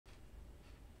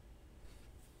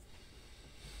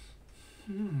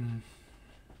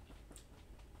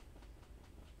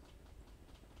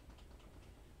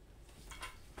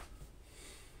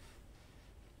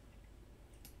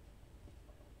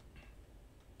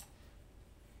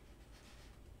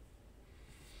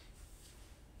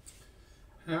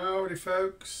Howdy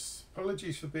folks,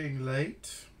 apologies for being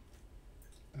late.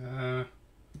 I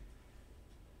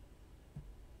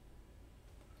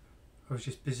was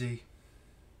just busy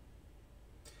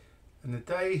and the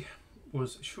day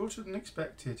was shorter than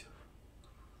expected.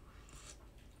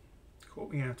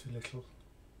 Caught me out a little.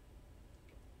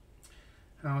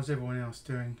 How's everyone else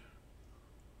doing?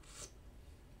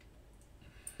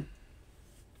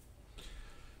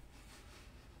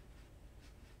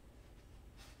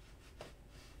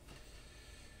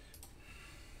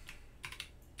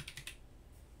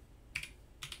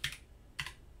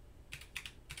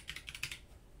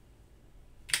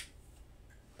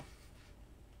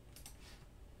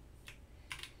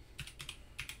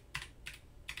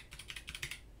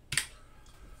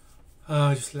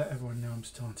 Just let everyone know I'm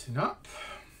starting up.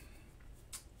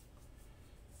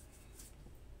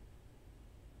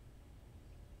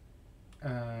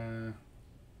 There's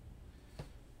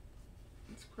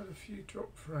quite a few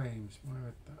drop frames. Why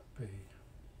would that be?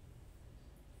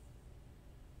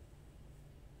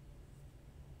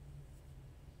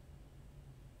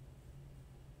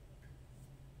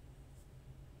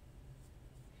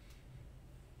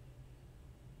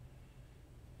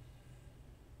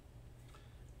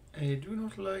 I do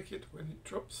not like it when it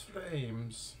drops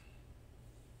frames.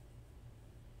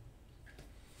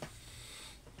 I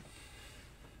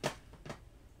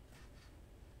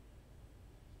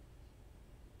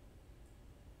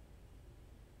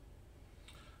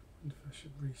wonder if I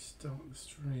should restart the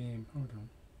stream. Hold on.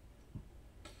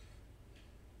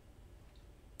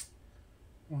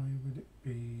 Why would it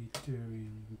be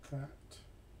doing that?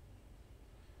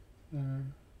 No.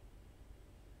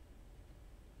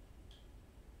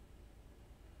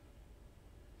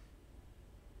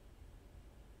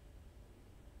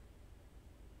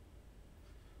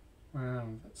 Wow,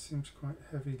 that seems quite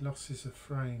heavy losses of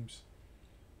frames.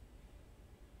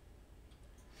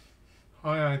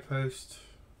 Hi iPost.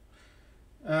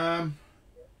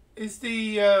 Is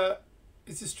the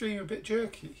stream a bit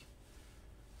jerky?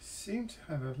 Seem to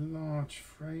have a large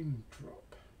frame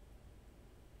drop,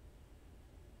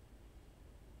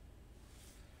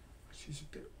 which is a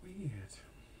bit weird.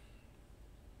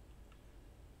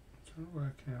 I'm trying to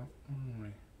work out why.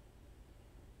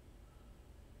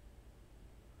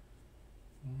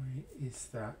 Why is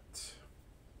that?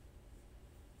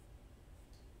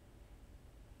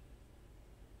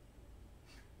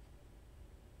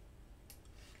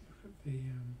 Look at the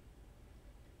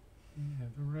yeah,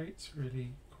 the rate's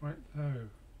really quite low.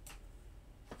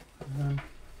 Bear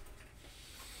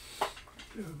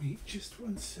with me just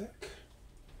one sec.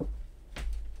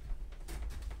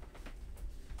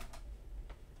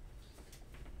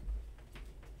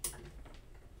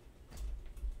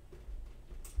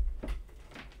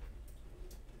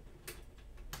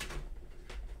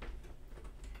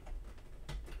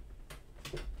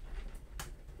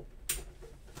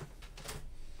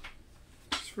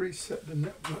 Reset the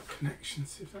network connection,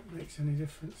 see if that makes any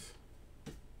difference.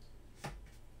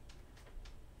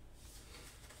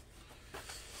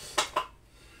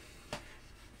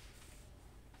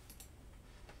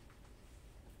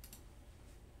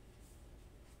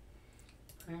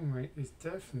 Frame rate is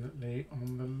definitely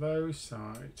on the low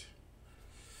side.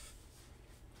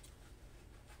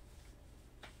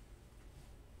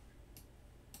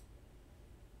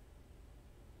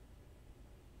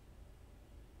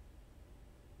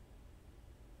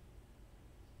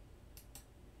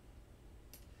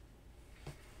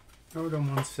 Hold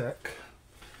on one sec.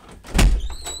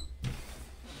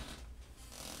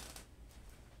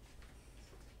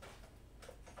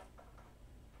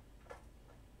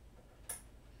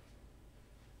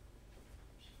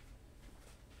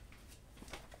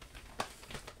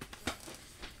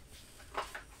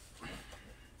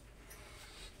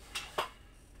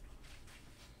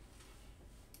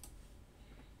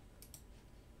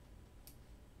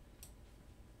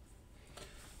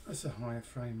 That's a higher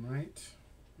frame rate.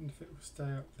 I wonder if it will stay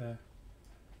up there.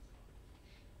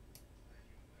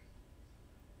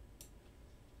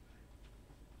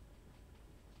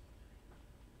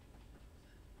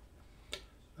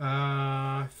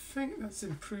 I think that's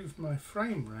improved my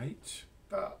frame rate,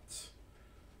 but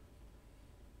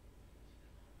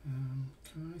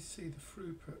can I see the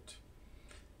throughput?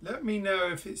 Let me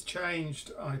know if it's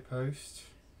changed, iPost.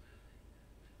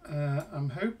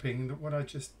 I'm hoping that what I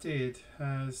just did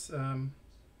has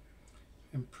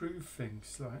improve things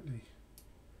slightly.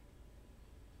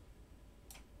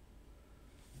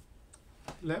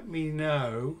 let me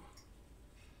know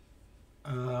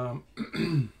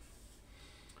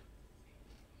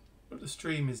what the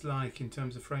stream is like in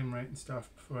terms of frame rate and stuff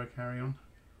before I carry on.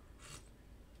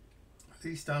 At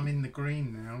least I'm in the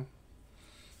green now.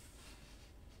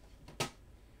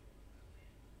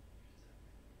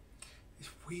 It's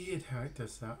weird how it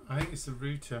does that. I think it's the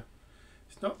router.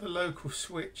 It's not the local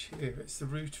switch here, it's the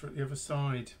router at the other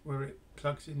side where it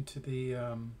plugs into the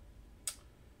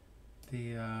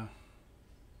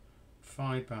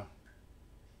fiber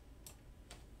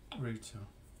router.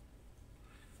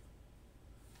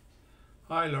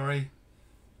 Hi Laurie.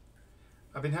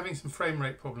 I've been having some frame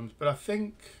rate problems, but I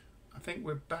think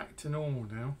we're back to normal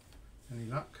now. Any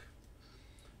luck?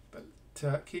 But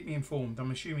keep me informed.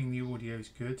 I'm assuming the audio is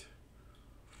good.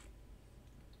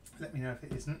 Let me know if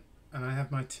it isn't. And I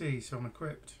have my tea, so I'm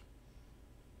equipped.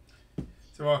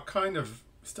 So I'll kind of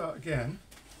start again.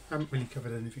 I haven't really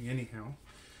covered anything anyhow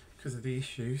because of the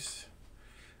issues.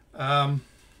 How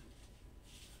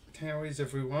is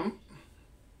everyone?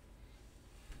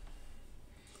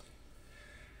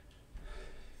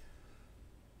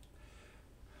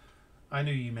 I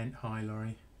knew you meant hi,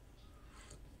 Laurie.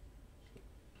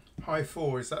 High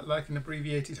 4, is that like an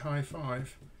abbreviated high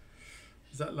 5?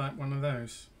 Is that like one of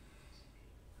those?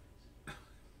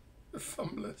 The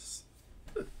fumblers.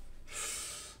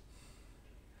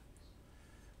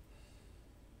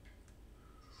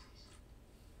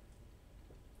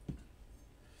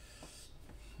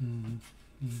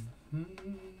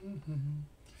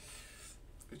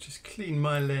 Just clean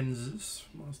my lenses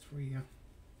whilst we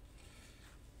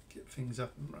get things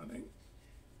up and running.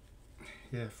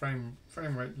 Yeah, frame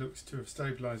rate looks to have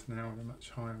stabilised now at a much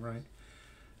higher rate.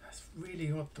 That's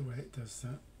really odd the way it does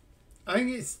that. I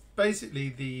think it's basically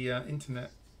the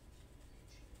internet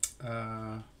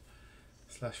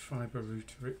slash fibre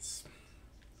router. It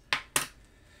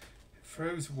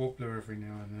throws a wobbler every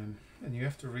now and then, and you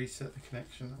have to reset the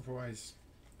connection otherwise.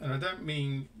 And I don't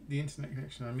mean the internet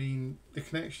connection, I mean the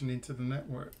connection into the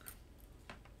network,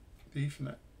 the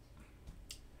Ethernet.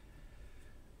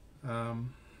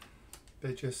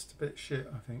 They're just a bit shit,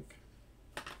 I think.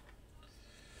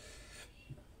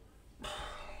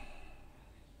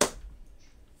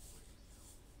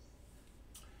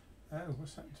 Oh,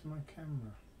 what's happened to my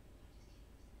camera?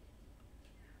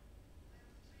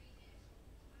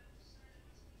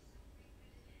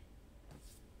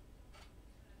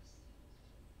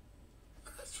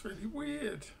 That's really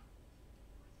weird.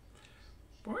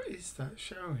 What is that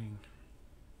showing?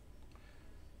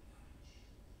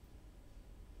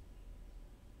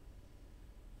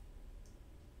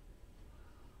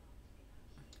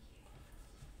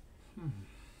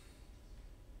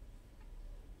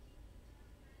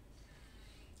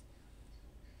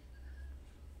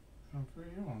 How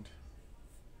very odd.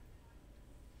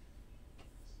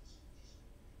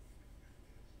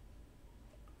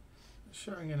 It's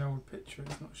showing an old picture,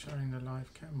 it's not showing the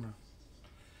live camera.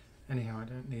 Anyhow, I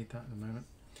don't need that at the moment.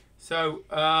 So,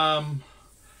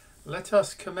 let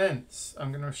us commence.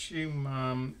 I'm going to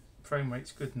assume frame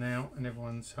rate's good now and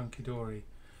everyone's hunky-dory.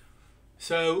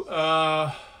 So,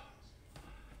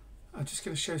 I'm just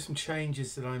going to show some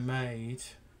changes that I made.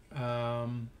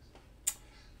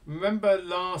 Remember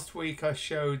last week I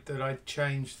showed that I'd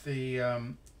changed the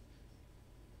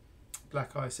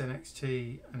BlackIce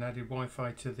Nxt and added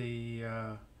Wi-Fi to the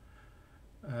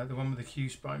one with the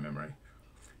QSPI memory.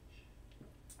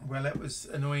 Well, that was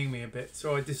annoying me a bit,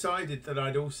 so I decided that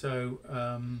I'd also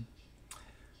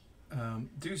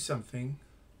do something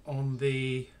on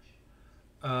the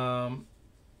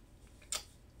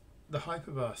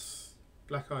Hyperbus,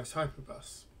 BlackIce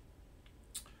Hyperbus.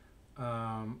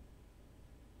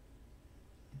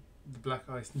 The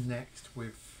BlackIce Nxt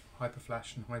with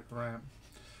HyperFlash and HyperRAM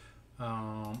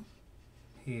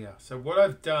here. So what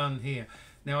I've done here,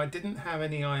 now I didn't have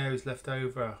any IOs left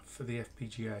over for the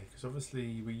FPGA because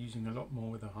obviously we're using a lot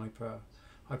more with the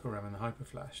HyperRAM and the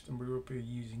HyperFlash than we will be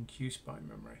using QSPI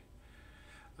memory.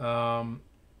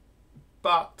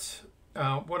 But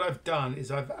what I've done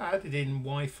is I've added in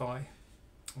Wi-Fi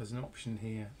as an option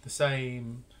here, the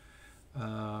same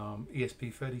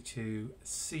ESP32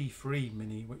 C3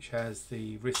 Mini, which has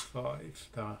the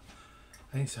RISC-V, I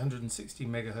think it's 160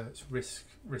 megahertz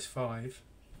RISC-V,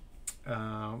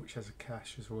 which has a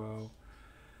cache as well,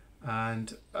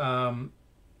 and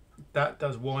that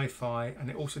does Wi-Fi and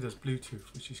it also does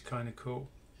Bluetooth, which is kind of cool.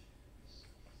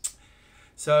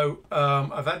 So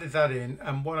I've added that in,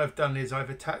 and what I've done is I've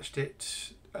attached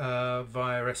it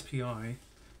via SPI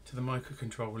to the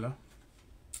microcontroller,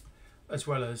 as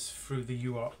well as through the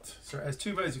UART. So it has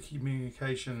two ways of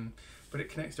communication, but it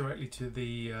connects directly to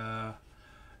the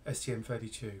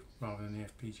STM32 rather than the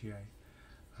FPGA.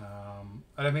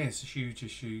 I don't think it's a huge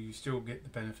issue. You still get the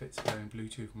benefits of going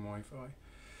Bluetooth and Wi-Fi.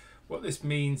 What this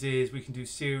means is we can do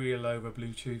serial over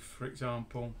Bluetooth, for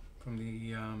example, from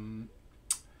the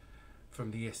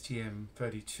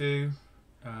STM32.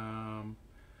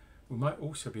 We might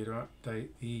also be able to update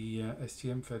the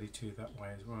STM32 that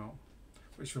way as well,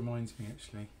 which reminds me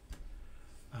actually.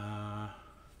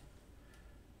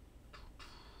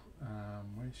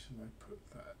 Where should I put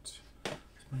that?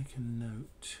 Let's make a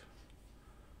note.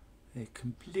 I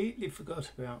completely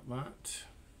forgot about that.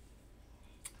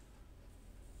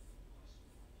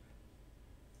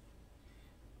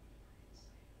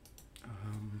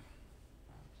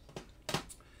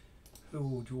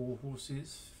 Hold your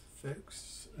horses,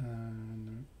 folks.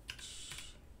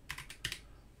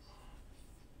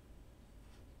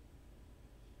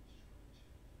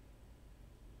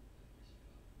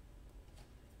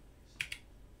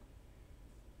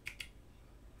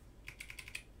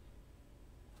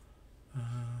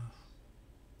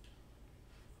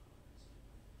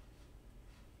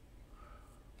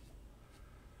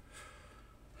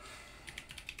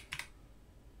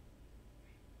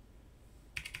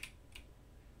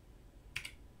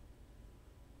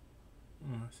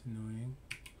 That's annoying.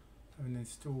 I haven't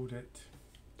installed it.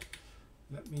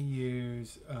 Let me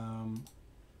use. Let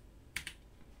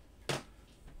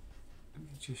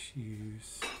me just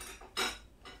use.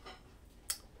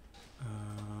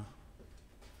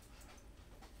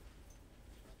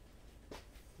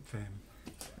 Them.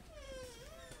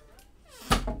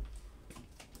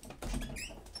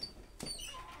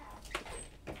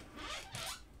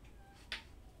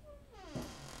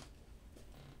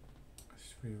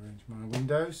 Rearrange my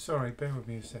windows. Sorry, bear with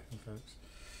me a second, folks.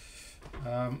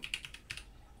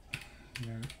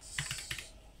 Notes,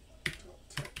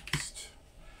 text.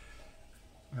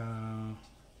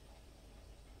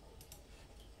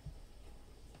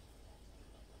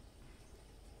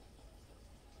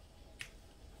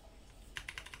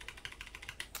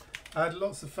 I had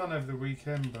lots of fun over the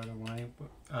weekend, by the way.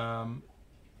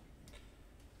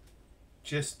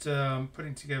 Just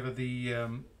putting together the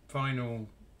final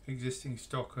existing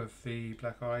stock of the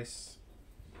BlackIce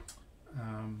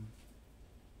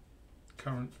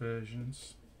current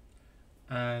versions,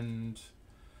 and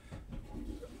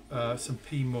some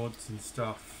P mods and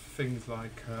stuff, things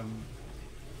like I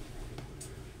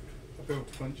built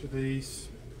a bunch of these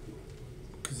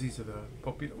because these are the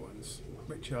popular ones,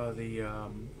 which are the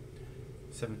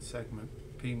 7th segment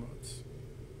P mods.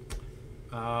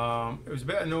 It was a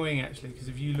bit annoying actually, because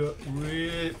if you look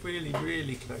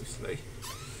really closely,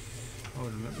 hold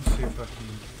on, let me see if I can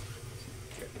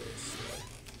get this.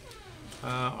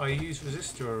 I use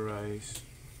resistor arrays.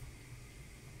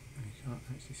 You can't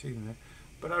actually see them there,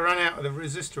 but I ran out of the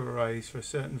resistor arrays for a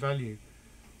certain value,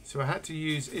 so I had to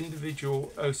use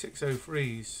individual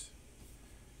 0603s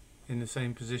in the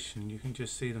same position. You can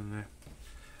just see them there.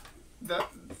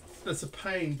 That's a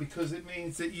pain, because it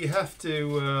means that you have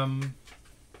to,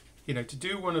 you know, to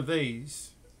do one of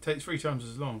these takes 3 times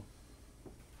as long,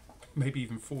 maybe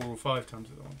even 4 or 5 times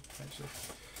as long actually.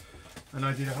 And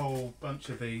I did a whole bunch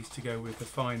of these to go with the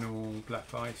final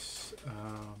BlackIce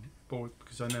board,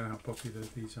 because I know how popular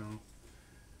these are.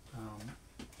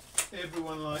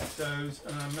 Everyone likes those,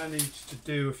 and I managed to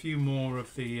do a few more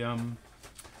of the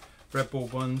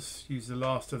breadboard ones. Use the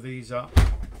last of these up,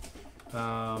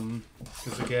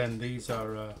 because again these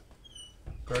are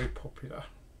very popular.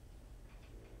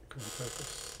 Go on,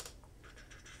 focus.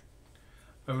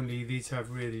 Only these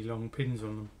have really long pins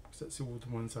on them, because that's all the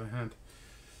ones I had.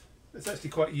 It's actually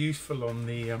quite useful on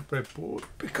the breadboard,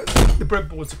 because the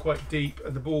breadboards are quite deep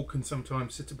and the board can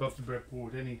sometimes sit above the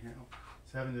breadboard anyhow,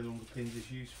 so having the longer pins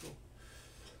is useful.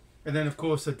 And then of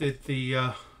course I did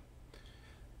the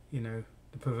you know,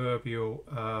 the proverbial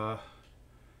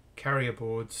carrier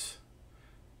boards.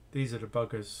 These are the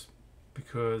buggers,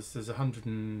 because there's about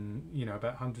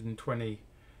 120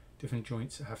 different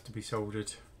joints that have to be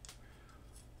soldered.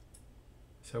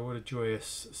 So what a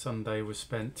joyous Sunday was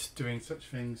spent doing such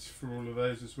things for all of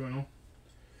those as well.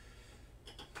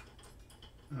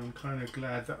 I'm kind of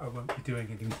glad that I won't be doing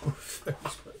any more of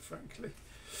those, quite frankly.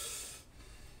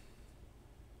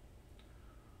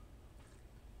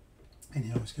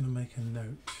 Anyhow, I was going to make a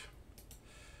note.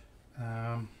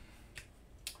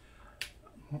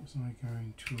 What was I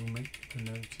going to make the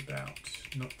note about?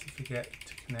 Not to forget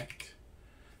to connect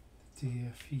the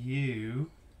DFU.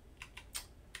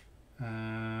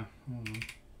 Hold on.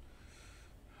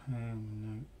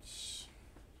 Home notes.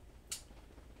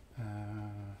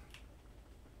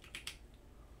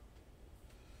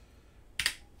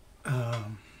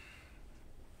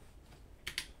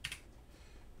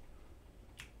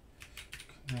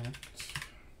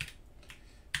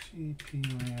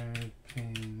 GPIO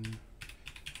pin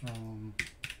from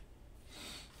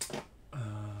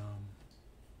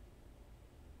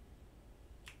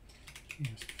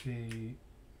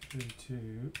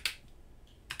ESP32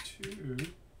 to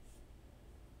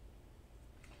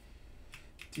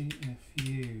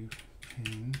DFU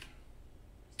pin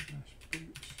slash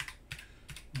boot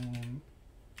on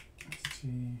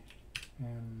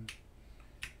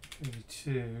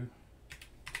STM32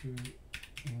 to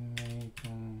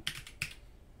enable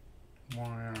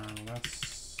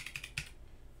wireless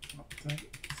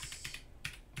updates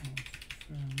of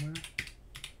firmware.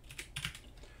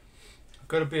 I've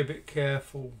got to be a bit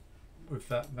careful with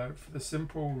that though, for the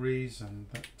simple reason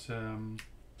that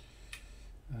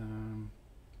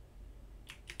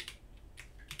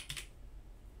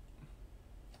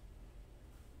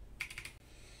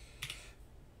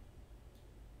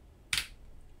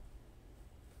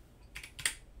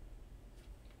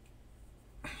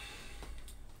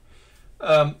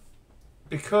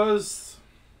because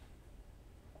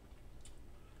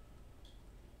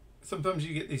sometimes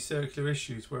you get these circular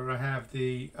issues where I have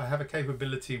a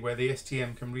capability where the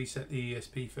STM can reset the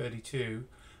ESP32,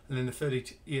 and then the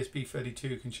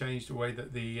ESP32 can change the way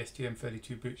that the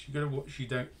STM32 boots. You've got to watch you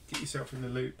don't get yourself in the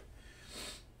loop.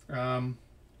 I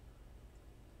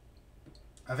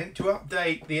think to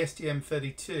update the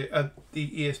STM32, the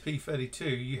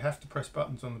ESP32, you have to press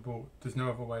buttons on the board. There's no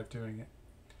other way of doing it.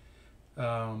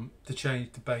 To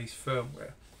change the base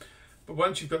firmware. But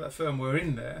once you've got that firmware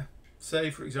in there,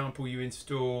 say for example you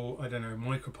install, I don't know,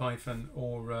 MicroPython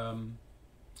or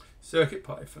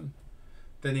CircuitPython,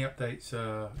 then the updates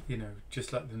are, you know,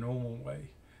 just like the normal way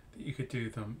that you could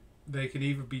do them. They can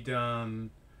either be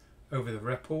done over the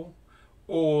REPL,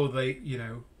 or they, you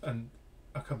know, and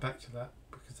I'll come back to that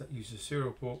because that uses a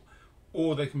serial port,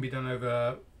 or they can be done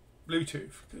over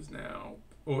Bluetooth, because now,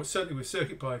 or certainly with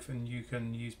CircuitPython, you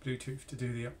can use Bluetooth to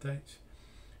do the updates.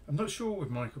 I'm not sure with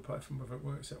MicroPython whether it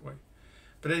works that way.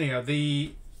 But anyhow,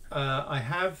 I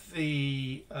have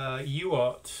the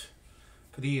UART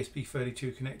for the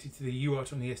ESP32 connected to the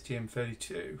UART on the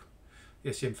STM32. The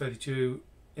STM32,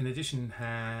 in addition,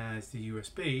 has the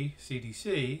USB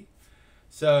CDC,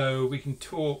 so we can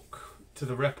talk to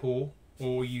the REPL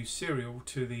or use serial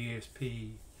to the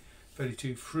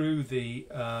ESP32 through the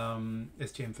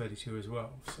STM32 as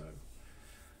well. So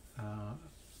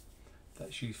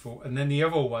that's useful. And then the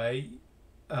other way,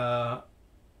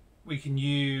 we can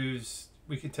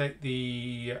take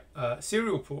the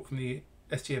serial port from the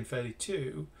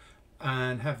STM32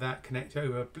 and have that connect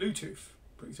over Bluetooth,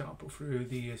 for example, through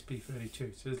the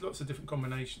ESP32. So there's lots of different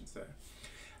combinations there.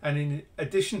 And in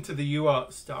addition to the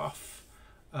UART stuff,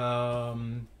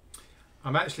 I'm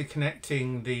actually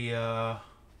connecting the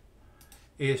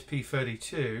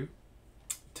ESP32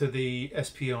 to the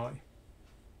SPI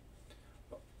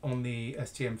on the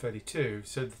STM32,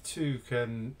 so the two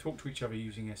can talk to each other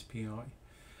using SPI.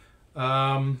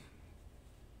 I'm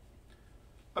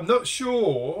not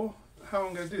sure how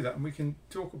I'm going to do that, and we can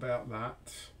talk about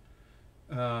that.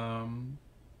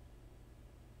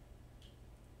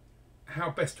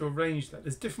 How best to arrange that.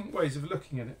 There's different ways of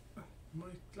looking at it. My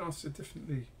glasses are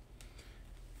definitely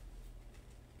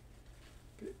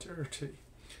a bit dirty.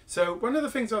 So one of the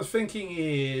things I was thinking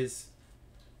is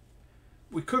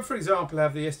we could, for example,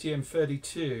 have the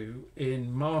STM32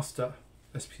 in master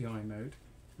SPI mode,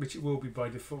 which it will be by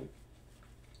default.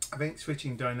 I think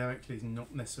switching dynamically is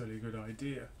not necessarily a good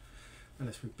idea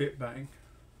unless we bit bang.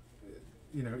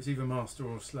 You know, it's either master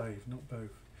or slave, not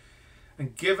both.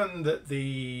 And given that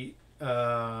the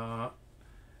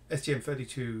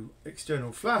STM32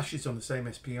 external flash is on the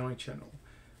same SPI channel,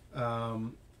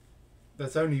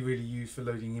 that's only really used for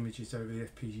loading images over the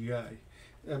FPGA.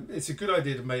 It's a good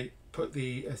idea to put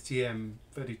the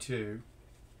STM32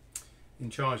 in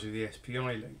charge of the SPI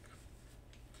link.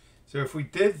 So if we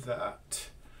did that,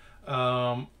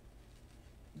 that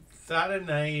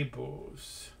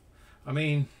enables, I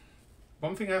mean,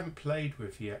 one thing I haven't played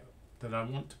with yet that I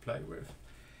want to play with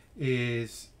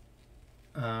is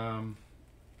there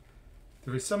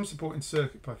is some support in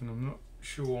CircuitPython. I'm not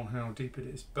sure how deep it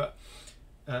is, but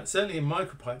certainly in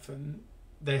MicroPython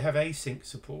they have async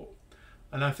support,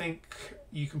 and I think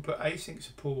you can put async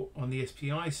support on the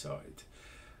SPI side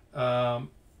to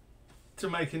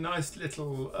make a nice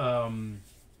little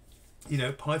you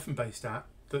know, Python-based app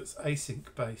that's async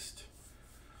based,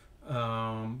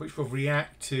 which will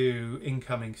react to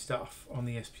incoming stuff on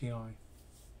the SPI.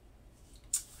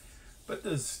 But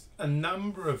there's a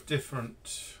number of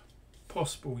different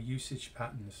possible usage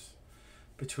patterns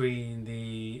between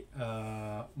the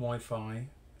Wi-Fi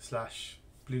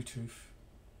 / Bluetooth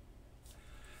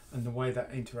and the way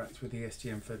that interacts with the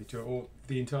STM32, or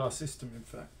the entire system in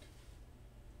fact.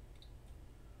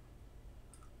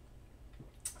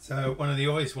 So one of the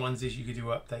obvious ones is you could do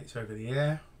updates over the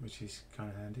air, which is kind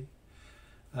of handy.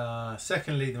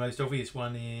 Secondly, the most obvious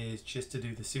one is just to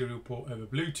do the serial port over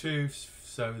Bluetooth,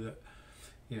 so that,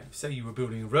 you know, say you were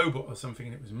building a robot or something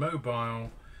and it was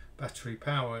mobile, battery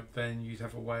powered, then you'd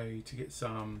have a way to get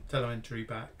some telemetry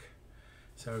back.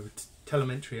 So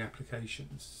telemetry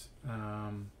applications,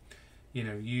 you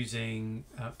know, using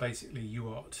basically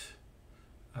UART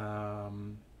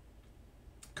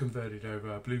converted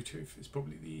over Bluetooth is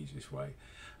probably the easiest way.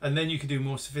 And then you could do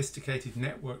more sophisticated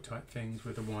network type things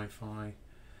with the Wi-Fi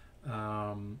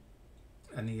and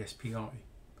the SPI.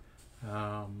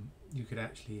 You could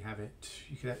actually have it.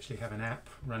 You could actually have an app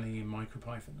running in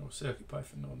MicroPython or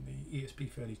CircuitPython on the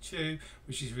ESP32,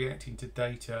 which is reacting to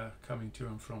data coming to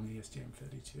and from the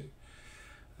STM32.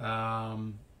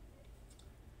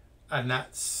 And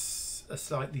that's a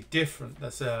slightly different.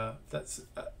 That's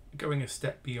going a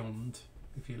step beyond,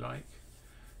 if you like,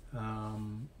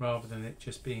 rather than it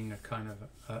just being a kind of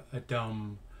a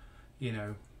dumb, you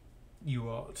know,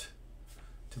 UART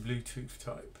to Bluetooth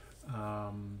type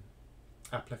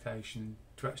application,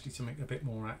 to actually something a bit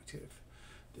more active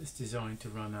that's designed to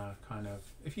run a kind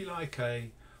of, if you like,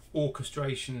 a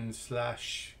orchestration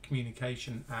 /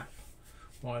 communication app,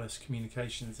 wireless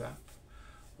communications app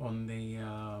on the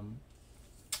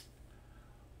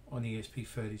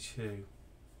ESP32, the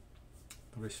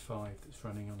RISC-V that's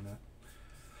running on that.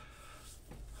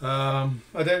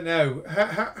 I don't know.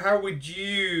 How would you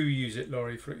use it,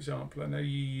 Laurie, for example? I know you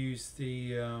use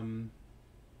the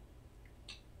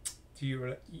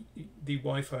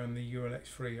Wi-Fi and the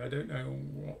ULX3. I don't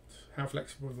know how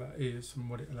flexible that is and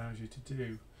what it allows you to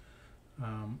do,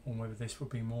 or whether this will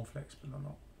be more flexible or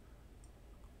not.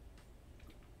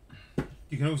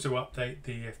 You can also update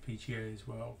the FPGA as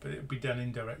well, but it will be done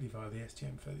indirectly via the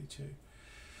STM32.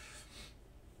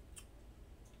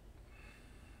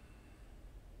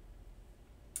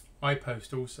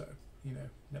 iPost also, you know,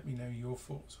 let me know your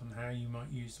thoughts on how you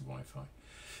might use the Wi-Fi.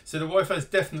 So the Wi-Fi is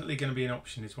definitely going to be an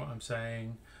option, is what I'm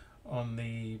saying, on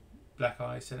the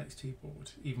BlackIce Nxt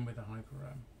board, even with a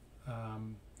HyperRAM.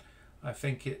 I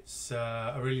think it's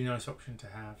a really nice option to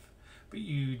have, but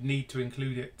you need to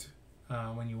include it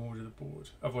when you order the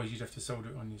board, otherwise you'd have to solder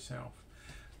it on yourself.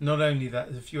 Not only that,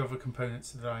 there's a few other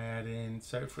components that I add in.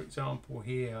 So for example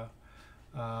here,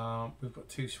 we've got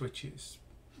two switches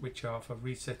which are for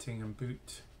resetting and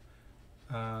boot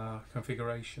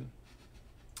configuration,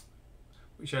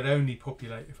 which I'd only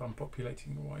populate if I'm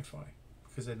populating the Wi-Fi,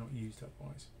 because they're not used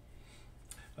otherwise.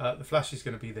 The flash is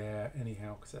going to be there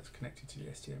anyhow because that's connected to the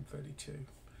STM32.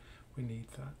 We need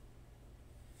that.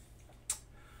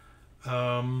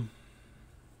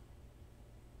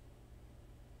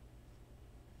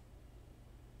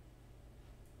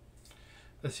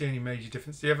 That's the only major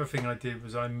difference. The other thing I did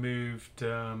was I moved you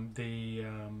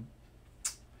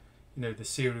know, the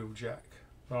serial jack,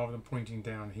 rather than pointing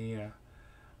down here.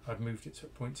 I've moved it so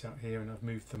it points out here, and I've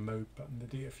moved the mode button, the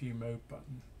DFU mode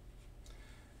button,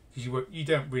 because you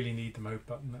don't really need the mode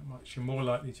button that much. You're more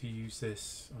likely to use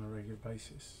this on a regular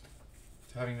basis.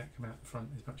 So having that come out the front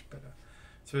is much better.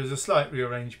 So there's a slight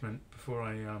rearrangement before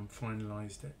I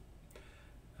finalised it.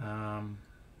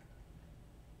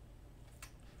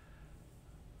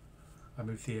 I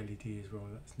moved the LED as well.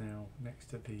 That's now next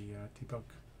to the debug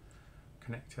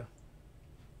connector.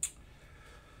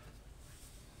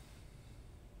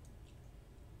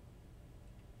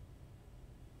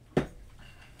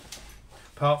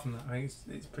 Apart from that, I think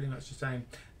it's pretty much the same.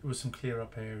 There was some clear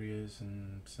up areas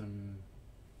and some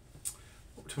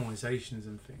optimizations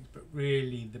and things, but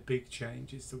really the big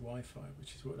change is the Wi-Fi,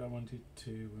 which is what I wanted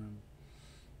to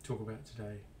talk about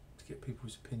today, to get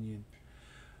people's opinion.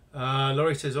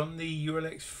 Laurie says on the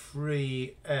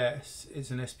ULX3S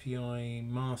it's an SPI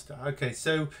master. Okay,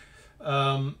 so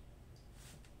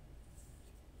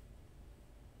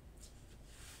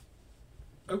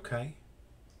okay.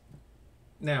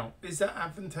 Now, is that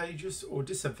advantageous or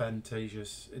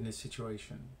disadvantageous in this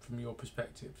situation from your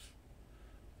perspective,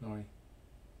 Laurie?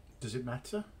 Does it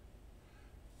matter?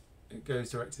 It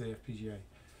goes direct to the FPGA.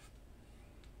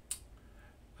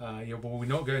 Yeah, well, we're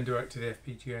not going direct to the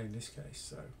FPGA in this case,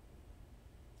 so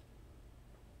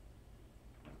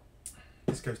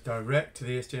this goes direct to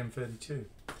the STM32,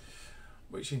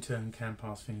 which in turn can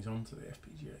pass things on to the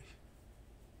FPGA.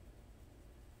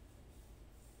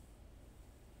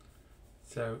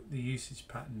 So the usage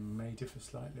pattern may differ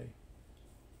slightly.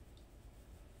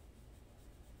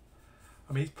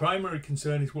 I mean, its primary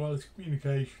concern is wireless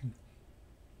communication,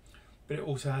 but it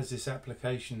also has this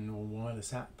application or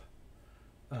wireless app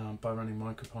by running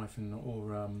MicroPython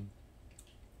or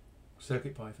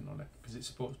CircuitPython on it, because it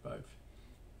supports both.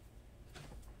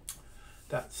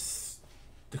 That's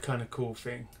the kind of cool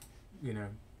thing, you know,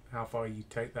 how far you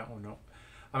take that or not.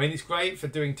 I mean, it's great for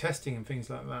doing testing and things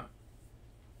like that.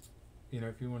 You know,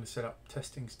 if you want to set up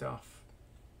testing stuff.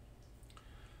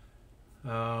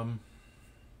 Oh,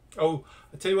 I'll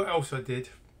tell you what else I did.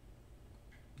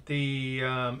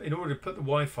 In order to put the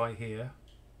Wi-Fi here,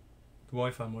 the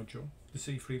Wi-Fi module, the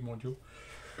C3 module,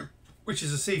 which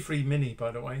is a C3 Mini,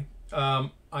 by the way,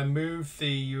 I moved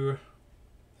the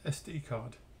SD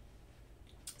card.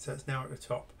 So it's now at the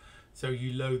top. So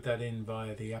you load that in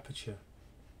via the aperture.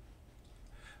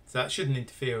 So that shouldn't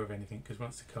interfere with anything, because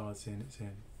once the card's in, it's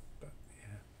in. But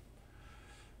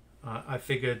yeah, I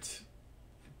figured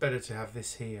better to have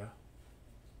this here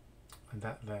and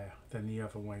that there than the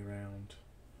other way round.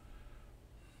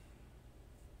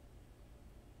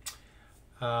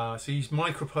 So use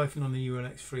MicroPython on the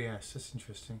UNX3S. That's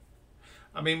interesting.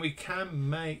 I mean, we can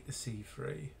make the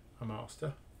C3 a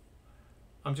master.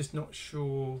 I'm just not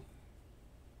sure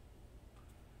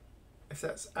if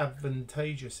that's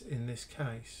advantageous in this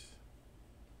case.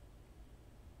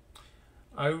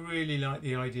 I really like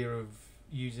the idea of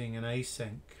using an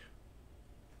async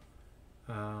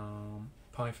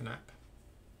Python app.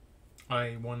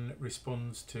 One that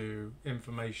responds to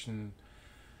information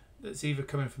that's either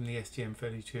coming from the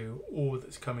STM32 or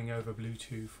that's coming over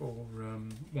Bluetooth or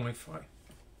Wi-Fi.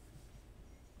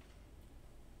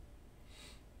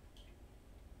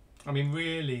 I mean,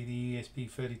 really, the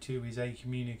ESP32 is a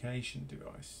communication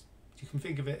device. You can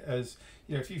think of it as,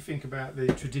 you know, if you think about the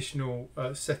traditional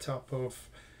setup of,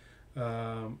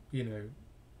 you know,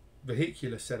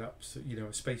 vehicular setups, you know,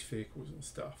 space vehicles and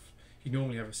stuff, you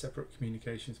normally have a separate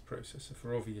communications processor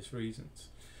for obvious reasons.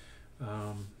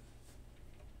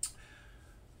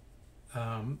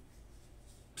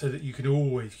 So that you can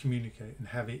always communicate and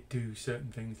have it do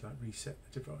certain things like reset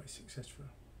the device, etc.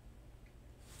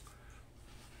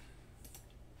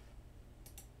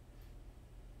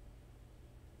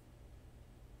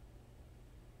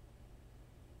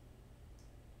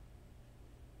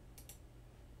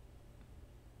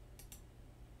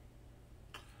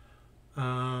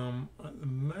 At the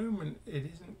moment, it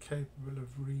isn't capable of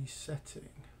resetting.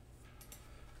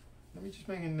 Let me just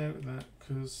make a note of that,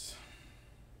 because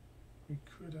we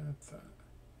could add that.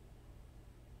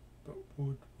 But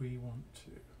would we want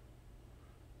to?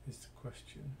 Is the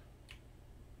question.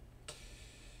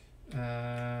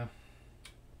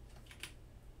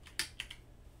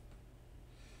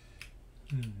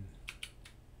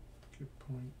 Good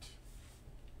point.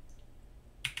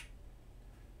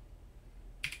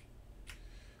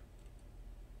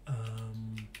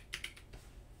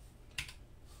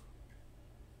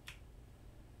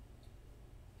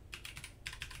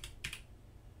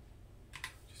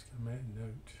 Just gonna make a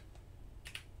note.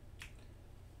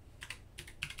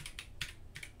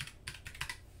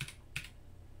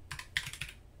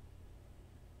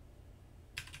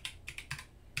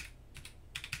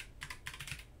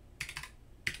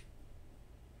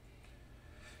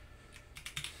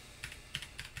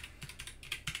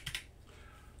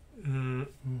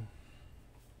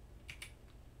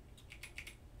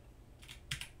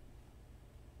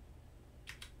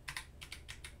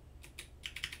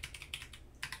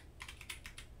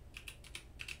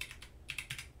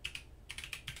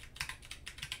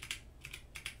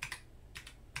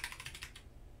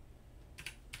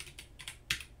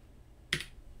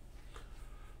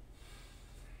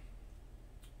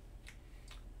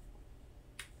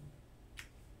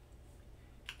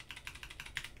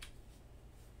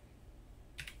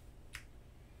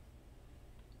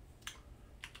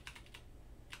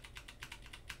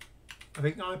 I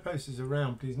think iPost is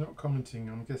around, but he's not commenting.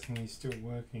 I'm guessing he's still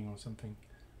working or something.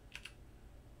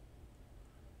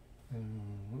 What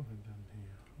have I done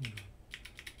here? Hold on.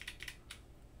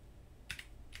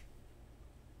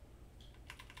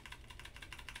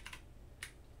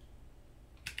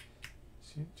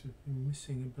 Seem to have been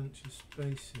missing a bunch of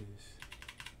spaces.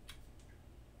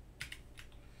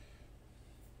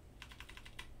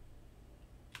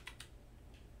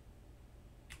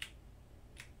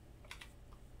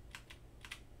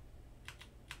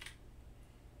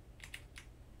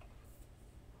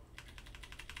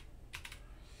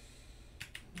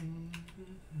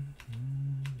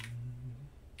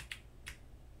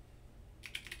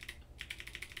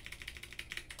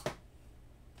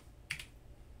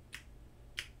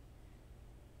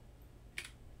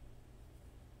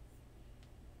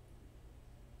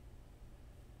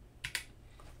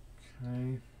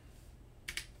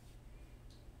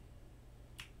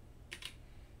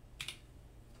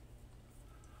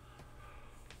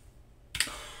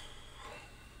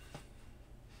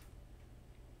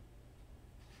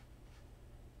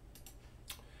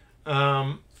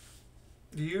 The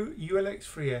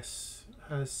ULX3S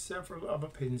has several other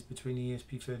pins between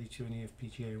ESP32 and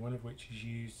eFPGA, one of which is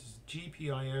used as a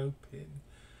GPIO pin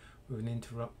with an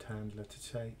interrupt handler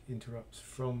to take interrupts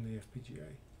from the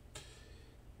FPGA.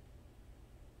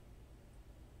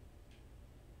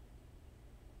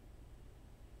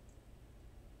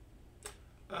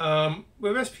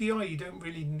 With SPI you don't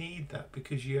really need that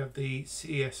because you have the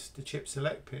CS, the chip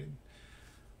select pin.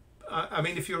 I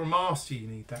mean, if you're a master you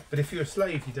need that, but if you're a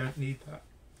slave you don't need that.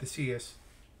 The CS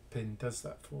pin does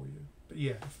that for you. But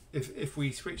yeah, if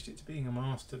we switched it to being a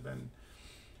master, then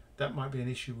that might be an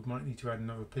issue. We might need to add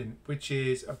another pin, which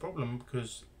is a problem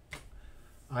because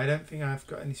I don't think I've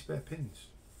got any spare pins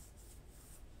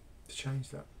to change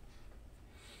that.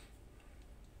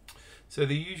 So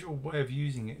the usual way of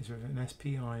using it is with an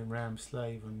SPI RAM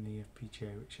slave on the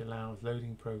FPGA, which allows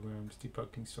loading programs,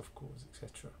 debugging soft cores,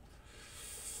 etc.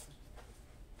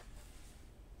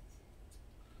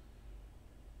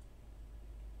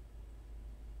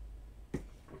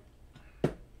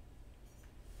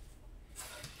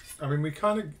 I mean,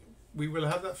 we will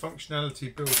have that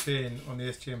functionality built in on the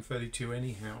STM32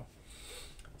 anyhow.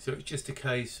 So it's just a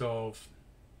case of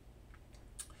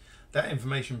that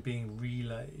information being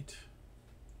relayed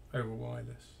over wireless.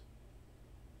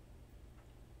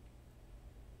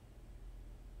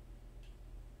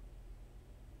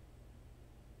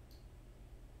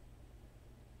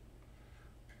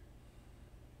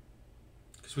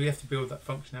 Because we have to build that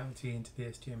functionality into the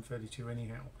STM32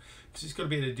 anyhow. Because it's got to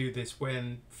be able to do this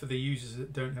when, for the users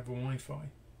that don't have a Wi-Fi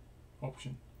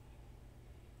option.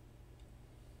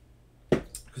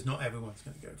 Because not everyone's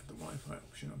going to go for the Wi-Fi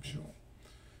option, I'm sure.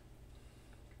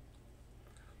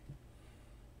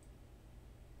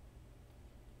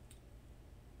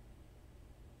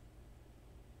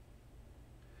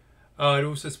 It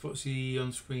also supports the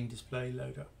on-screen display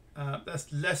loader.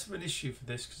 That's less of an issue for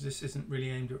this because this isn't really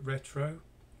aimed at retro.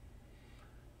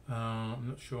 I'm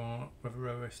not sure whether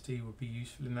OSD would be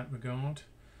useful in that regard.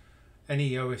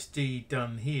 Any OSD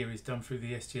done here is done through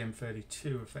the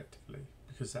STM32 effectively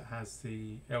because that has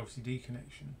the LCD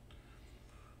connection.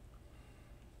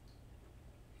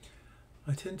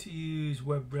 I tend to use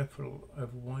WebREPL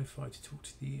over Wi-Fi to talk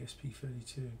to the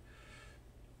ESP32.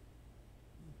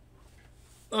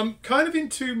 I'm kind of in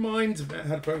two minds about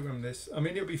how to program this. I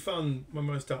mean, it'll be fun when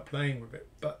I start playing with it,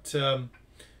 but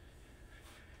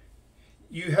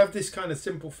you have this kind of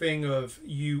simple thing of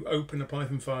you open a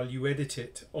Python file, you edit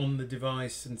it on the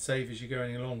device and save as you're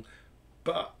going along.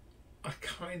 But I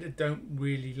kind of don't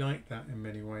really like that in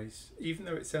many ways, even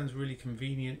though it sounds really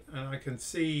convenient. And I can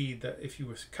see that if you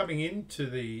were coming into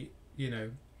the,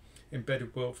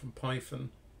 embedded world from Python,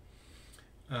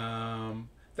 that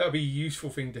would be a useful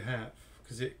thing to have,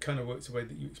 because it kind of works the way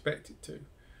that you expect it to.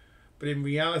 But in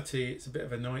reality, it's a bit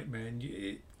of a nightmare, and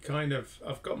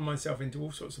I've gotten myself into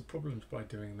all sorts of problems by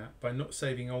doing that, by not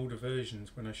saving older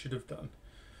versions when I should have done,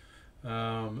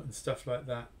 and stuff like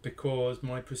that, because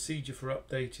my procedure for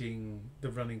updating the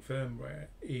running firmware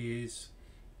is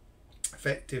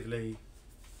effectively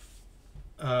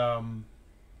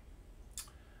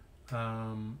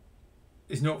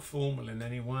is not formal in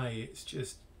any way. It's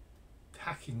just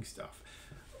hacking stuff,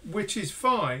 which is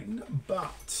fine,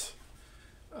 but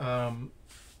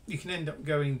you can end up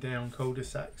going down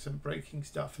cul-de-sacs and breaking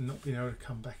stuff and not being able to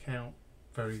come back out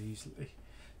very easily.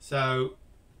 So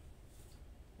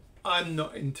I'm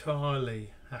not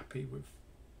entirely happy with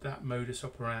that modus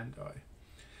operandi,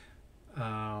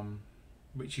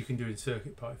 which you can do in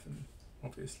CircuitPython,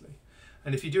 obviously.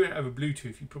 And if you're doing it over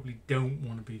Bluetooth, you probably don't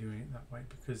want to be doing it that way,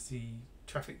 because the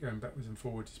traffic going backwards and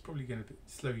forwards is probably going to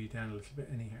slow you down a little bit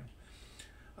anyhow.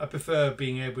 I prefer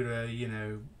being able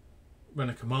to, run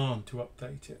a command to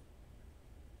update it.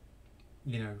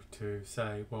 To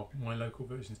say, well, my local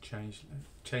version's changed,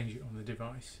 change it on the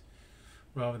device,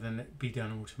 rather than it be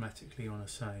done automatically on a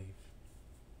save.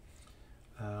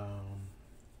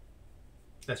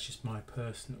 That's just my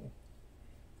personal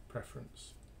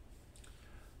preference.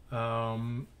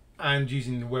 And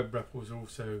using the WebREPL is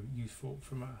also useful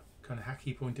from a kind of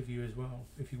hacky point of view as well,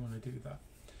 if you want to do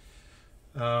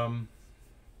that.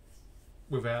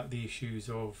 Without the issues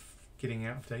of getting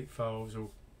out-of-date files or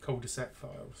cul-de-sac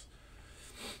files.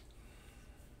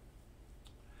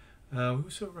 We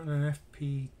also run an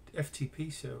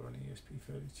FTP server on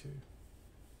ESP32.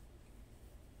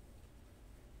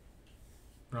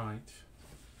 Right.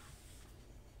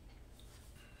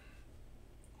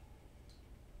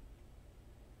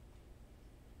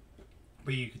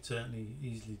 But you could certainly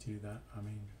easily do that. I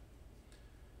mean,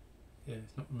 yeah,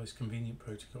 it's not the most convenient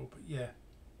protocol, but yeah,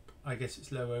 I guess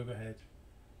it's low overhead.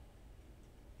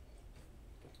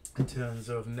 in terms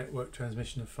of network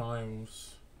transmission of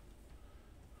files.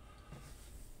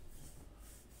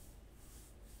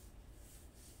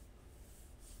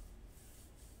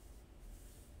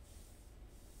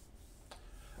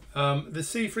 The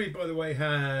C3, by the way,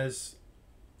 has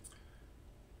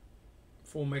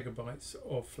 4 megabytes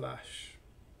of flash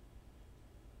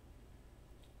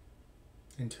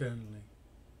internally,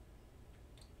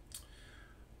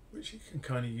 which you can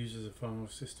kind of use as a file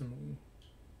system or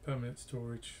permanent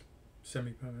storage,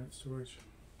 semi-permanent storage.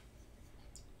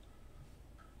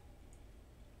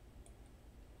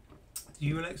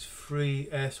 The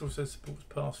ULX3S also supports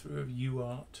pass-through of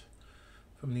UART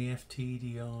from the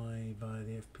FTDI via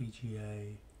the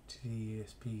FPGA to the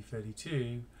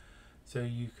ESP32, so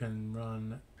you can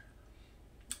run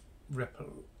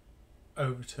REPL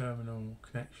over terminal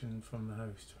connection from the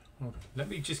host. Hold on, let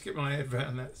me just get my head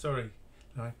around that. Sorry.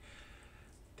 Right.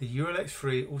 The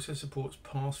ULX3 also supports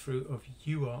pass-through of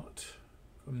UART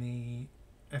from the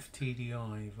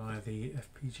FTDI via the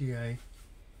FPGA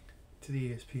to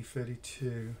the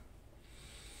ESP32.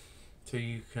 So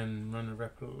you can run a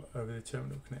REPL over the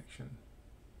terminal connection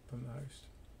from the host.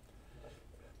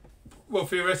 Well,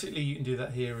 theoretically you can do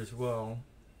that here as well.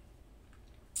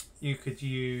 You could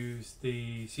use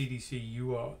the CDC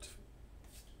UART,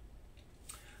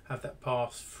 have that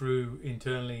pass through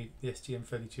internally the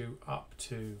STM32 up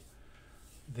to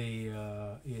the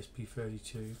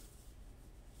ESP32,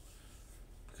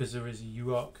 because there is a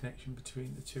UART connection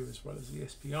between the two as well as the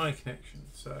SPI connection.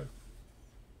 So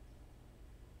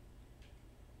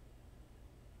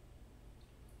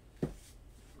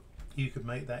you could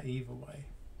make that either way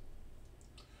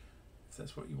if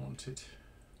that's what you wanted.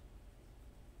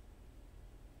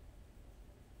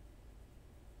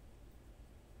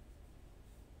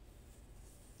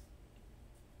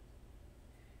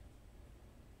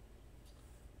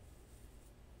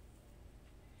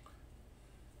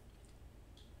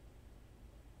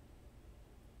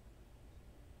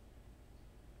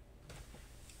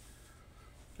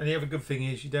 And the other good thing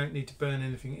is you don't need to burn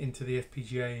anything into the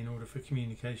FPGA in order for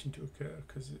communication to occur,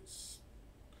 because it's,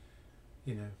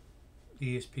 you know,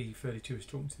 the ESP32 is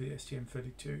talking to the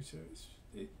STM32, so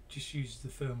it just uses the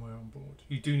firmware on board.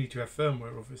 You do need to have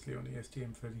firmware, obviously, on the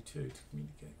STM32 to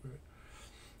communicate with it,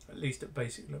 at least at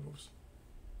basic levels.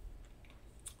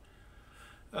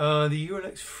 The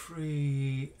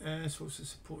ULX3S also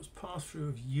supports pass-through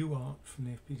of UART from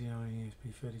the FPGA and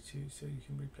ESP32, so you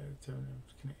can replay the terminal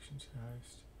connection to the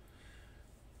host.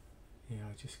 Yeah,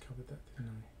 I just covered that,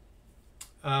 didn't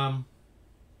I?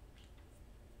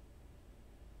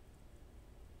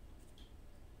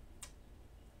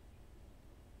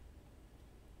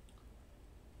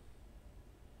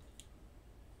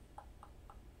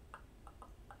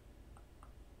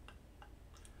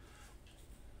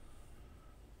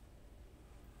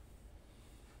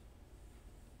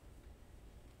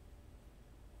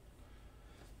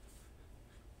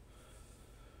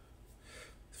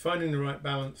 Finding the right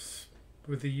balance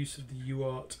with the use of the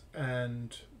UART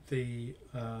and the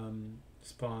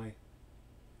SPI.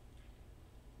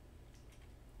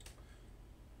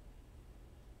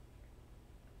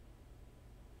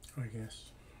 I guess.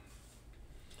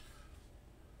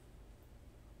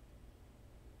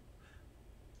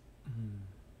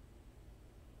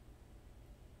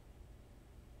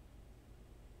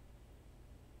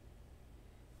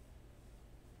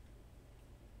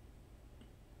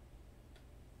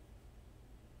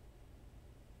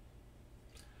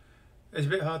 It's a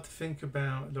bit hard to think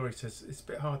about, Laurie says, it's a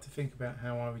bit hard to think about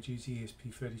how I would use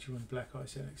ESP32 on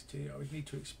BlackIce Nxt. I would need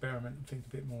to experiment and think a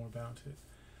bit more about it.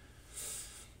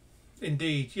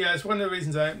 Indeed, yeah, it's one of the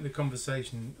reasons I opened the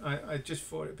conversation. I just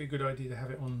thought it'd be a good idea to have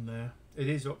it on there. It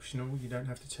is optional, you don't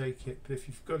have to take it, but if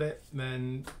you've got it,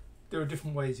 then there are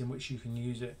different ways in which you can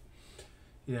use it.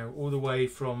 You know, all the way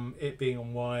from it being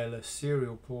on wireless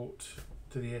serial port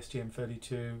to the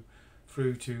STM32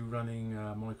 through to running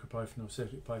MicroPython or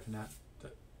CircuitPython app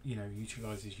that, you know,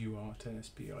 utilizes UART and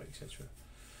SPI, etc.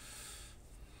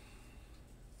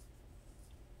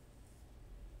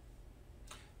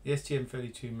 The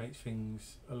STM32 makes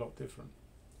things a lot different.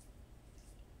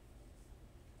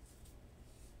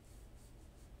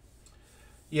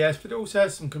 Yes, but it also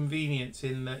has some convenience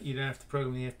in that you don't have to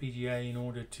program the FPGA in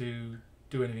order to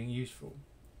do anything useful.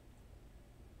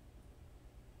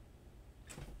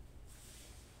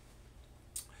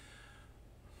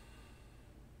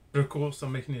 But of course,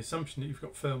 I'm making the assumption that you've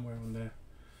got firmware on there.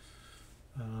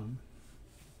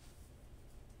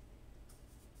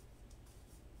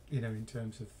 You know, in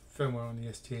terms of firmware on the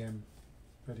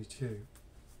STM32.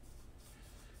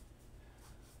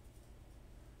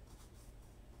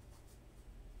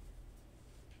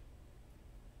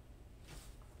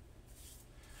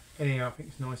 anyhow, I think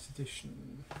it's a nice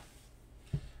addition,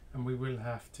 and we will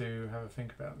have to have a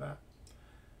think about that.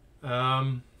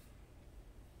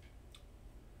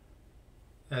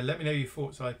 Let me know your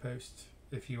thoughts, iPost,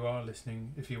 if you are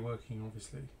listening, if you're working,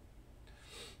 obviously.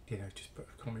 You know, just put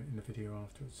a comment in the video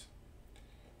afterwards.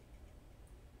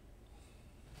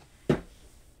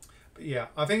 But yeah,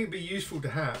 I think it'd be useful to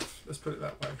have, let's put it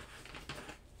that way.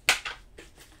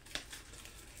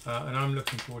 And I'm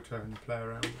looking forward to having to play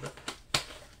around with it.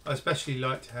 I especially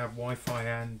like to have Wi-Fi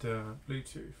and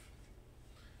Bluetooth.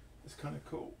 It's kind of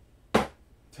cool to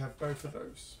have both of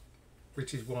those,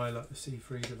 which is why I like the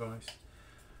C3 device.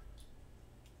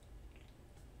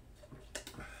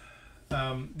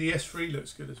 The S3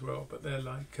 looks good as well, but they're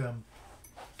like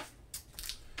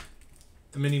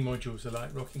the mini modules are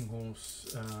like rocking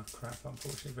horse crap.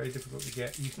 Unfortunately, very difficult to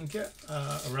get. You can get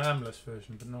a RAM-less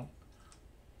version, but not.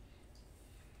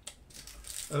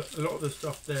 A lot of the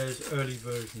stuff there's early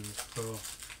versions for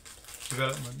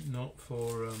development, not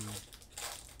for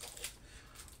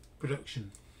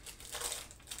production.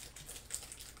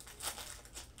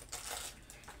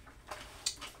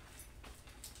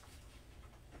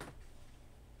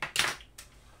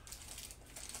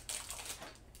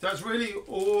 That's really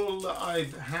all that I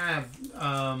have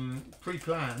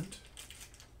pre-planned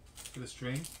for the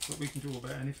stream, but we can do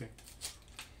about anything.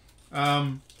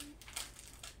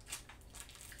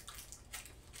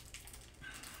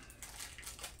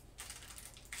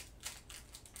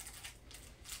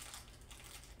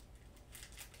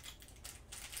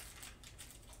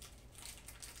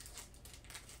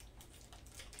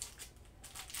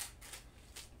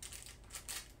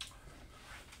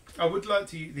 I would like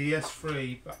to use the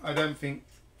S3, but I don't think,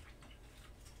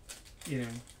 you know,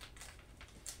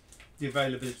 the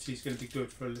availability is going to be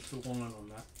good for a little while on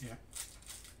that. Yeah.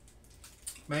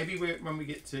 Maybe when we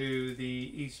get to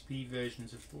the ECP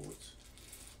versions of boards,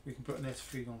 we can put an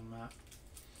S3 on that.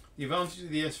 The advantage of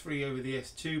the S3 over the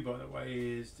S2, by the way,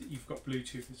 is that you've got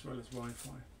Bluetooth as well as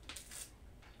Wi-Fi.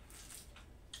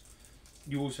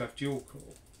 You also have dual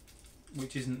core,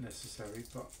 which isn't necessary,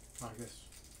 but I guess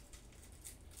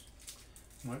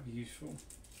might be useful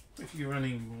if you're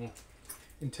running more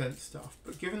intense stuff.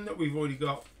 But given that we've already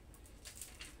got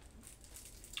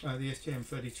the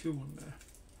STM32 on there,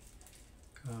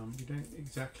 you don't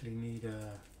exactly need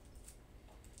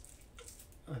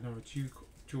another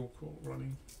dual core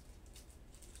running.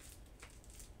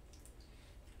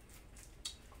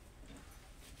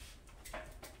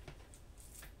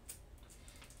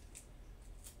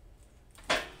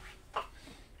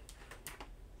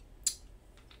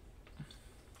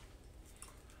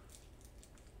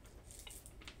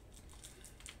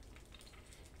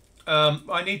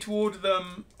 I need to order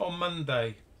them on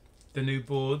Monday, the new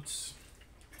boards.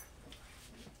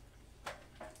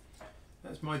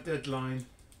 That's my deadline.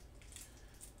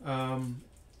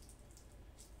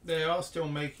 They are still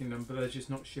making them, but they're just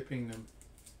not shipping them.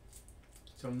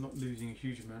 So I'm not losing a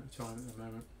huge amount of time at the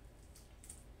moment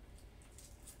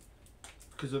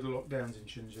because of the lockdowns in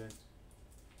Shenzhen.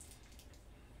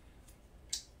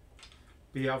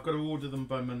 But yeah, I've got to order them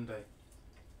by Monday.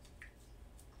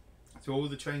 So all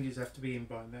the changes have to be in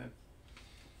by then.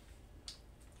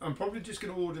 I'm probably just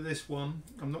going to order this one.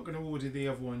 I'm not going to order the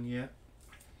other one yet.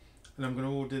 And I'm going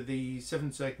to order the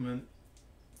 7-segment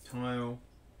tile,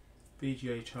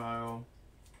 VGA tile,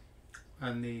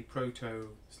 and the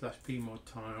Proto/PMod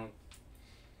tile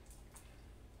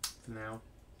for now.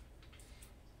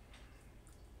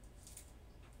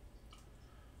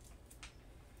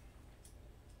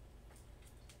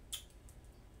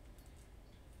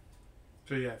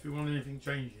 So yeah, if you want anything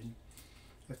changing,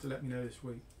 you have to let me know this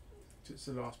week. It's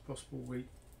the last possible week.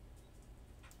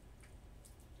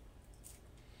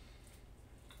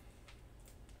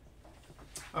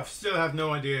 I still have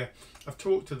no idea. I've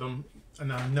talked to them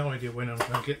and I have no idea when I'm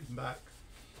going to get them back.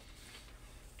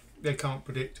 They can't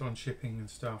predict on shipping and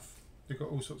stuff. They've got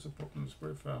all sorts of problems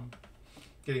with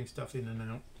getting stuff in and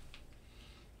out.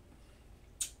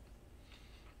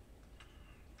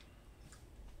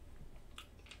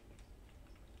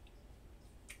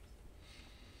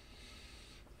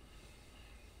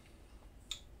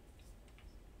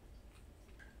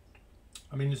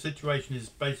 I mean, the situation is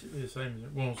basically the same as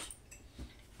it was.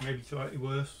 Maybe slightly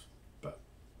worse, but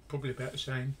probably about the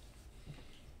same.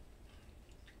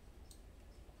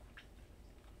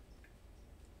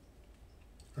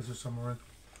 As a summary.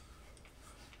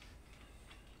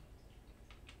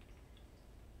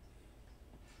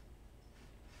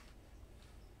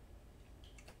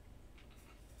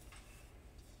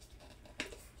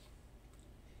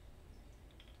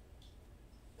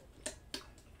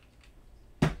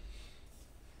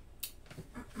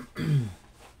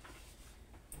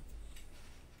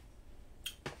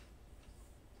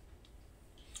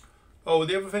 Oh,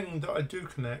 the other thing that I do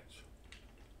connect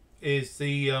is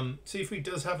the C3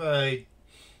 does have a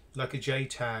like a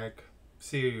JTAG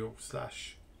serial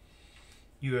slash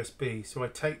USB, so I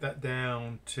take that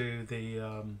down to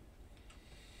the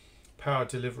power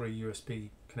delivery USB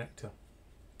connector,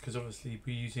 because obviously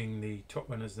we're using the top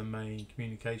one as the main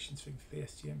communications thing for the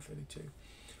STM32,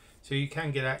 so you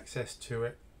can get access to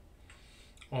it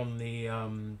on the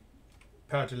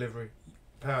power delivery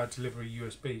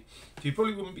USB. So you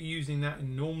probably wouldn't be using that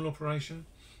in normal operation,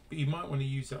 but you might want to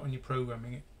use that when you're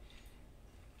programming it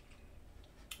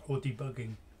or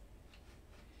debugging.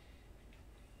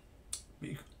 But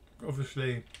you,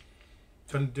 obviously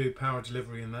trying to do power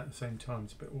delivery and that at the same time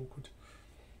is a bit awkward.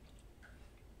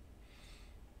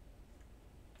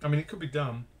 I mean, it could be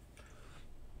done.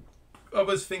 I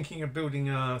was thinking of building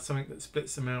something that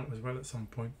splits them out as well at some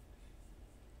point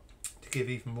to give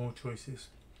even more choices.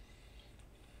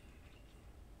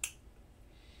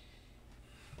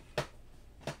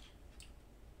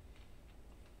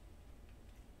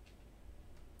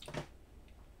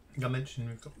 I mentioned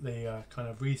we've got the kind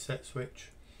of reset switch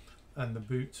and the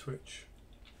boot switch,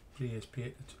 the ESP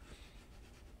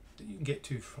that you can get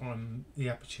to from the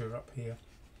aperture up here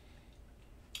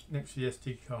next to the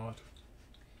SD card.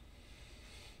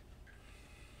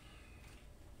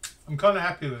 I'm kind of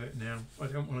happy with it now. I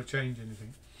don't want to change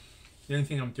anything. The only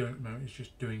thing I'm doing at the moment is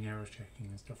just doing error checking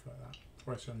and stuff like that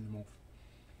before I send them off.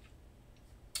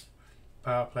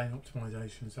 Power plane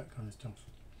optimizations, that kind of stuff.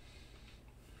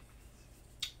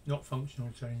 Not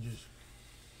functional changes.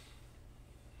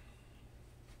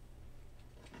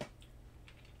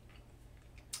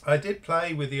 I did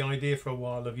play with the idea for a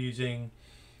while of using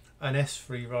an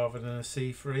S3 rather than a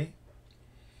C3.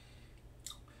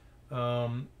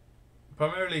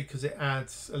 Primarily because it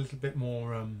adds a little bit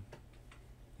more,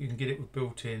 you can get it with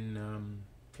built-in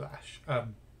flash,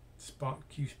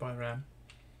 QSPI RAM,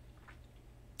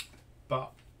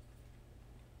 but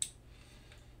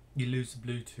you lose the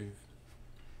Bluetooth.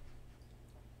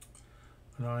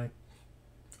 And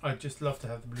I'd just love to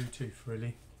have the Bluetooth,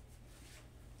 really.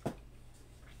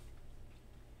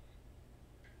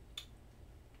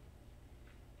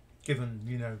 Given,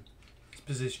 you know, its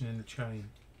position in the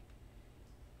chain.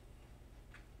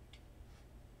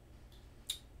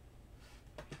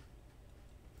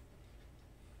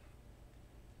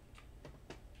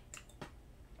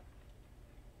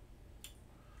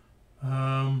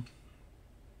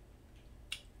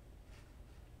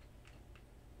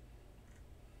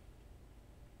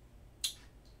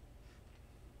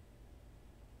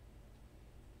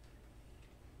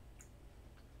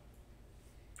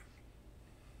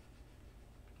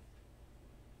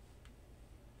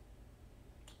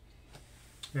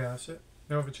 Yeah, that's it.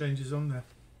 No other changes on there.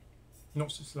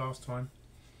 Not since last time.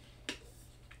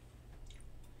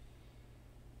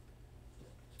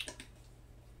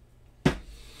 I'm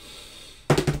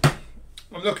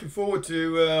looking forward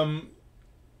to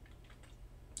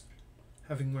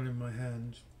having one in my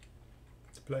hand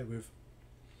to play with.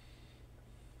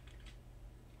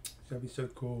 That'd be so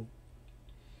cool.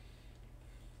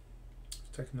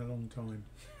 It's taken a long time,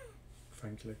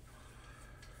 frankly.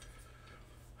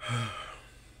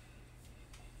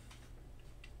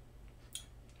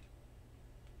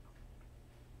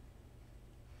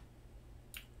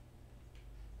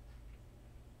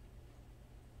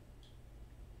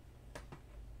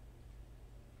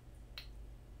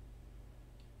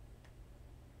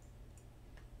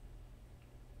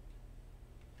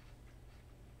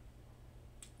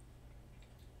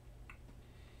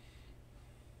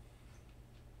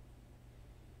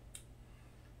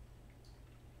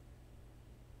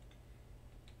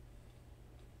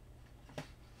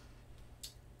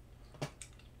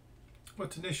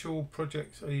 What initial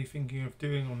projects are you thinking of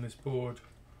doing on this board?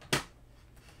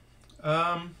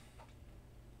 Well,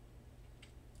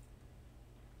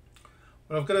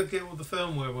 I've got to get all the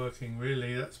firmware working,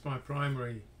 really. That's my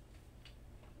primary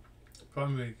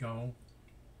goal.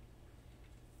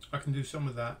 I can do some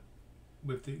of that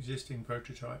with the existing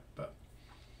prototype, but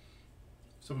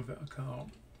some of it I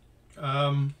can't.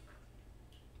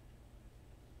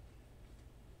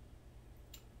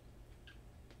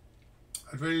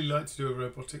 I'd really like to do a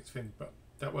robotics thing, but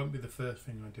that won't be the first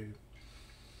thing I do.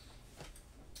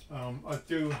 I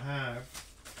do have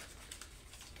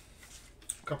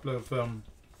a couple of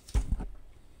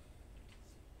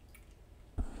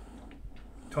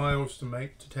tiles to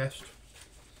make to test.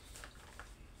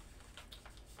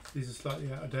 These are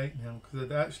slightly out of date now because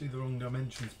they're actually the wrong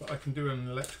dimensions, but I can do an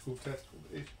electrical test with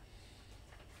these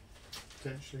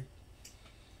potentially.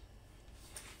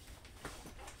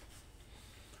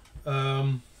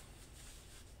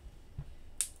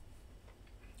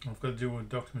 I've I've got to do all the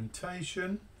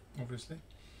documentation, obviously,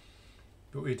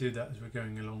 but we do that as we're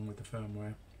going along with the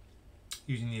firmware,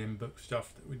 using the M-book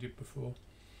stuff that we did before.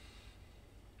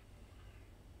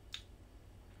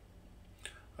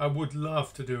 I would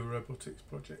love to do a robotics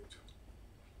project,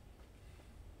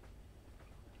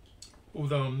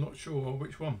 although I'm not sure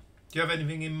which one. Do you have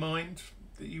anything in mind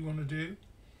that you want to do,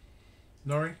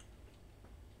 Norrie?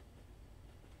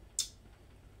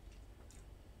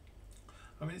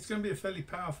 I mean, it's going to be a fairly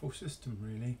powerful system,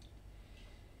 really.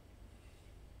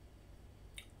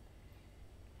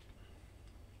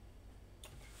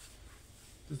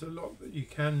 There's a lot that you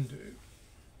can do.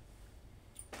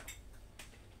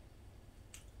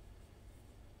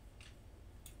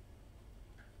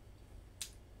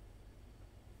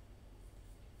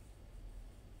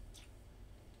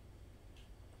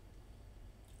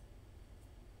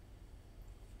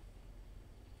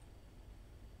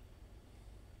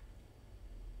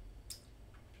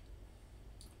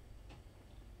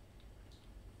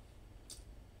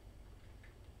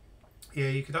 Yeah,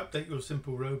 you could update your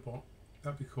simple robot.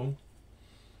 That'd be cool.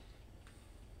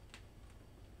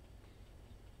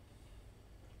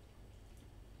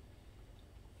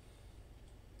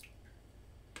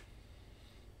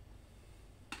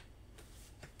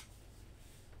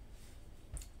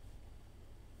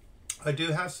 I do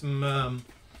have some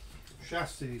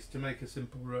chassis to make a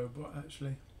simple robot,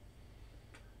 actually.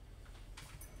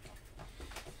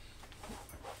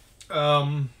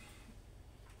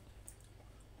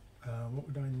 What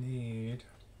would I need?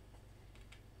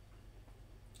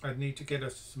 I'd need to get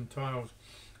us some tiles.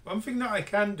 One thing that I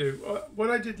can do,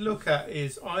 what I did look at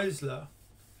is Isla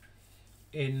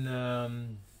in, I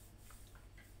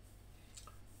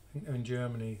think they're in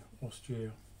Germany,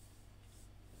 Austria.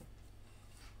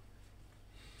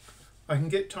 I can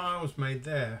get tiles made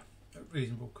there at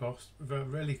reasonable cost with a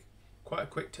really quite a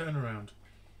quick turnaround.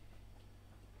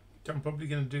 So I'm probably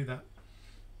going to do that.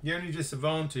 The only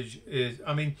disadvantage is,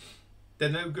 I mean, they're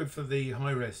no good for the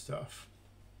high-res stuff.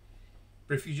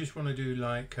 But if you just want to do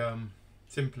like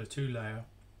simpler 2-layer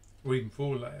or even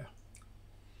 4-layer,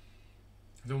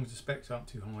 as long as the specs aren't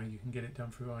too high, you can get it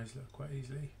done through Isla quite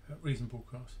easily at reasonable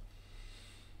cost.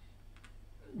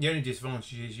 The only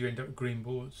disadvantage is you end up with green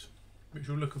boards, which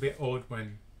will look a bit odd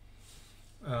when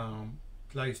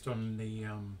placed on the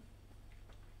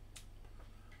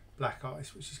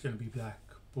BlackIce, which is going to be black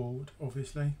board,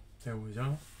 obviously. They always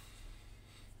are.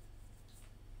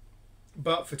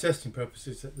 But for testing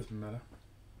purposes, that doesn't matter.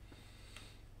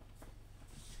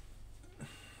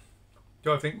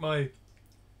 So I think my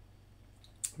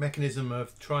mechanism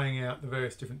of trying out the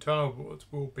various different tile boards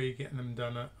will be getting them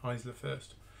done at Isla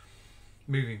first,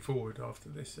 moving forward after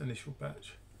this initial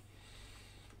batch,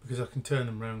 because I can turn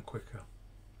them around quicker.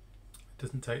 It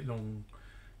doesn't take long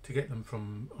to get them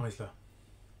from Isla.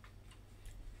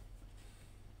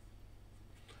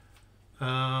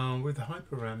 With the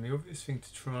HyperRAM, the obvious thing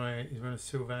to try is one of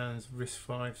Sylvan's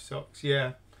RISC-V socks.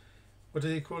 Yeah, what do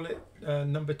they call it?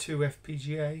 Number 2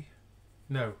 FPGA?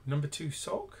 No, number 2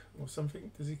 sock or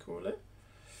something, does he call it?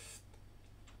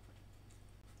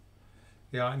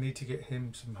 Yeah, I need to get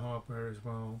him some hardware as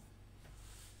well,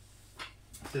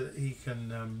 so that he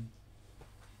can,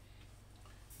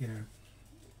 you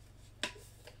know,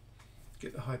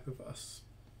 get the Hyperbus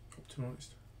optimized.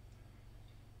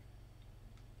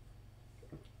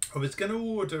 I was going to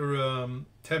order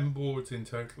 10 boards in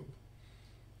total,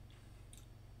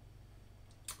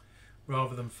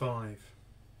 rather than 5.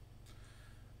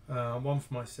 One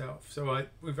for myself. So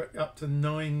we've got up to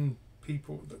 9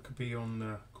 people that could be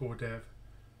on core dev.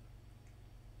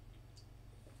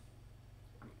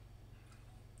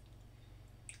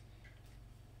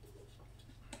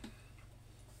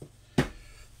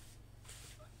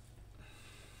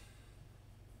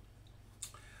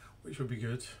 Which would be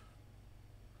good.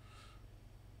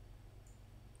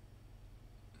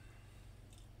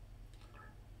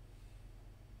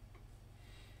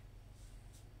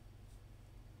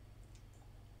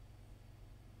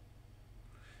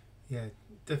 Yeah,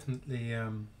 definitely.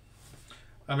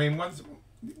 I mean, once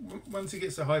he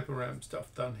gets the HyperRAM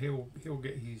stuff done, he'll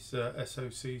get his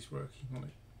SoCs working on it.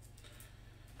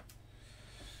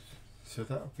 So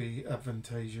that'll be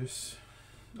advantageous,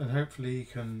 and hopefully he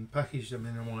can package them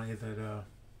in a way that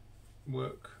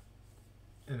work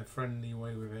in a friendly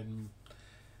way with him,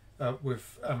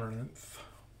 with Amaranth,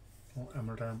 or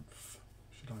Amaranth,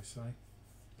 should I say.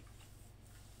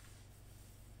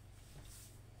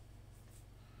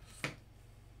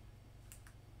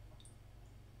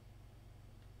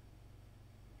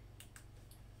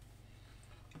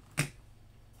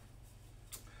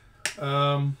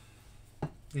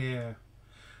 Yeah,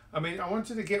 I mean, I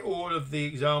wanted to get all of the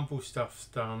example stuffs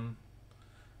done,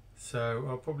 so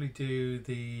I'll probably do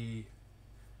the,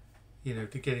 you know,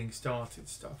 the getting started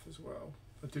stuff as well.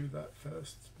 I'll do that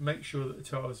first. Make sure that the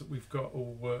tiles that we've got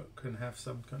all work and have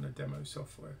some kind of demo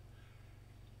software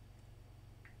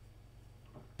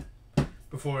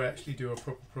before I actually do a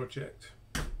proper project.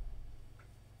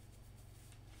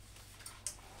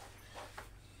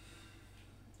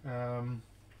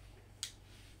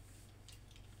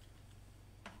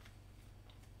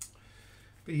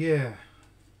 But yeah,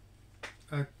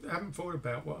 I haven't thought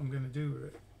about what I'm going to do with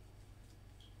it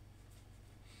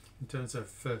in terms of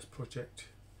first project,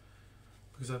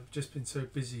 because I've just been so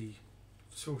busy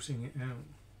sorting it out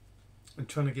and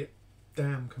trying to get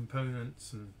damn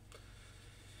components and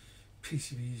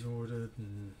PCBs ordered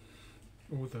and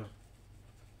all the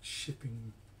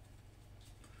shipping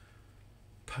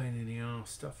pain in the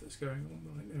arse stuff that's going on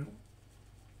right now.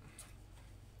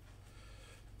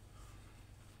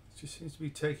 It just seems to be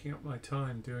taking up my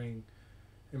time doing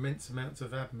immense amounts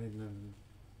of admin and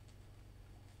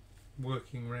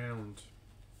working around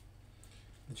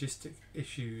logistic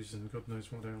issues and God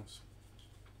knows what else.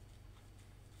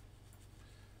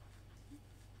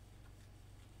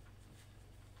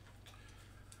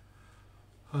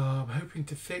 I'm hoping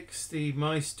to fix the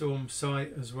MyStorm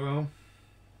site as well.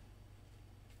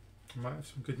 I might have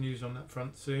some good news on that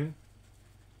front soon.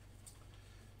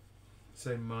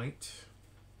 Say might.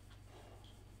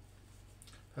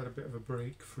 Had a bit of a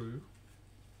breakthrough,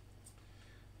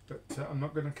 but I'm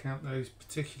not going to count those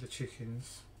particular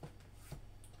chickens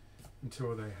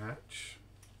until they hatch.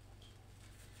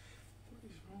 What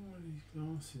is wrong with these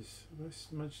glasses? Have I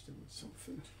smudged them with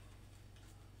something?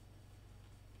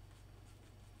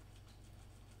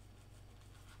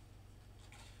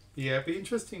 Yeah, it'd be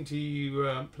interesting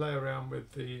to play around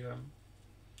with the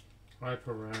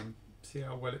HyperRAM, see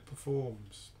how well it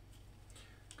performs.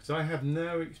 Because I have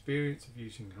no experience of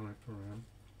using HyperRAM.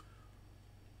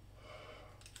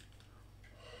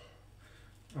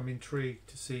 I'm intrigued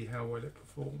to see how well it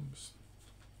performs.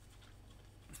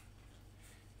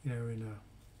 You know, in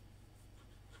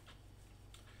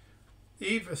a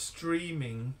either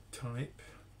streaming type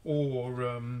or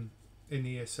in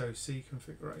the SoC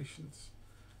configurations.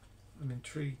 I'm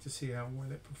intrigued to see how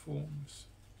well it performs.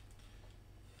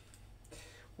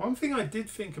 One thing I did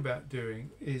think about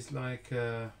doing is like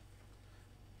a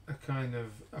kind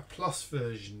of a plus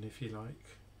version, if you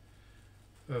like,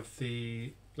 of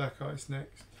the BlackIce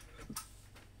Nxt.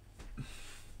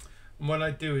 And what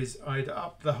I'd do is I'd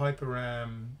up the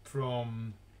HyperRAM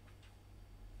from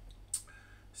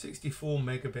 64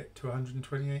 megabit to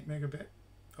 128 megabit.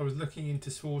 I was looking into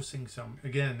sourcing some.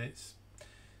 Again,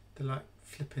 they're like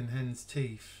flipping hen's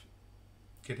teeth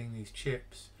getting these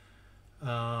chips. But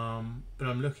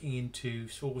I'm looking into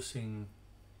sourcing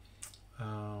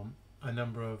a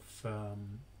number of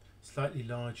slightly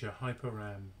larger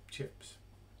HyperRAM chips.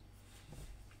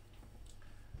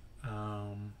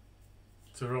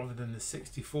 So rather than the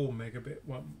 64 megabit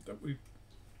one that we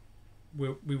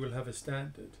will have as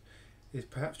standard, is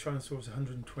perhaps trying to source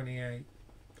 128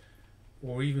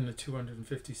 or even a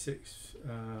 256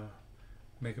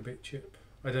 megabit chip.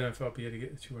 I don't know if I'll be able to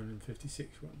get the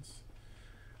 256 ones.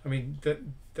 I mean, that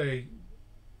they,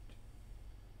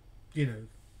 you know,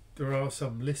 there are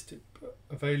some listed, but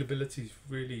availability is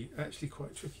really actually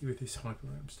quite tricky with this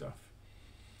HyperRAM stuff,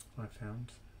 I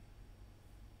found.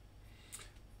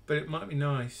 But it might be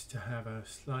nice to have a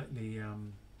slightly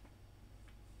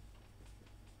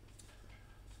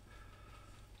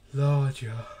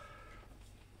larger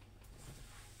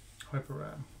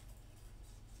HyperRAM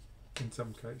in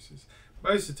some cases.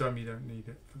 Most of the time you don't need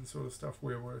it for the sort of stuff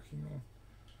we're working on.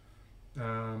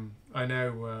 I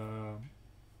know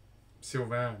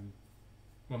Sylvan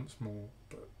wants more,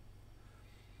 but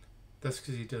that's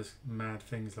because he does mad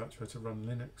things like try to run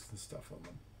Linux and stuff on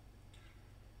them.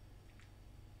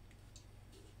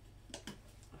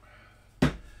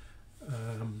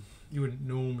 You wouldn't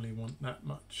normally want that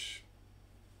much.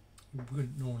 You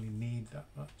wouldn't normally need that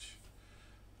much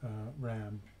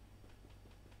RAM.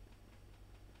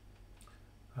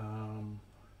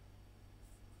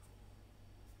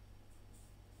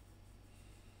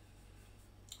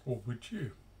 Or would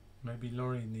you? Maybe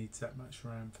Laurie needs that much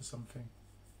RAM for something.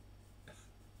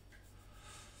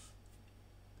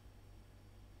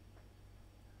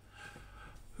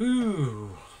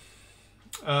 Ooh.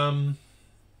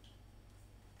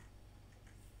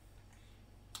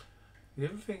 The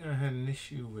other thing I had an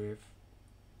issue with,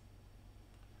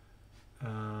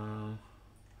 I'm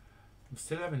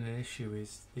still having an issue,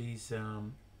 is these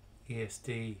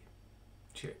ESD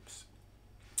chips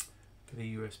for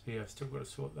the USB. I've still got to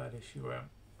sort that issue out.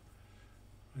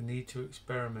 I need to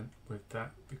experiment with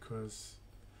that because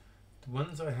the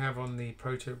ones I have on the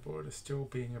proto board are still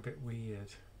being a bit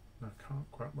weird. And I can't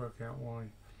quite work out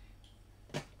why.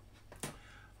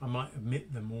 I might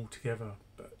omit them altogether,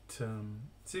 but it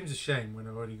seems a shame when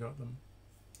I've already got them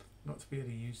not to be able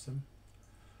to use them,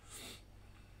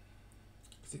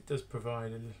 because it does provide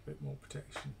a little bit more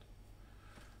protection,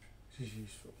 which is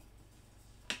useful.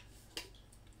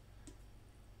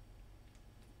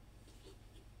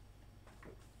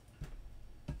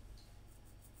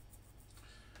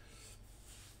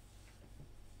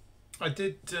 I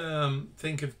did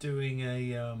think of doing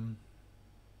a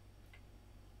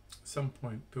some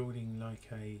point building like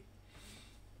a,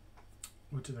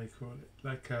 what do they call it,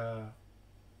 like a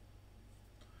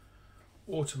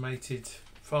automated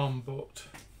farm bot,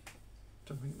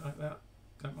 something like that.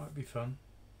 That might be fun.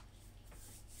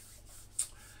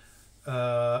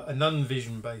 A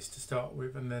non-vision based to start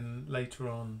with, and then later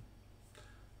on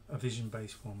a vision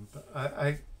based one, but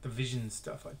the vision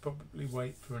stuff I'd probably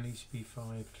wait for an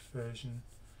ECP5 version,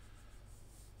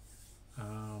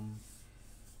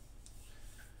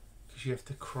 because you have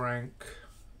to crank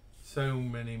so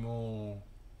many more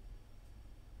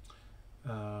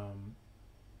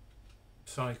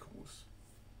cycles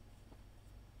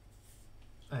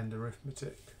and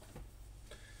arithmetic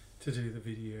to do the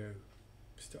video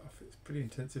stuff. It's pretty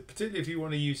intensive, particularly if you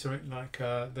want to use something like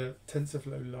the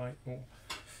TensorFlow Lite or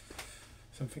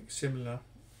something similar,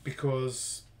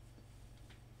 because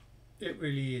it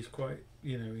really is quite,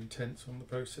 you know, intense on the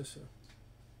processor.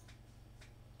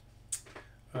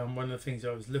 One of the things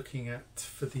I was looking at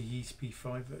for the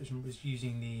ECP5 version was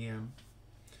using the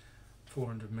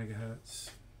 400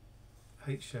 megahertz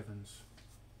H7s,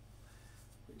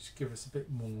 which give us a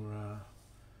bit more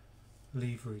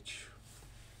leverage,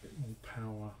 a bit more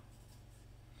power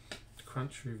to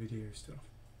crunch through video stuff.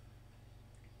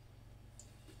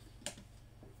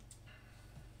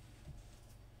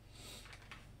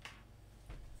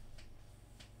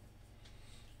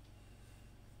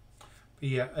 But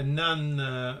yeah, a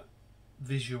non-visual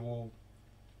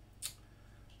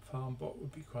farm bot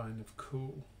would be kind of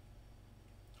cool,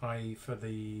 i.e. for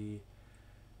the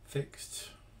fixed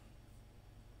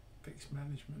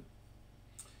management,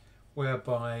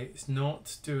 whereby it's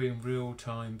not doing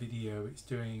real-time video, it's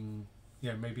doing,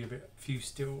 you know, maybe a few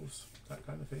stills, that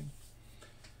kind of thing.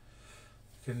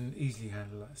 You can easily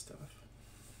handle that stuff.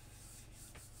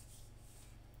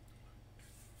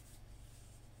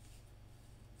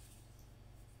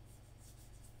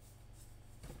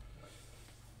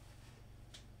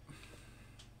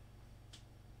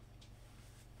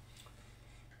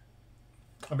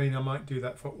 I mean, I might do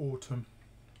that for autumn.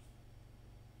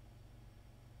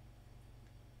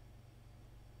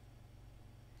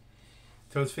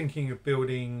 So I was thinking of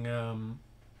building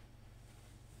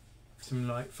some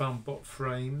like FarmBot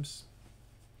frames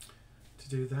to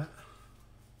do that.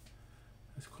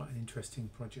 That's quite an interesting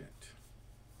project.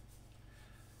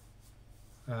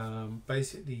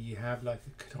 Basically, you have like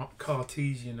a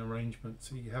Cartesian arrangement.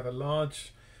 So you have a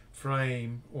large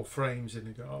frame or frames in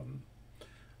the garden,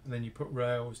 and then you put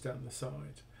rails down the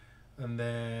side, and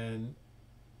then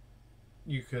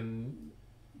you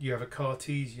have a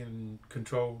Cartesian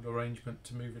controlled arrangement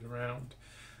to move it around,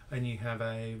 and you have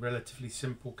a relatively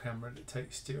simple camera that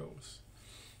takes stills,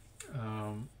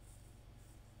 and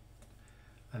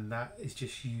that is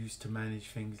just used to manage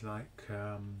things like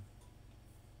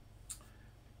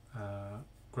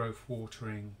growth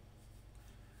watering,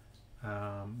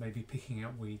 maybe picking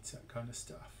out weeds, that kind of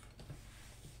stuff.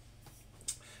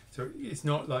 So it's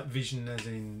not like vision as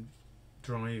in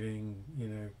driving, you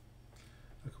know,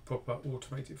 like a proper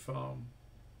automated farm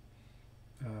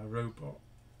robot.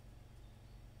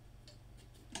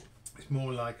 It's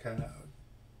more like a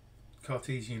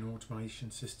Cartesian automation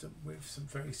system with some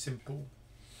very simple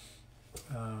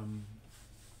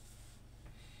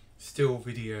still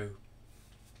video.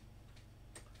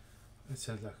 That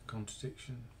sounds like a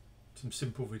contradiction. Some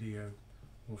simple video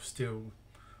or still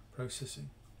processing.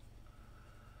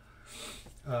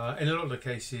 In a lot of the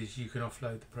cases you can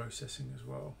offload the processing as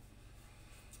well.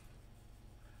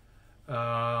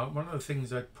 One of the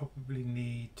things I'd probably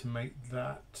need to make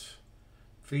that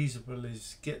feasible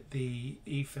is get the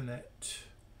Ethernet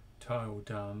tile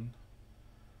done,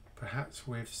 perhaps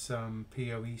with some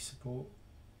PoE support,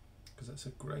 because that's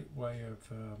a great way of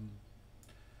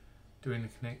doing the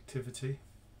connectivity,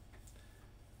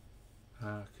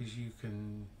 because you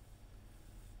can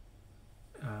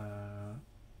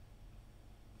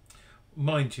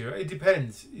mind you, it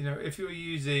depends, you know, if you're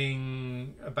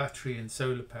using a battery and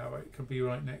solar power, it can be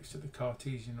right next to the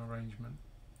Cartesian arrangement,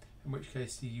 in which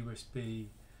case the USB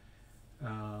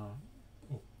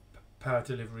or power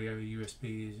delivery over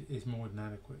USB is more than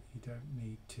adequate. You don't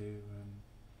need to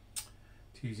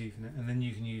use Ethernet, and then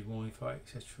you can use Wi-Fi,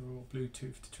 etc., or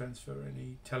Bluetooth to transfer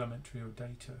any telemetry or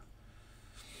data.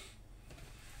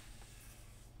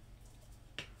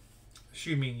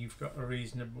 Assuming you've got a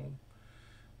reasonable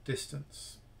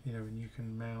distance, you know, and you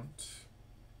can mount,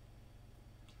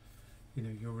 you know,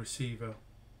 your receiver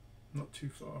not too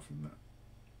far from that.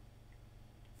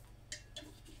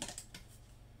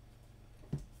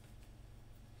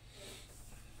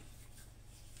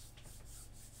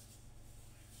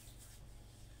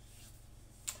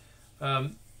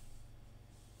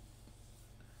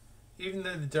 Even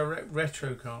though the direct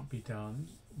retro can't be done,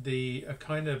 the a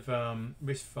kind of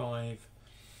RISC-V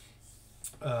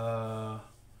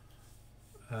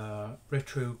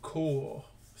retro core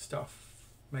stuff,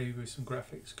 maybe with some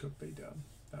graphics, could be done.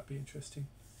 That'd be interesting.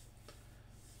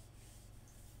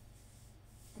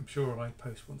 I'm sure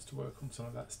iPost wants to work on some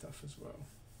of that stuff as well.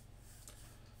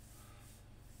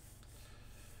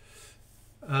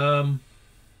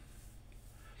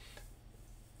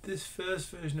 This first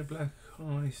version of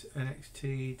BlackIce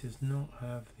Nxt does not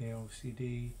have the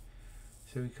LCD,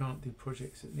 so we can't do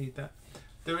projects that need that.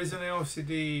 There is an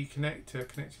LCD connector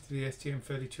connected to the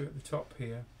STM32 at the top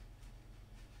here,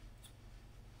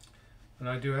 and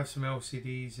I do have some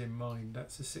LCDs in mind.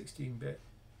 That's a 16-bit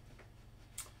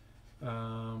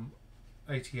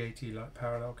 8080 like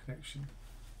parallel connection,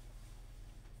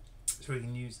 so we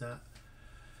can use that.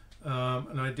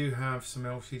 And I do have some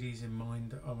LCDs in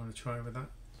mind that I want to try with that.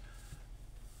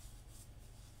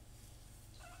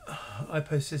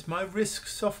 iPost says my RISC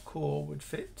softcore would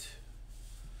fit.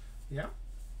 Yeah,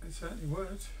 it certainly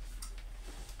would.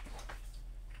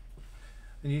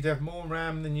 And you'd have more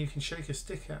RAM than you can shake a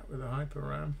stick at with a hyper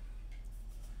RAM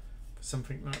for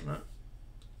something like that.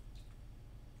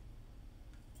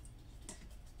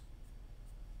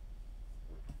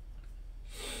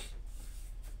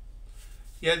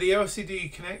 Yeah, the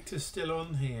LCD connector's still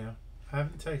on here. I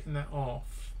haven't taken that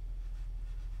off,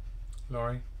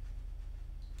 Laurie.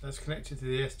 That's connected to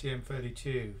the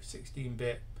STM32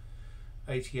 16-bit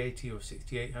 8080 or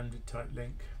 6800 type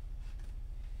link.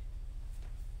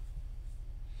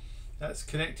 That's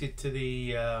connected to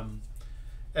the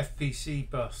FPC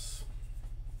bus.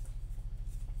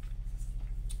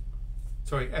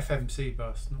 Sorry, FMC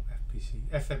bus, not FPC.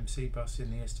 FMC bus in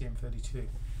the STM32.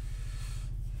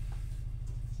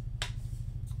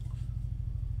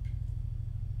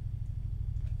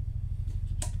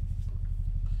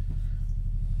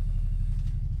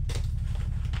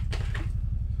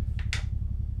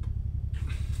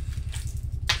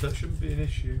 That shouldn't be an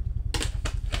issue.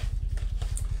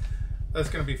 That's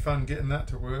going to be fun getting that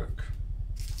to work.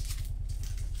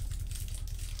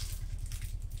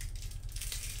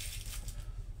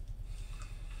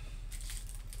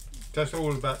 That's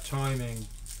all about timing.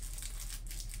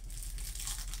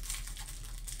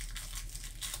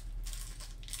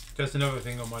 That's another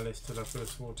thing on my list that I've got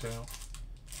to sort out.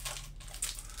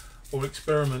 Or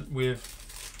experiment with.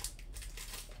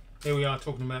 Here we are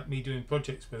talking about me doing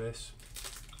projects with this.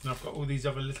 And I've got all these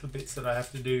other little bits that I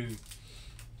have to do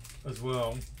as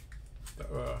well that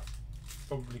are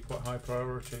probably quite high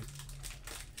priority.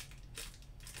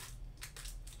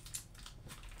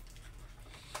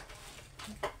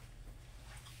 But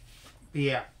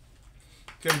yeah,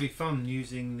 it's going to be fun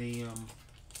using the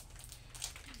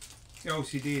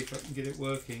LCD if I can get it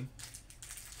working.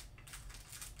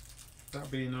 That'll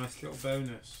be a nice little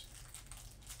bonus.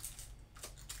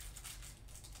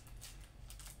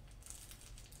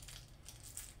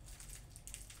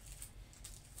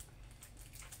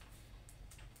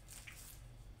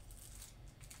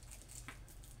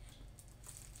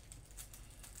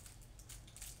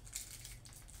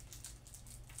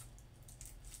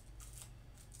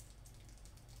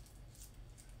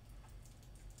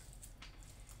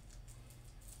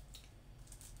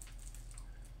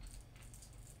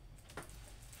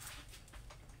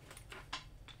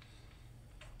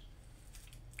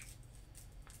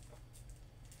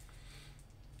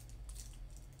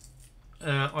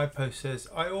 iPost says,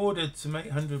 I ordered some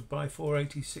 800 by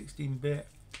 480 16-bit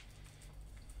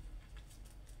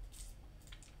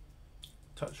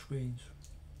touchscreens.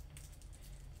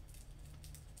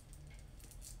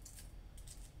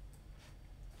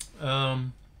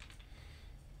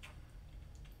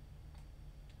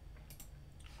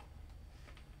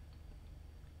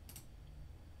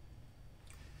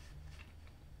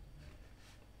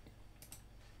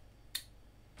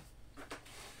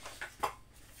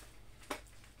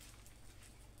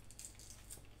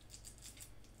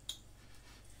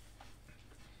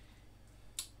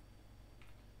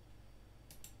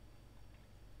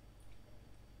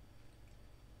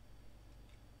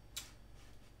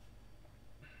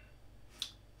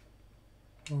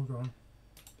 Hold on.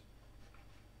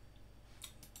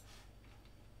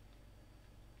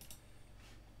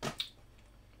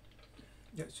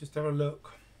 Let's just have a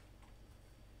look.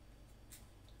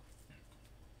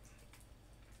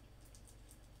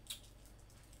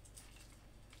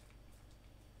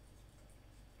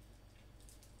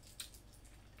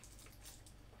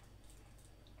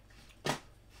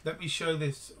 Let me show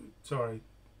this. Sorry,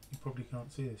 you probably can't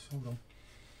see this. Hold on.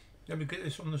 Let me get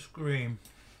this on the screen.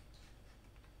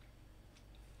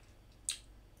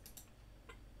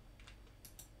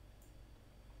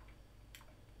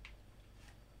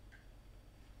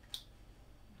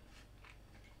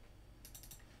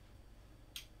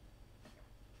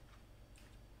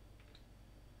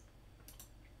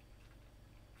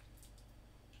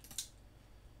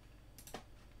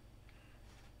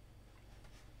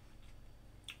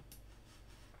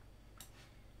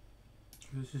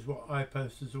 This is what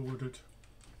iPost has ordered.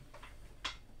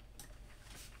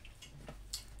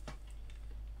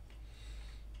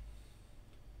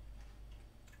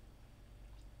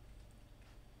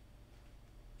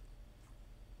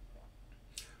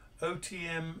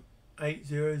 OTM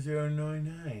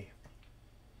 8009A.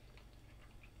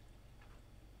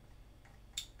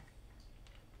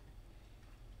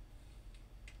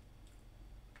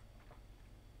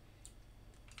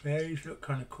 Yeah, these look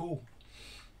kind of cool.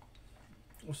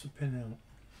 What's the pin out?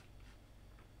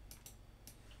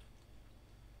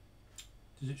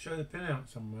 Does it show the pin out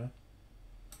somewhere?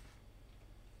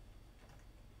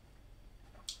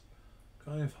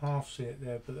 Kind of half see it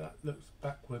there, but that looks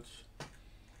backwards.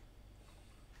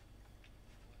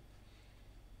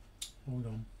 Hold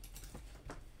on.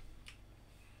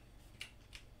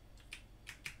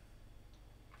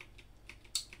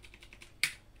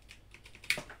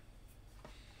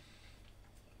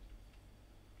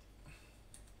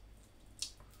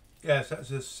 Yes, that's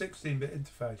a 16-bit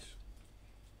interface.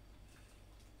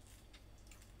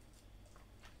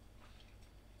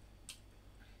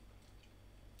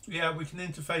 Yeah, we can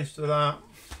interface to that.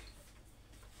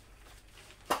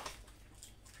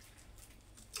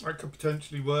 That could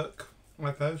potentially work,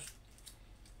 iPost.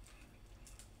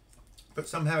 But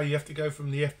somehow you have to go from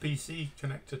the FPC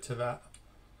connector to that.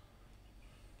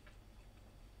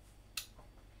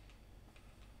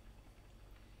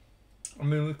 I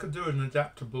mean, we could do an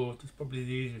adapter board. That's probably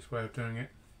the easiest way of doing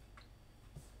it.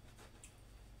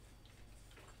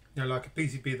 You know, like a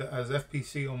PCB that has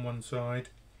FPC on one side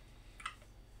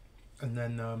and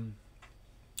then an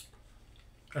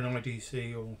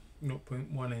IDC or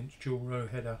 0.1 inch dual row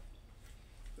header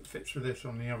that fits with this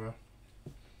on the other.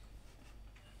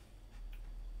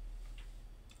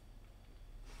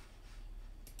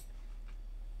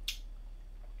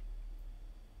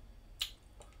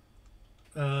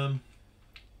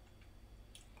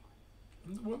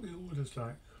 What the order's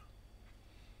like?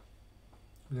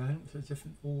 I think it's a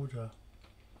different order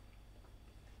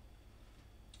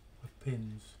of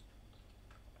pins.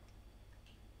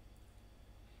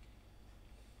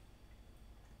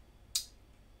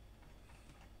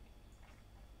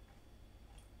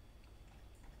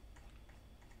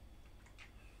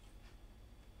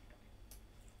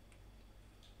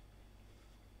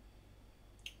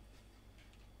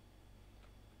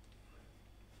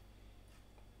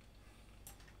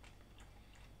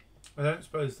 I don't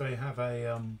suppose they have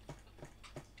a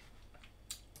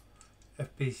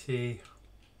FPC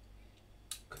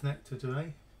connector, do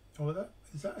they? Oh,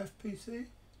 is that FPC?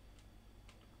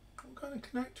 What kind of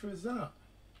connector is that?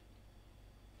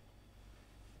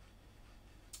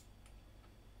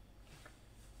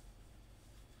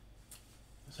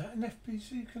 Is that an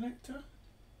FPC connector?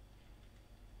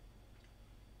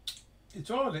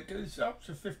 It's odd, it goes up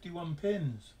to 51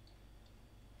 pins.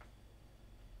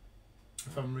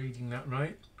 If I'm reading that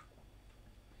right.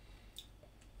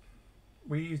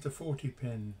 We used a 40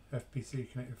 pin FPC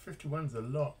connector. 51's a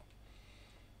lot.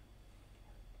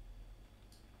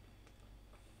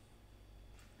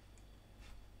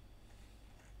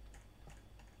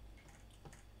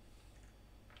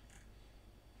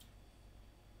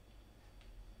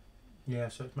 Yeah,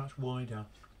 so it's much wider.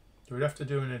 So we'd have to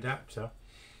do an adapter.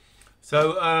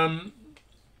 So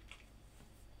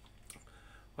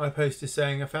iPost is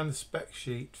saying I found the spec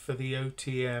sheet for the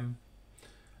OTM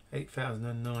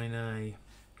 8009A.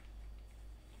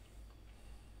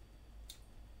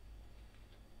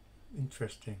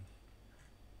 Interesting.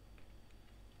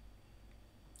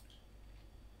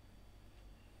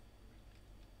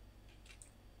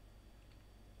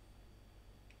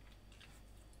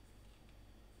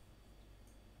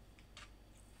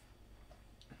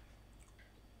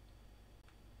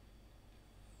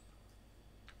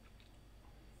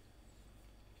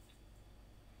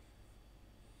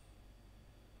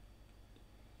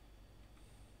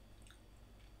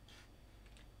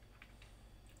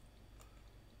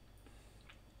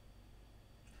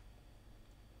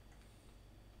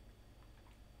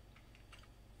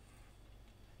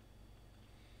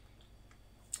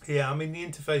 Yeah, I mean the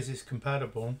interface is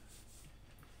compatible.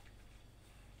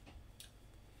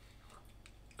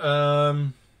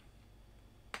 To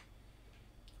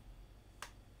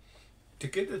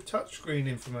get the touchscreen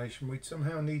information, we'd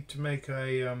somehow need to make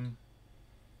a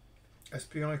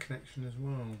SPI connection as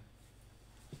well.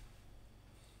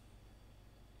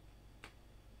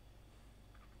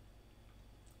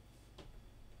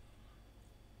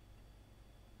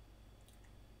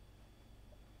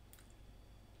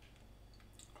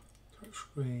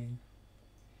 Touchscreen,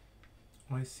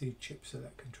 IC chip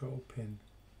select control pin.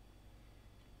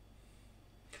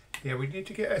 Yeah, we need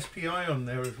to get SPI on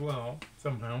there as well,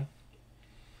 somehow.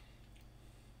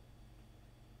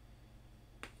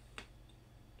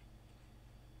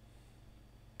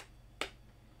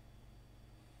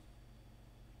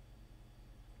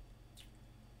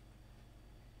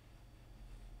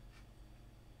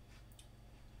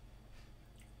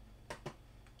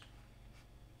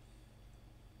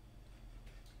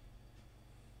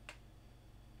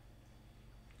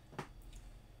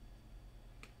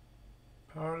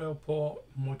 Parallel port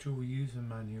module user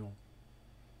manual.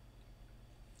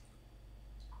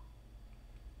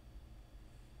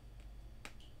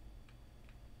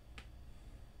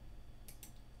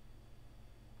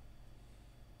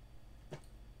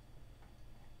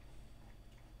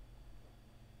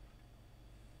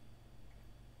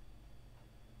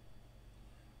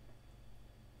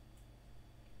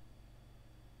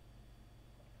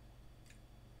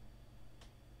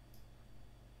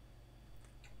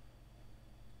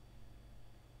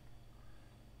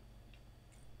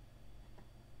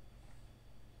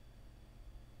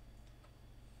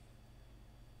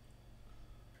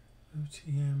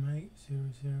 OTM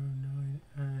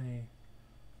 8009A.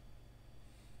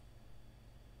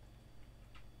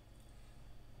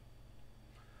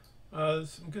 There's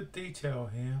some good detail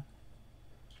here.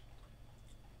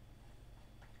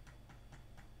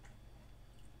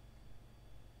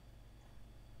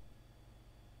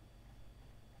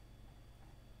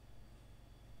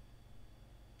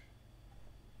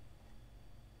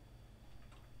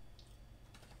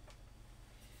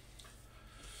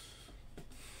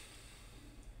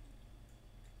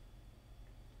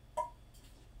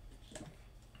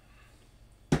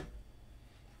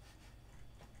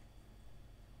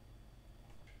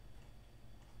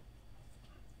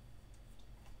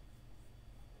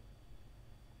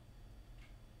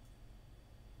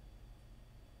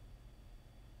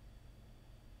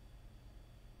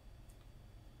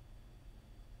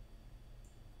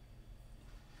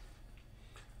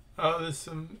 Oh, there's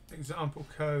some example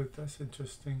code. That's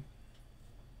interesting.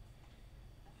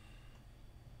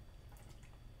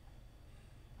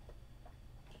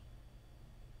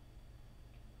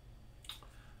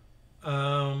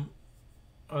 Oh,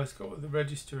 it's got all the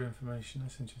register information.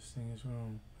 That's interesting as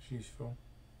well. It's useful.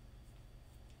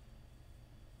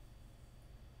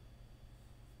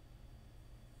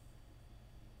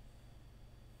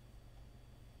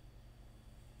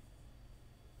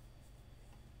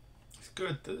 It's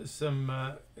good that there's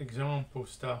some example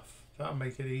stuff. That'll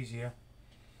make it easier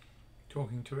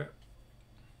talking to it.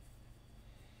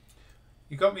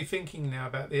 You got me thinking now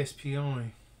about the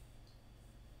SPI.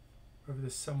 Whether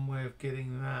there's some way of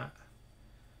getting that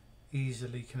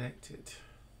easily connected.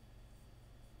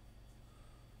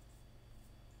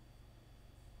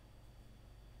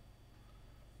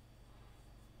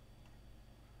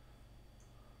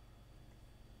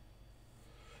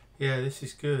 Yeah, this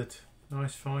is good.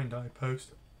 Nice find, iPost.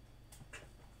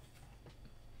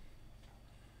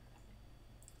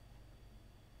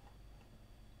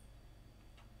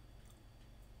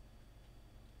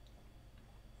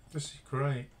 This is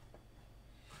great.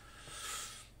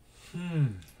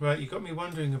 Right, you got me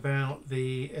wondering about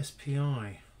the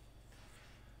SPI.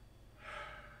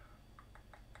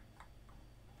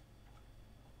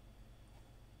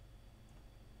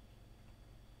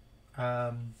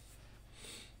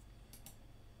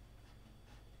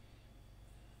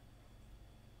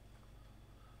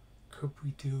 Could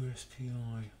we do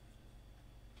SPI?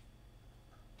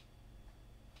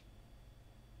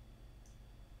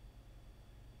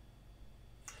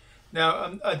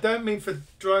 Now, I don't mean for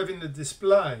driving the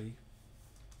display.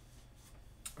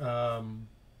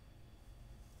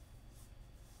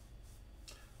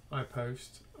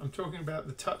 iPost. I'm talking about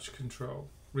the touch control,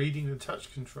 reading the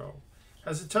touch control.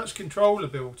 Has a touch controller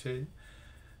built in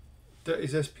that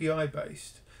is SPI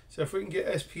based. So if we can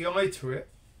get SPI to it,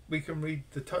 we can read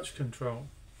the touch control.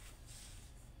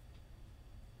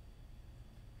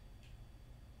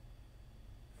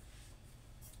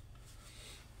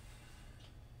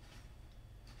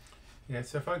 Yeah,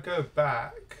 so if I go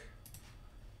back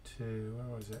to,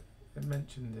 where was it? It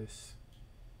mentioned this.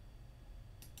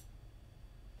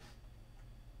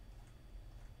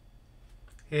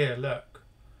 Here, look.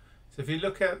 So if you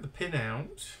look at the pin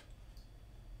out,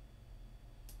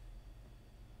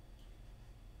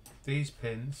 these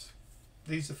pins,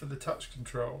 these are for the touch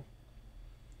control.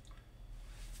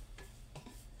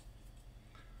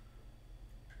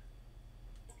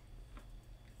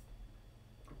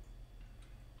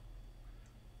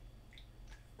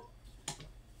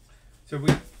 So we,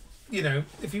 you know,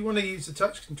 if you want to use the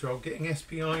touch control, getting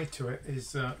SPI to it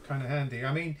is kind of handy.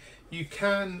 I mean, you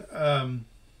can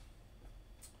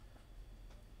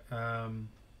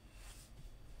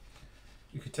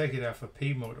you could take it out for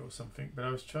P-mod or something, but I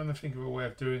was trying to think of a way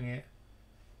of doing it.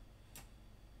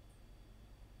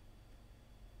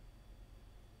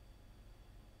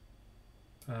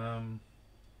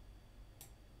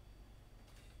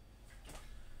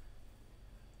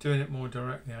 Doing it more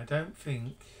directly. I don't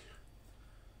think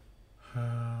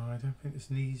there's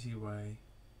an easy way.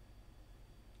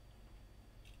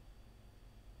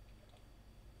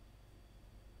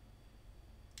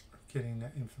 Of getting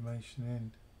that information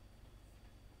in.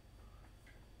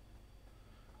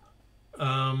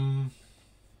 I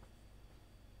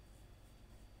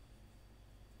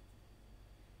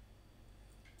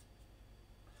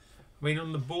mean,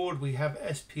 on the board we have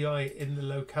SPI in the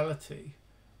locality.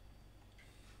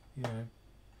 You know,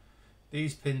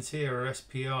 these pins here are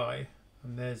SPI,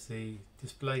 and there's the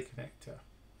display connector.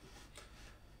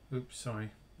 Oops,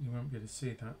 sorry, you won't be able to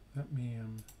see that. Let me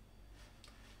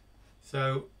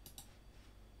so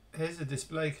here's the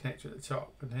display connector at the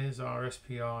top, and here's our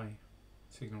SPI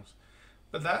signals.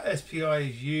 But that SPI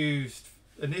is used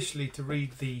initially to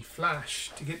read the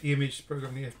flash to get the image to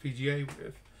program the FPGA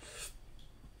with.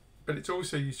 But it's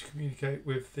also used to communicate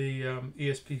with the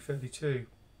ESP32.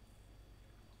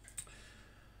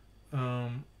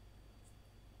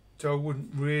 So I wouldn't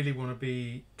really want to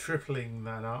be tripling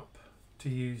that up to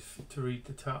use to read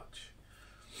the touch.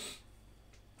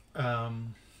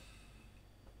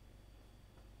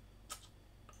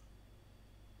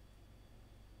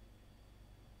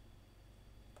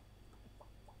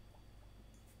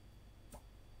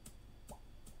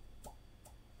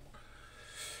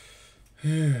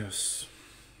 Yes.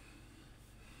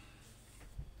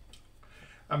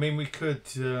 I mean, we could,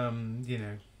 you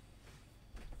know,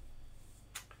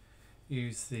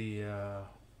 use the,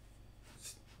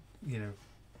 you know,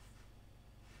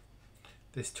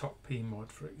 this top P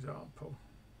mod, for example.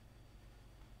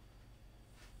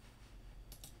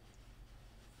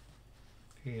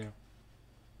 Here.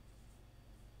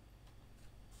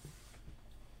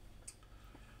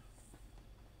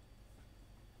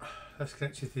 That's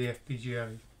connected to the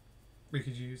FPGA. We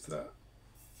could use that.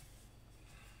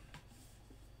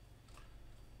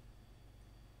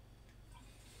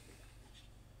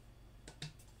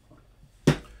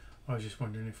 I was just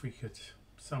wondering if we could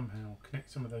somehow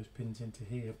connect some of those pins into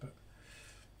here, but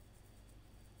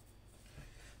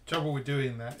trouble with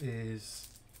doing that is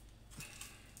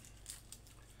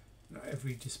not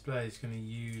every display is going to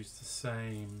use the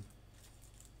same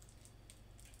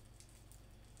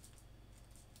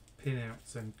pin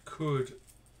outs, and could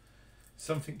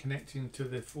something connecting to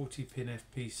the 40 pin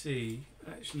FPC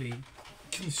actually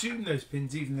consume those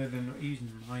pins even though they're not using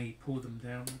them, i.e. pull them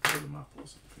down and pull them up or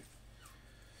something.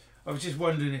 I was just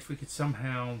wondering if we could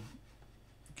somehow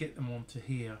get them onto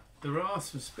here. There are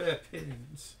some spare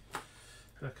pins, but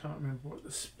I can't remember what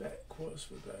the spec was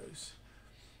for those.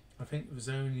 I think it was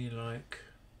only like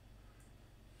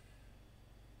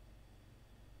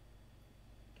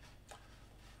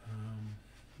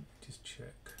just check.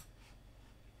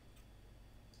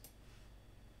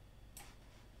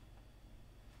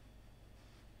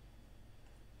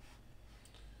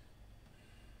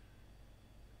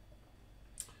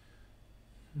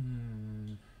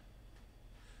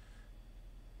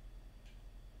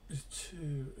 There's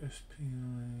two SPI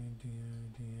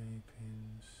DODA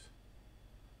pins.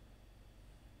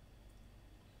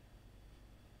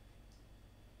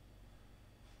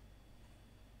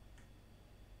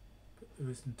 But there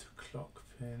isn't a clock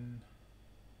pin.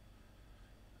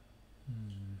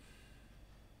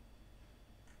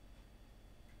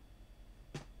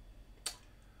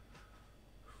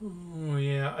 Oh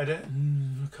yeah, I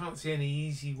can't see any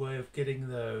easy way of getting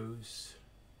those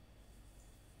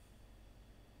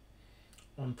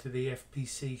onto the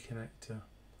FPC connector.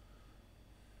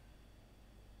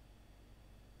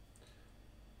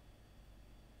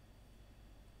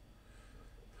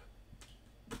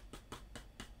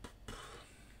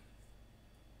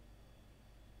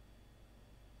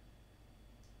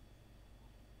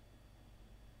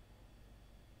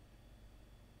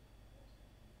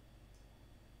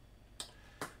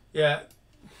 Yeah,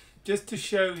 just to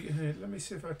show you, let me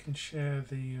see if I can share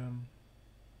the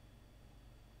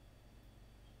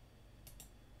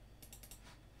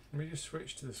Let me just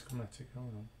switch to the schematic.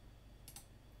 Hold on.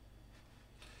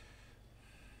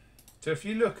 So if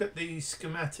you look at the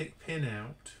schematic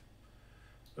pinout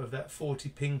of that 40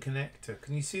 pin connector,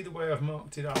 can you see the way I've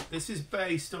marked it up? This is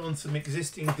based on some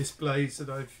existing displays that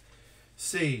I've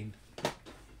seen.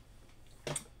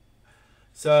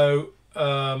 So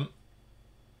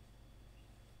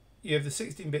you have the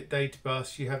 16-bit data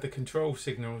bus, you have the control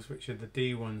signals, which are the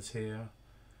D ones here.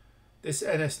 This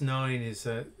NS9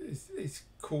 is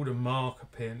called a marker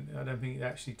pin. I don't think it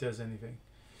actually does anything.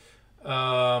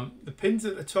 The pins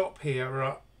at the top here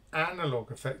are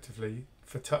analog, effectively,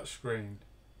 for touchscreen.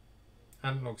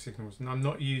 Analog signals, and I'm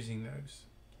not using those.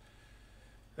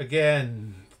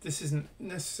 Again, this isn't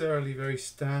necessarily very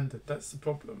standard. That's the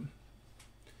problem.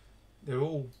 They're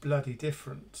all bloody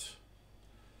different.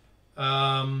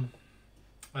 And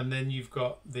then you've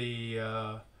got the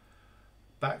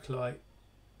backlight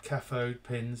cathode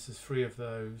pins. There's 3 of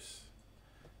those,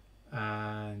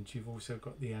 and you've also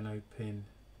got the anode pin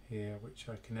here, which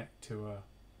I connect to a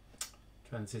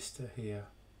transistor here,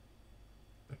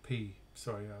 a P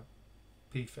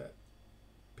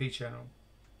channel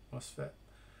MOSFET,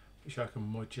 which I can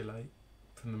modulate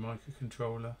from the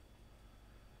microcontroller.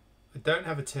 I don't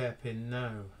have a tear pin,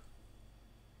 no.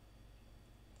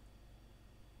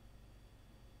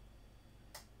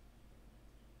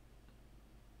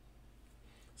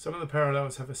 Some of the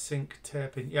parallels have a sync tear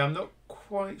pin. Yeah, I'm not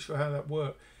quite sure how that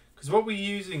works, because what we're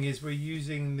using is the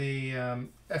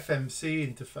FMC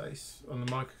interface on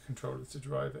the microcontroller to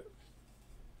drive it.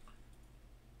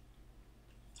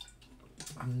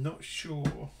 I'm not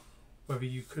sure whether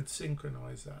you could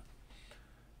synchronize that.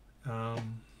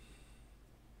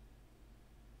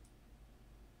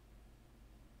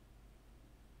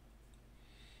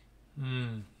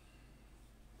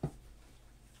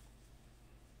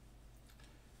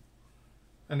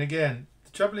 And again,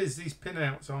 the trouble is these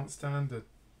pinouts aren't standard,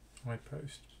 I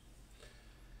post,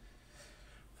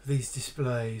 for these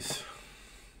displays.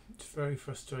 It's very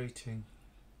frustrating.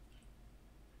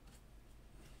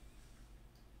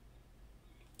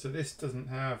 So this doesn't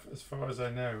have, as far as I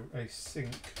know, a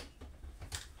sync.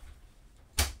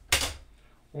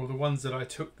 Or the ones that I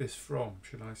took this from,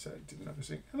 should I say, didn't have a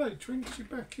sync. Hello, Twinks, you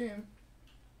back in?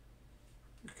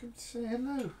 You come to say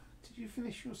hello. Did you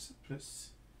finish your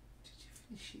suppers? Did you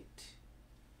finish it?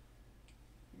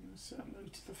 You want to say hello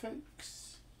to the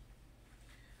folks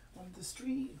on the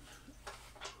stream?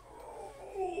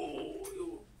 Oh,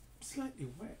 you're slightly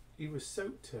wet. You were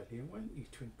soaked earlier, weren't you,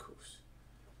 Twinkles?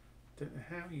 Don't know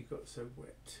how you got so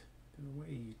wet. Don't know where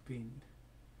you'd been.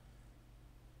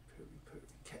 Purry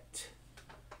cat.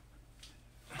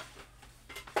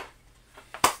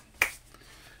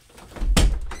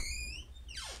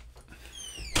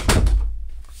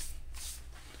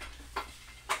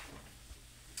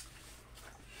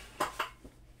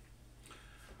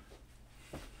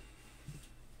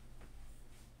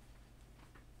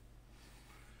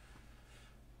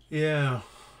 Yeah.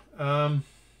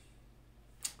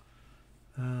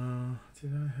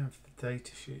 Did I have the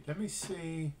data sheet? Let me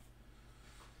see.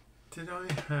 Did I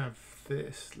have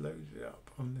this loaded up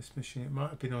on this machine? It might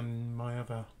have been on my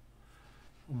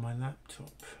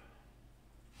laptop.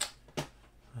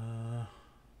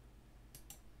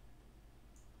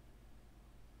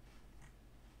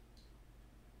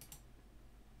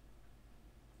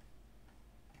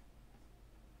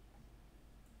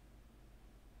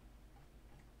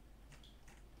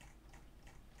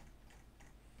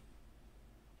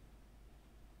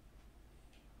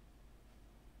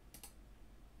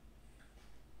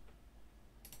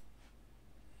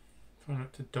 Try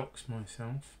not to dox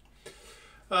myself.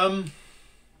 It's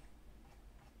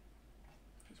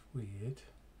weird.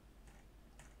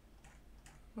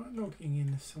 Am I logging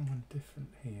in as someone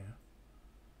different here?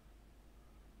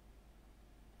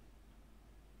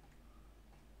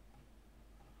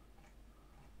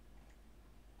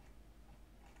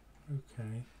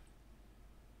 Okay.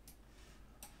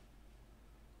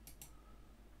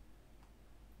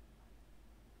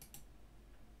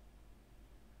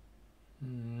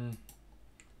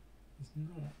 It's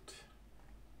not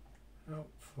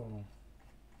helpful.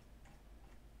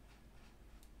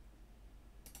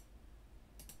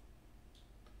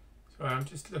 Sorry, I'm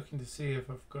just looking to see if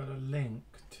I've got a link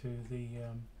to the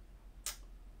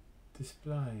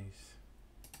displays.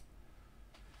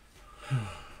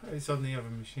 It's on the other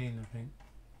machine, I think.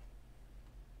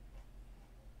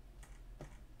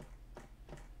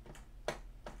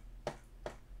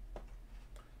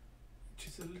 Which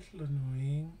is a little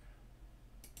annoying.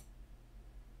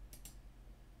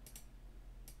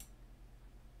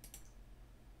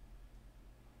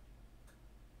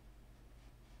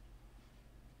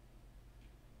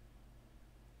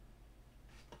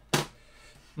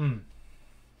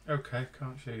 Okay,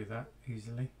 can't show you that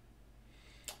easily.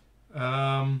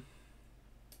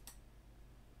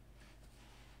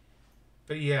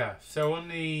 But yeah, so on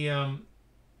the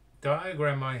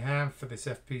diagram I have for this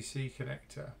FPC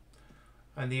connector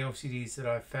and the LCDs that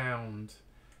I found,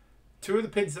 two of the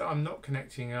pins that I'm not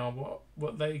connecting are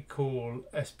what they call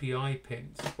SPI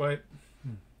pins. Well,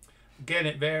 again,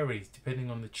 it varies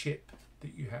depending on the chip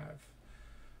that you have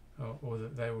or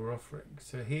that they were offering.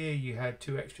 So here you had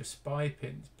 2 extra SPI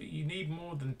pins, but you need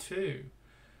more than 2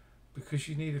 because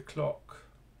you need a clock.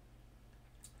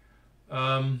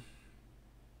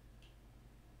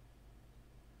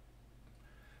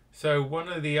 So one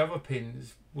of the other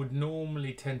pins would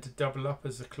normally tend to double up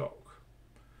as a clock,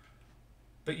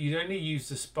 but you'd only use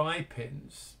the SPI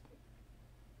pins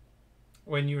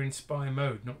when you're in SPI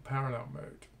mode, not parallel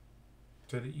mode,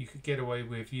 so that you could get away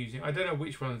with using, I don't know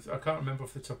which ones, I can't remember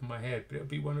off the top of my head, but it'll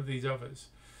be one of these others.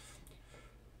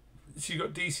 So you've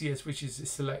got DCS, which is the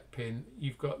select pin,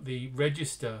 you've got the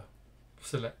register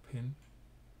select pin,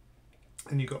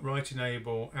 and you've got write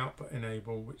enable, output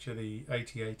enable, which are the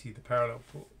 8080, the parallel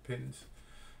port pins,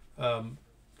 the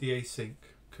async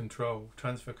control,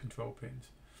 transfer control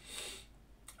pins.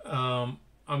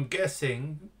 I'm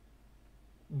guessing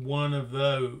one of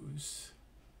those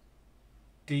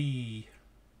D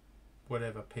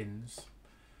whatever pins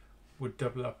would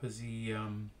double up as the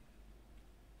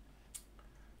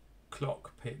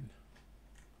clock pin.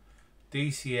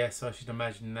 DCS, I should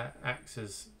imagine that acts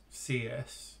as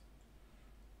CS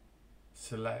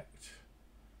select.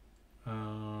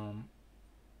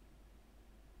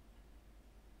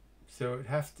 So it'd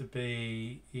have to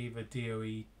be either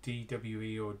DOE,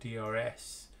 DWE or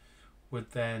DRS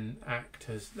would then act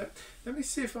as... Let me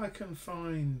see if I can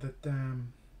find the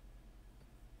damn...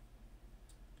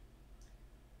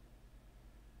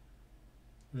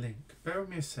 link. Bear with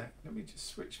me a sec. Let me just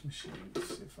switch machines,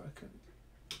 see if I can...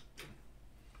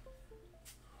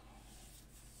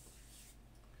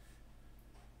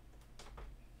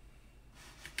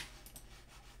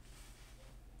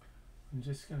 I'm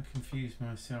just going to confuse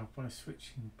myself by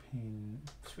switching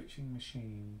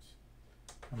machines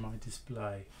on my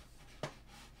display.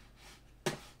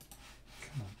 Come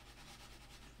on.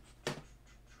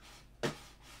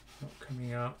 Not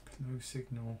coming up, no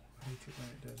signal. I hate it when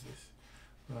it does this.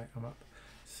 Right, I'm up.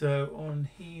 So on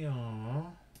here,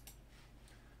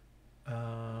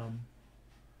 let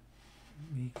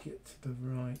me get to the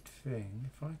right thing.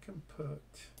 If I can put...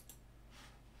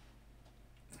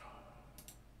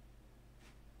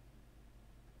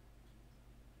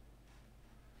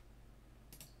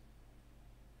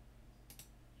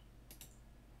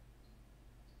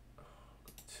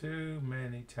 Too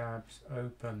many tabs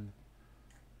open.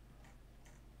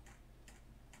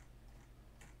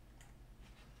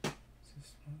 Is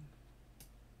this one?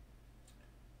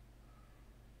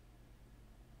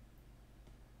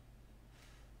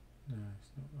 No,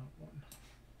 it's not that one.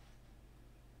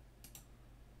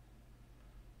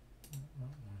 Not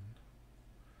that one.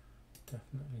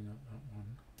 Definitely not that one.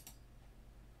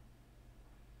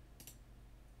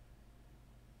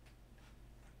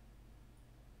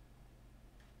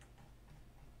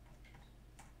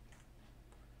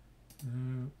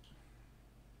 No.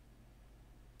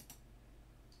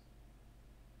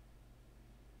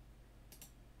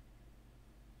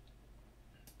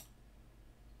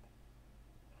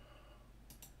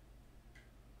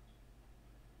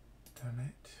 Damn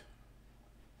it.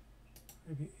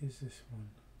 Maybe it is this one.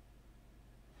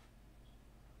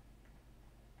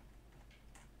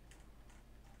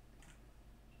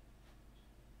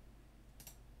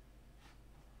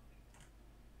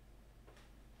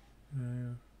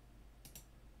 No.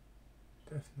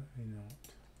 Definitely not.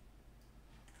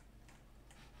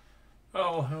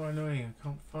 Oh, how annoying. I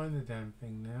can't find the damn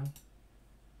thing now. I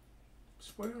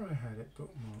swear I had it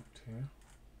bookmarked here.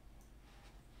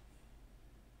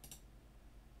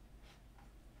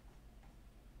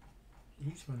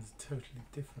 These ones are totally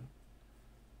different.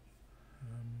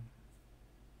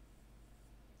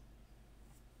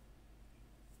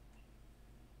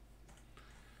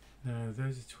 No,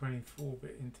 those are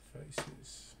 24-bit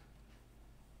interfaces.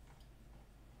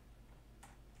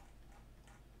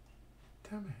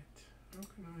 Damn it, how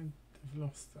can I have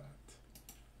lost that?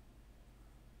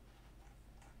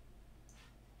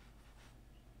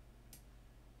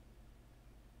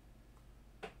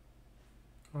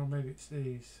 Oh, maybe it's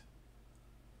these.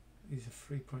 These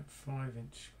are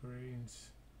 3.5-inch screens.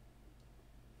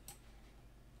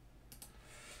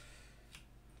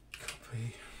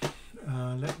 Copy.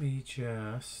 Let me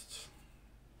just...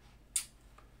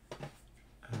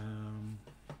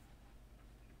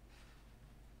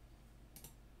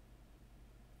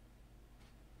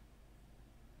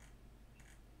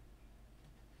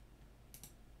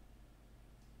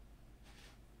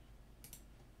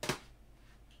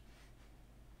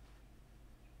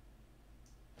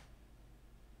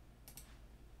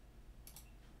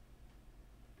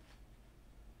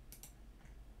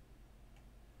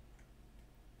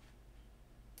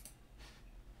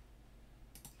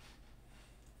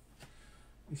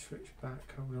 me switch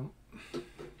back, hold on.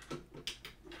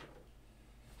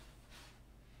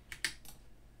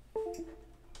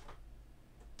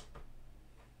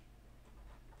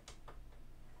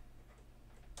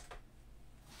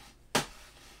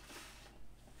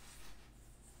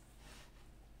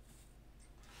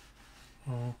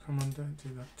 Oh, come on, don't do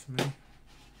that to me.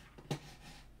 Oh,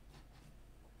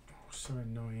 so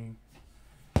annoying.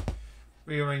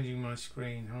 Rearranging my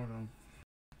screen, hold on.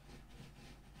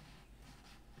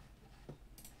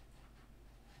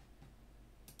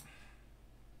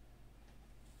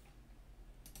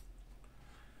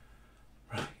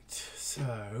 Right,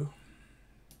 so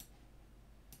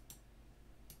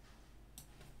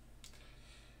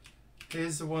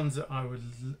here's the ones that I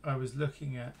was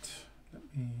looking at.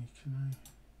 Can I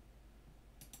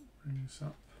bring this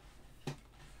up?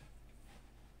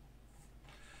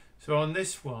 So on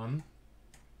this one,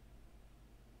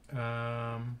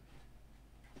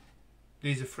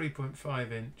 these are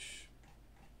 3.5 inch.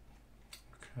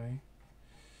 Okay.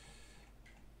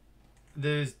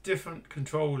 There's different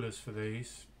controllers for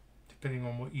these, depending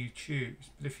on what you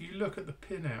choose. But if you look at the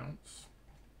pinouts,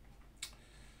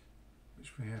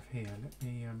 which we have here, let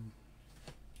me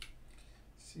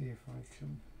see if I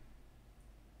can.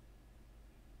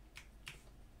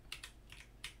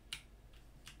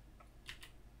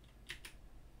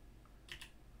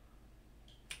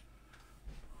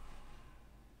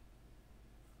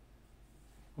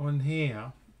 On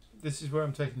here, this is where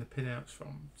I'm taking the pinouts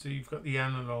from. So you've got the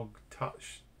analog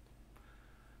touch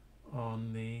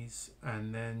on these,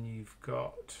 and then you've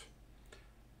got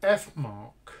F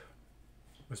mark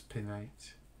was pin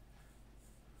 8.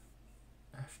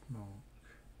 F mark.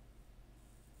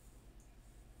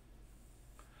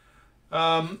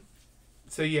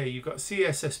 So yeah, you've got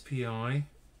CSSPI.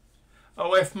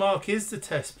 Oh, F mark is the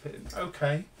test pin.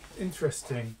 Okay,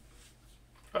 interesting.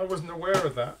 I wasn't aware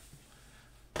of that.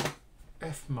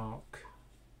 F mark.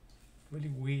 Really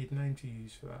weird name to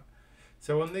use for that.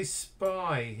 So on this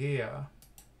SPI here,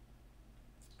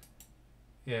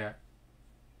 yeah,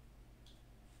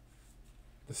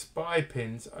 the SPI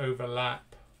pins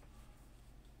overlap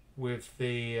with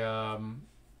the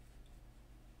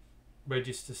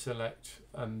register select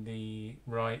and the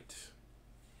write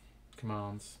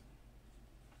commands,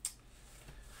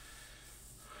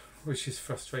 which is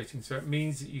frustrating. So it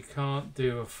means that you can't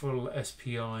do a full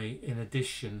SPI in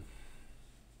addition.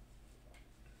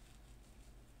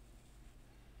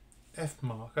 F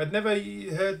mark. I'd never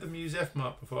heard them use F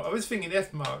mark before. I was thinking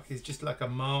F mark is just like a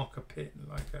marker pin,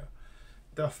 like a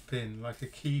duff pin, like a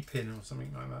key pin or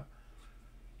something like that.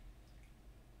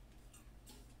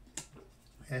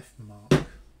 F mark.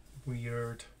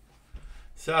 Weird.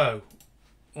 So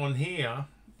on here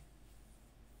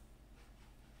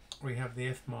we have the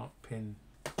F mark pin.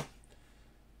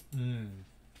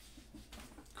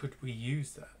 Could we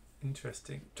use that?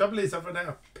 Interesting. Trouble is, I've run out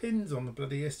of pins on the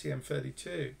bloody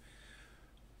STM32.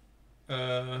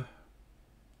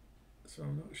 So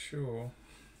I'm not sure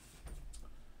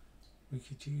we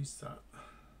could use that.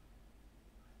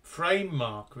 Frame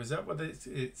marker, is that what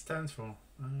it stands for?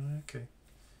 Okay.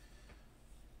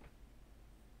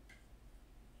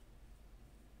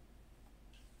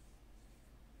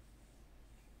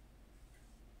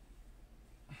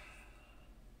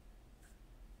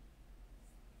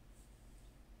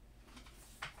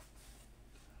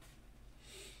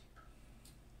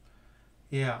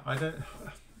 Yeah, I don't.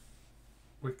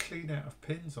 We're clean out of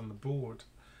pins on the board.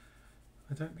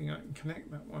 I don't think I can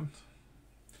connect that one.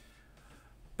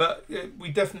 But we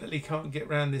definitely can't get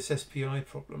around this SPI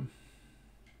problem.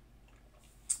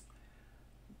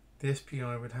 The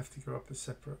SPI would have to go up a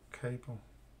separate cable.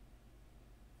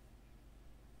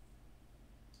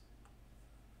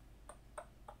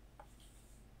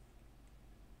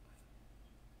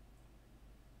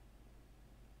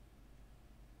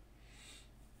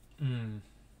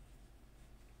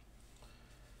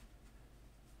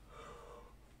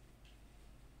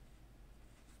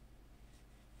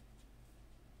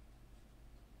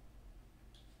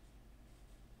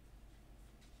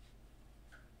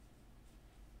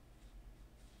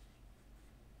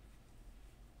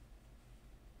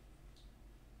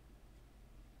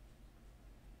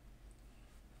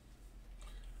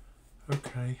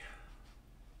 Okay.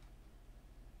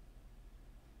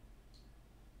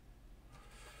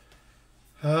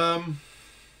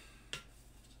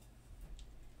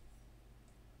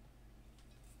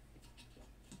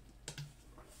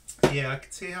 Yeah, I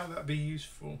can see how that'd be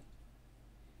useful.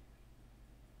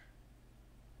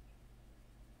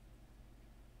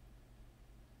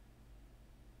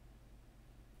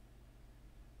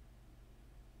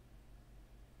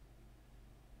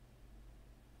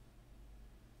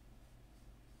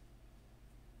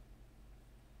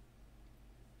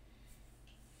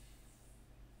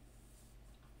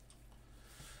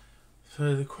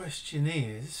 So the question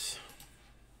is,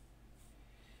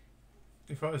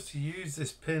 if I was to use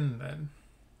this pin then,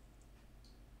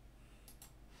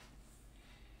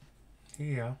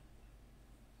 here,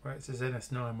 where it says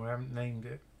NS9, where I haven't named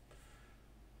it,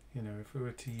 you know, if we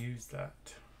were to use that,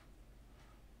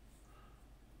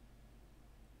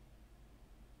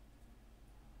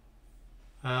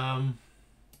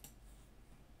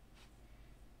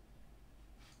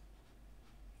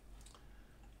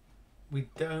 we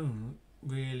don't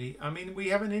really, I mean, we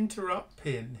have an interrupt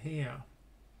pin here,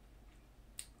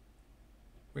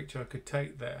 which I could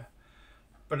take there,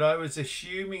 but I was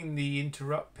assuming the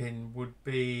interrupt pin would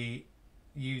be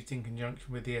used in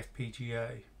conjunction with the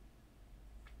FPGA.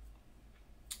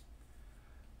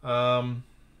 And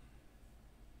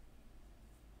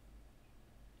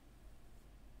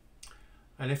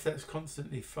if that's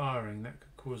constantly firing, that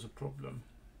could cause a problem.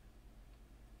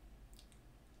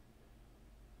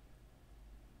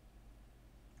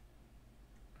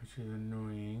 Which is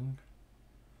annoying.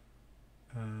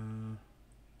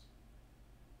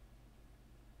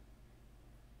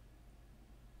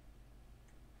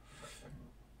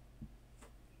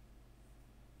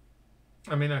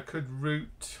 I mean, I could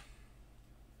route.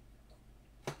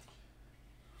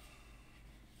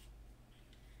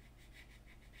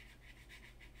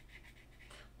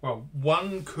 Well,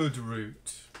 one could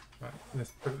route. Right,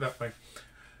 let's put it that way.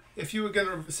 If you were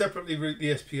going to separately route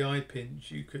the SPI pins,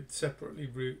 you could separately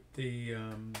route the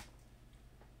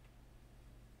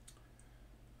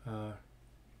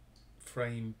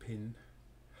frame pin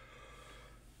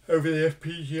over the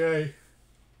FPGA.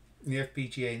 And the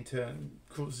FPGA in turn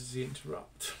causes the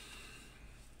interrupt.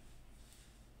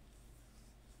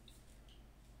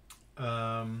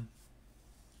 I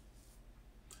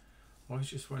was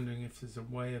just wondering if there's a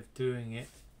way of doing it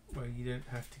where you don't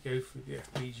have to go through the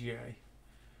FPGA.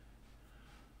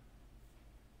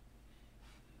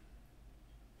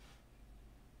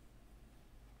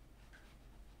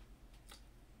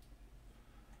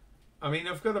 I mean,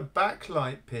 I've got a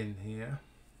backlight pin here.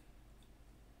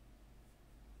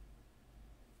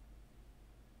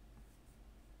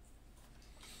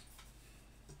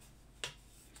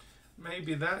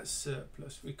 Maybe that's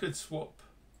surplus. We could swap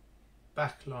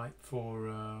backlight for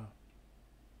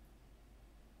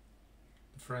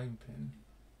the frame pin.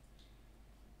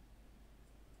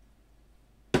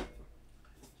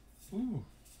 Ooh.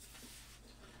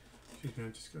 Excuse me,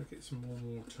 I'm just going to get some more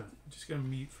water. I'm just going to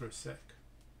mute for a sec.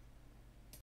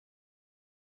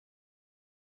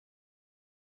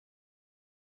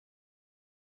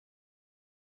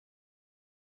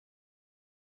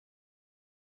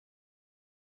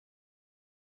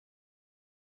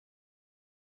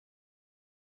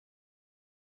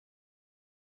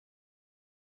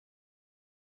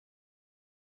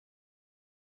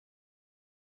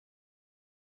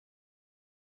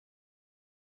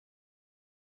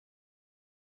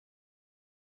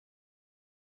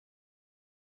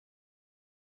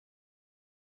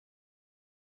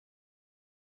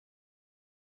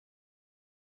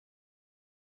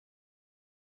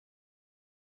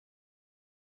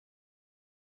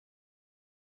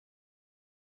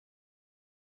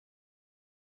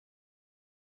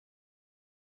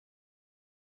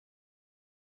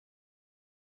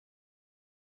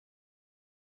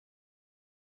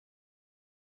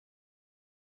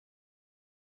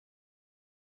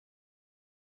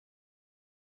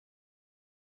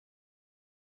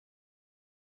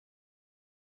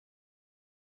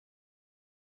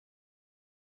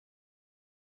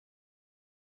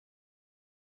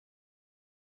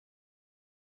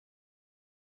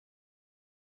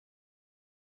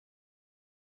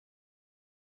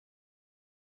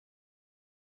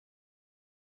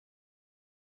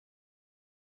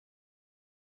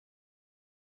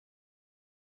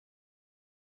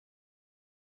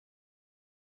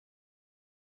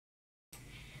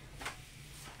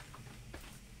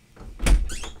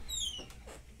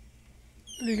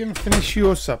 Are you going to finish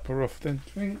your supper off then,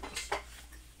 Twinks?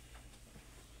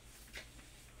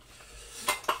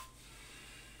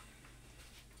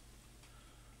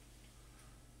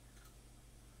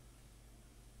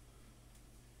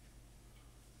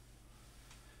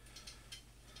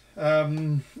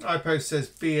 iPost says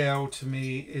BL to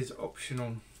me is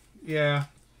optional. Yeah.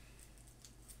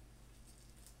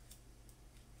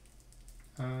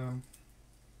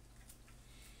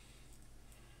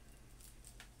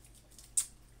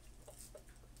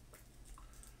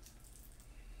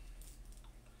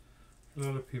 A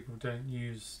lot of people don't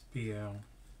use BL.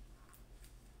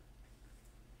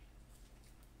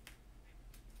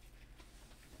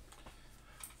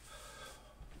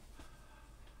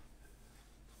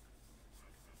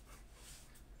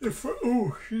 If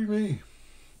oh, excuse me,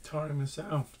 tiring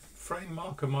myself. Frame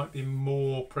marker might be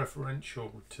more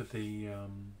preferential to the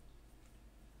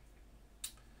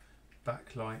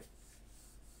backlight.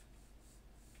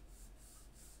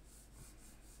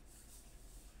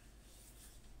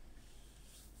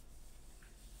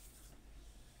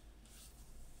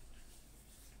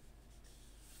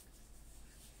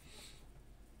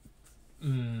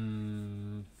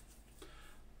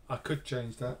 I could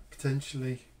change that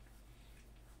potentially.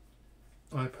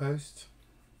 iPost.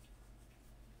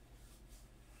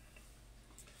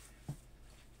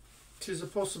 Tis a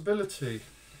possibility.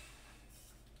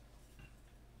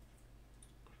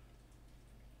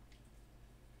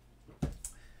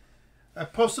 A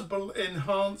possible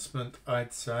enhancement,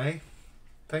 I'd say.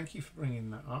 Thank you for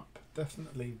bringing that up.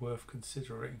 Definitely worth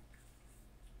considering.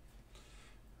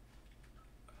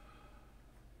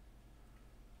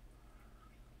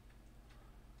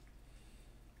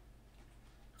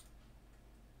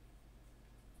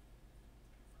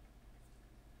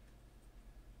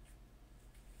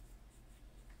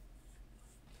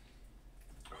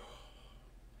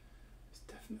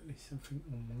 Definitely something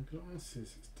on my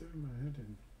glasses. It's doing my head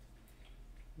in.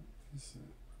 What is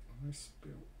that? I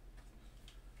spilled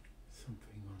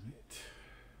something on it.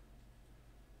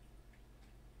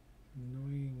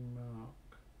 Annoying mark.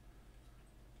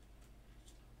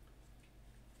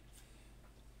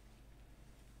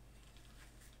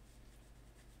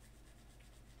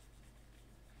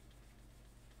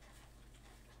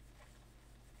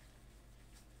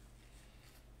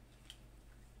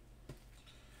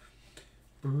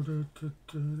 I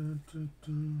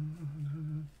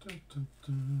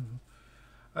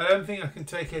don't think I can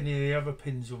take any of the other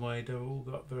pins away. They've all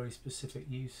got very specific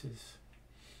uses.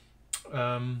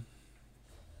 I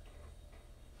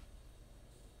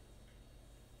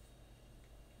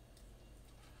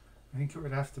think it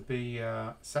would have to be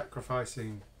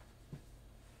sacrificing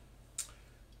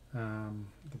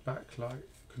the backlight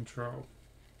control.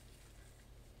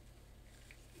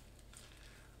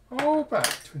 Oh, back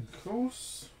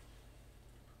Twinkles.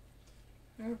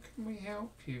 How can we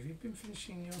help you? Have you been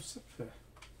finishing your supper?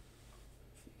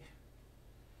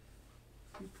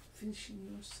 Have you been finishing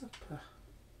your supper?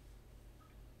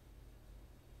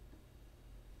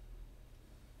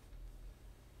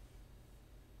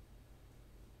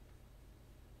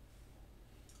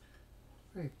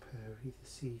 Very purry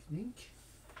this evening.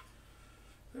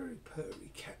 Very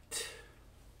purry cat.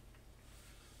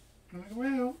 Wanna go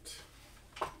out?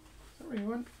 Is that what you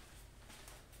want?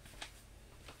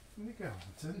 In the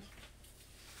garden.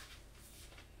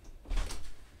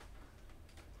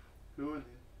 Go on then.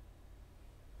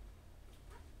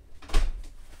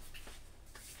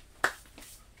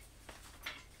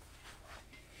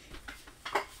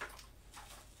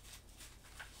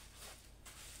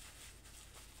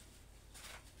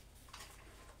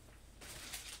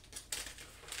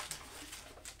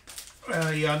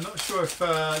 Yeah, I'm not sure if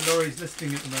Laurie's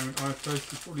listening at the moment. I suppose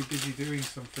she's probably busy doing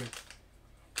something.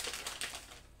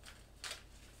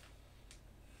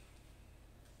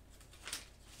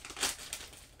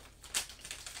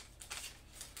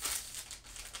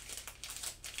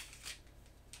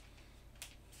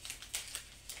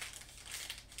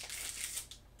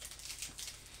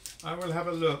 I will have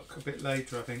a look a bit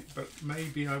later, I think, but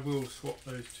maybe I will swap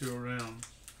those two around.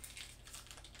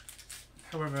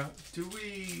 However, do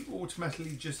we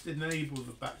automatically just enable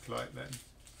the backlight then,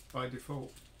 by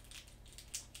default?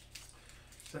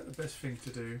 Is that the best thing to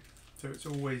do? So it's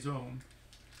always on.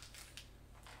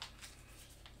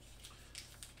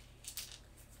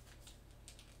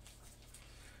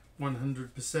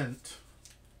 %.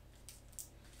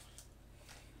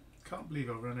 Can't believe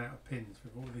I've run out of pins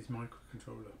with all these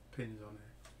microcontroller pins on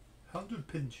it. 100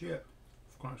 pins yet,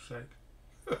 for Christ's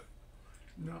sake.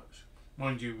 Nuts.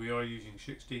 Mind you, we are using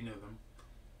 16 of them.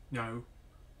 No,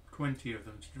 20 of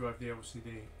them to drive the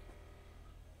LCD.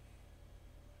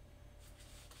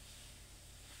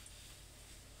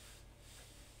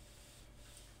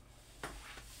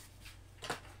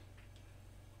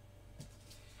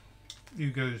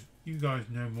 You guys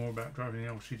know more about driving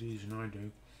LCDs than I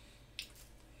do.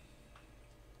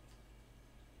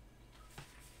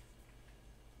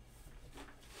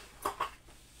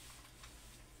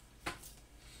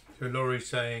 So Laurie's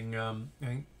saying, I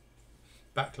think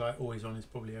backlight always on is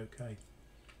probably okay.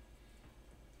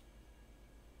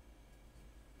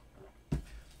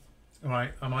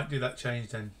 Alright, I might do that change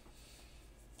then.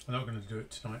 I'm not going to do it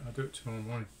tonight, I'll do it tomorrow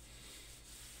morning.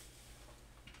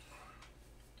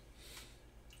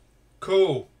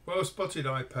 Cool, well spotted,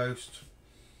 iPost.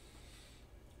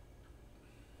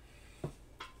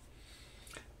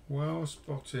 Well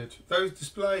spotted. Those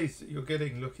displays that you're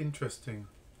getting look interesting.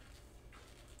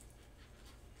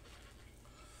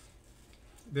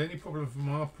 The only problem from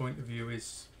our point of view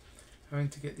is having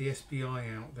to get the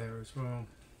SBI out there as well.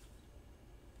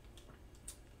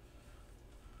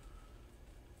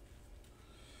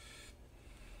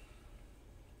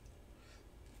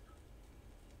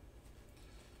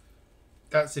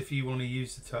 That's if you want to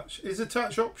use the touch. Is the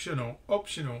touch optional?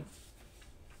 Optional.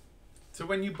 So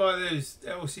when you buy those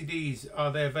LCDs,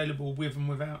 are they available with and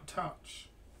without touch?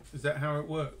 Is that how it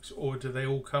works? Or do they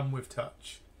all come with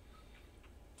touch?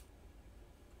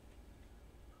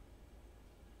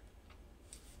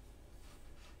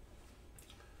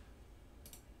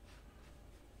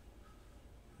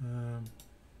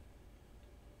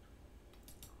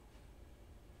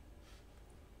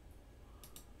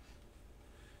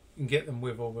 You can get them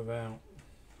with or without.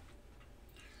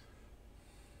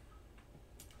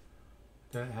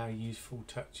 Don't know how useful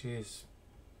touch is.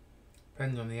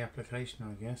 Depends on the application,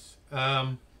 I guess.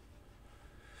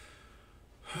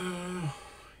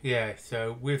 Yeah,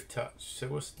 so with touch. So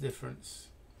what's the difference?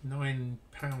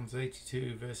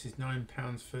 £9.82 versus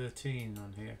 £9.13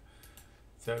 on here.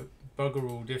 So bugger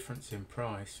all difference in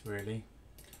price, really.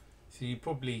 So you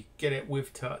probably get it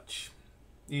with touch,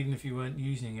 even if you weren't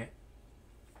using it.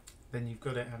 Then you've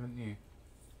got it, haven't you?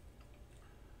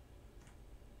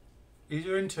 These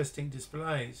are interesting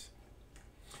displays.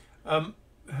 How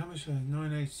much are they?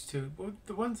 982. Well,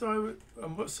 the ones I would.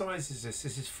 And what size is this?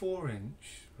 This is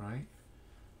 4-inch, right?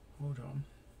 Hold on.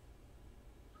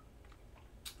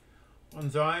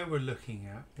 Ones I were looking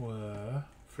at were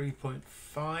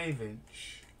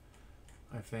 3.5-inch,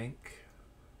 I think.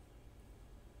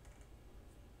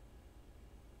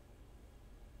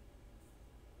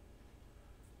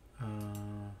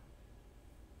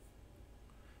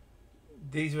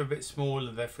 These are a bit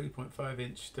smaller, they're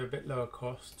 3.5-inch, they're a bit lower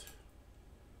cost.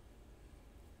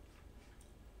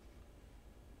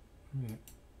 Yeah,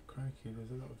 crikey, there's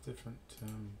a lot of different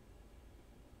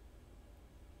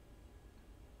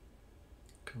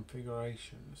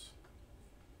configurations.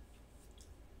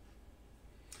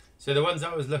 So the ones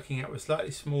I was looking at were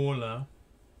slightly smaller,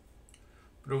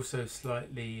 but also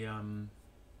slightly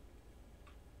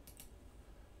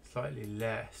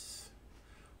less.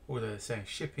 Although they're saying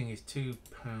shipping is £2.69.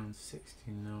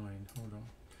 Hold on.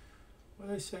 What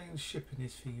are they saying shipping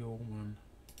is for your one?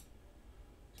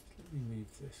 Just let me move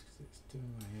this because it's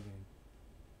doing my head in.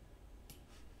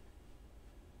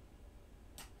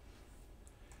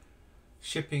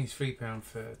 Shipping's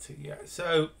 £3.30. Yeah,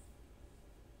 so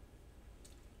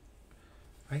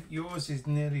I think yours is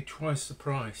nearly twice the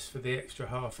price for the extra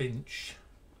 1/2-inch.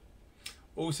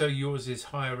 Also, yours is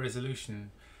higher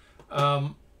resolution.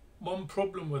 One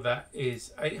problem with that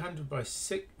is 800 by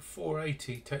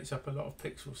 480 takes up a lot of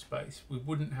pixel space. We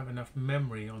wouldn't have enough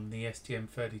memory on the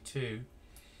STM32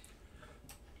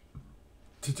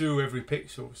 to do every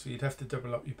pixel, so you'd have to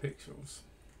double up your pixels.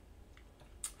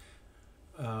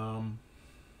 But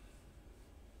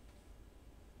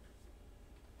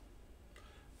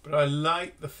I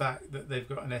like the fact that they've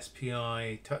got an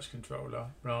SPI touch controller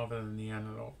rather than the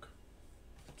analog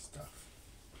stuff.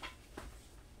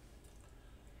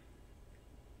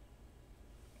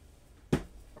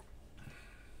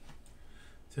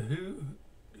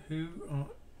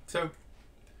 So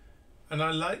and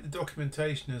I like the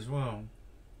documentation as well.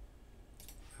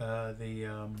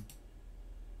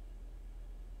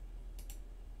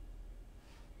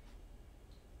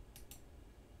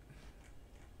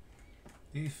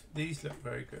 These look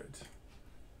very good.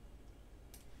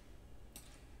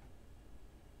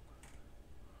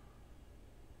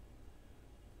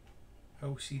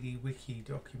 LCD Wiki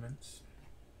documents.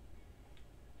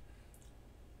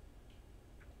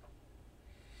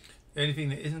 The only thing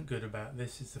that isn't good about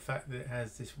this is the fact that it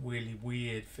has this really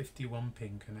weird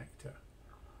 51-pin connector.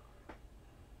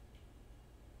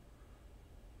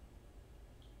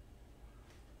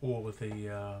 Or the,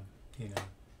 you know,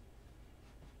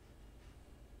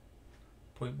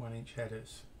 0.1-inch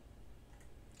headers.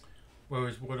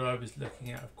 Whereas what I was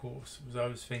looking at, of course, was I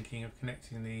was thinking of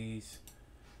connecting these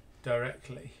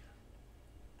directly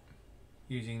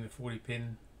using the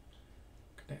 40-pin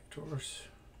connectors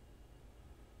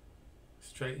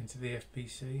straight into the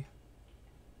FPC.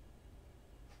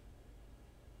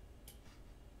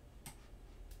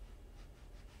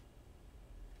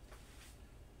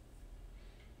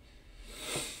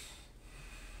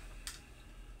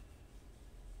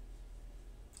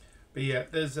 But yeah,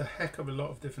 there's a heck of a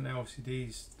lot of different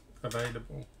LCDs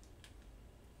available.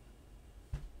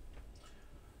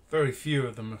 Very few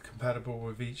of them are compatible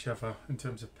with each other in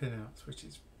terms of pinouts, which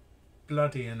is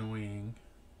bloody annoying.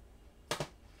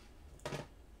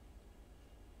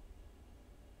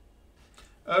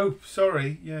 Oh,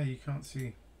 sorry. Yeah, you can't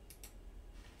see.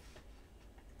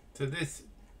 So this,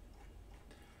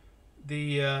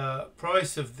 the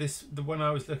price of this, the one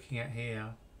I was looking at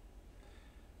here,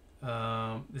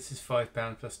 this is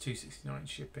 £5 plus £2.69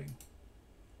 shipping.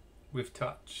 With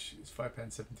touch, it's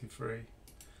 £5.73.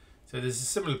 So there's a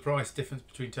similar price difference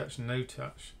between touch and no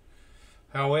touch.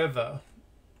 However,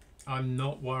 I'm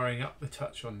not wiring up the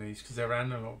touch on these because they're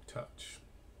analog touch,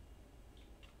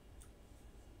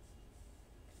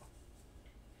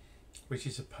 which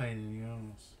is a pain in the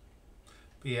arse.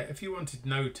 But yeah, if you wanted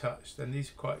no touch, then these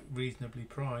are quite reasonably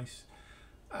priced,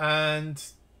 and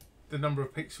the number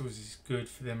of pixels is good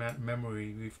for the amount of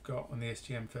memory we've got on the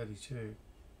STM32.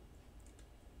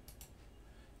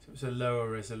 So it's a lower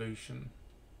resolution.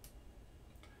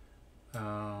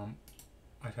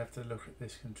 I'd have to look at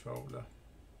this controller.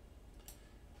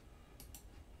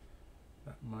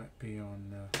 That might be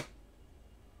on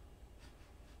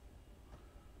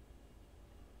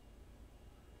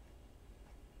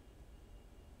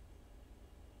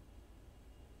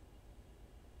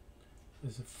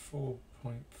there's a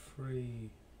 4.3.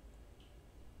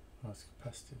 Oh, it's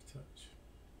capacitive touch.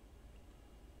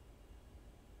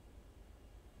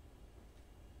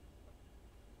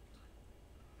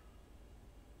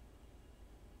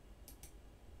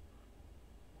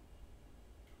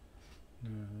 No,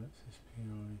 that's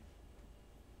SPI.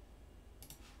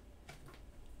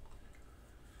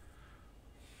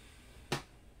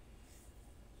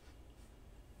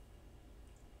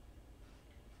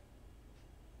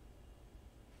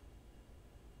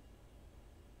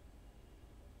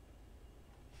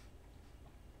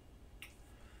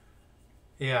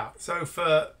 Yeah, so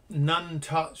for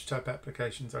non-touch type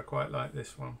applications, I quite like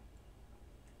this one.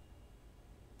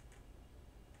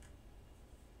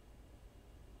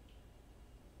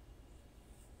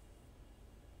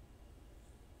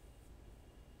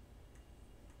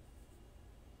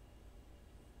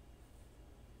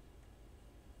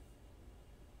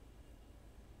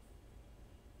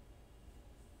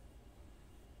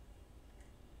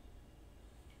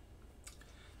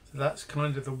 So that's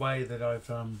kind of the way that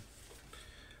I've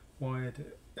wired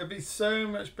it. It'd be so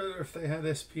much better if they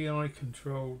had SPI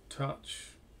controlled touch,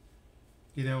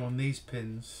 you know, on these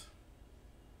pins.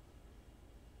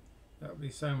 That would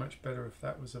be so much better if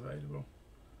that was available.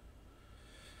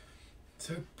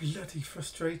 So bloody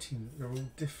frustrating that they're all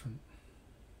different.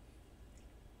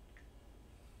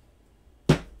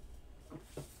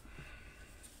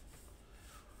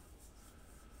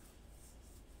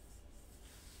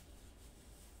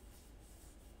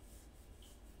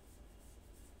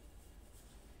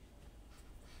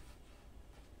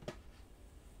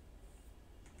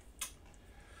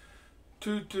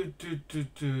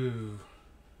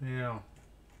 Yeah.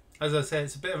 As I said,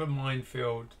 it's a bit of a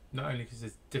minefield, not only because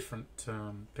there's different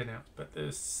pinouts, but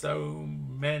there's so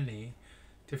many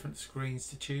different screens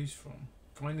to choose from.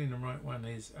 Finding the right one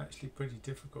is actually pretty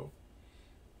difficult.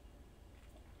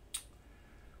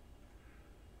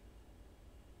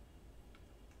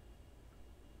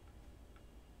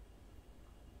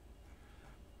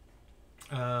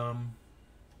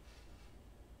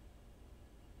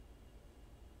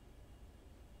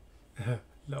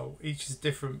 Lol, each is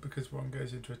different because one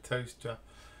goes into a toaster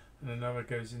and another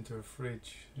goes into a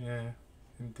fridge. Yeah,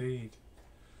 indeed.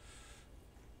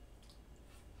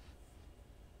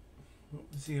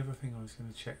 What was the other thing I was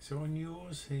going to check? So on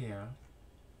yours here,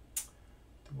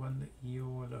 the one that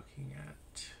you're looking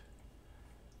at,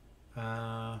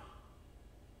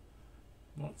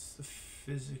 what's the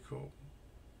physical?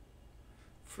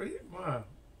 Wow,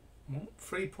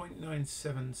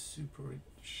 3.97 super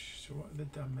inch. So what are the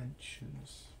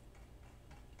dimensions?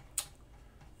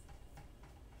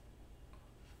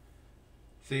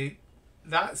 See,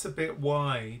 that's a bit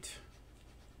wide.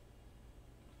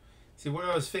 See, what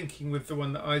I was thinking with the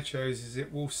one that I chose is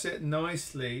it will sit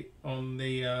nicely on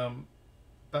the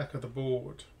back of the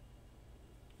board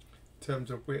in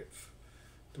terms of width.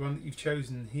 The one that you've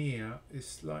chosen here is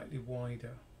slightly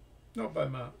wider, not by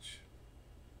much,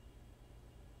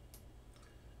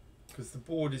 because the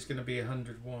board is going to be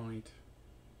 100 wide.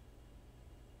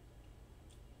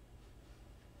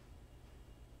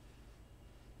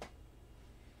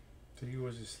 So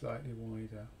yours is slightly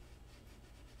wider.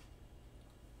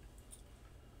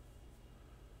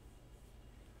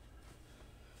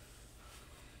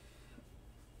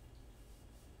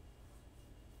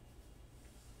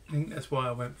 I think that's why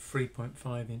I went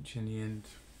 3.5 inch in the end.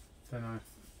 Then I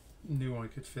knew I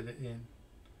could fit it in.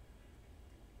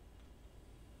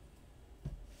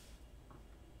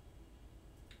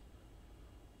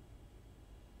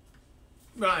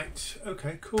 Right,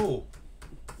 okay, cool.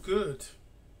 Good.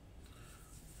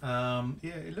 Yeah,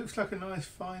 it looks like a nice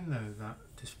find though, that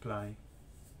display.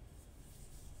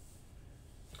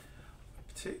 I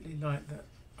particularly like that.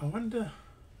 I wonder,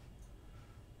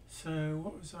 so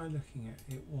what was I looking at?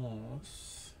 It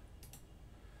was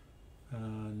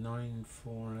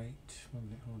 948, 1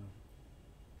 minute, hold on.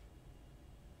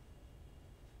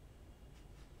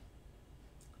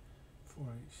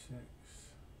 486.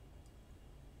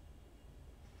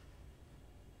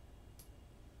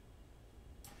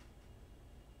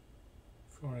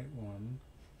 Four, 8, 1.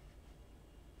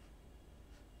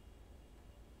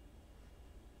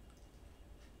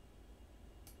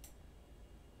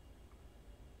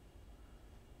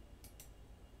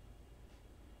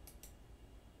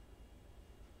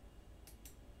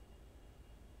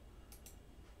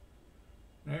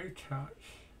 No touch,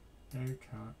 no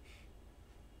touch,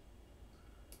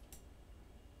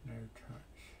 no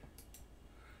touch.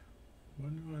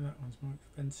 Wonder why that one's more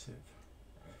expensive.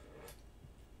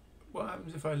 What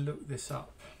happens if I look this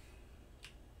up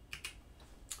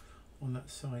on that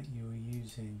site you were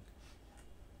using?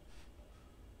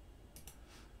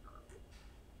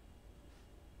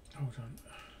 Hold on.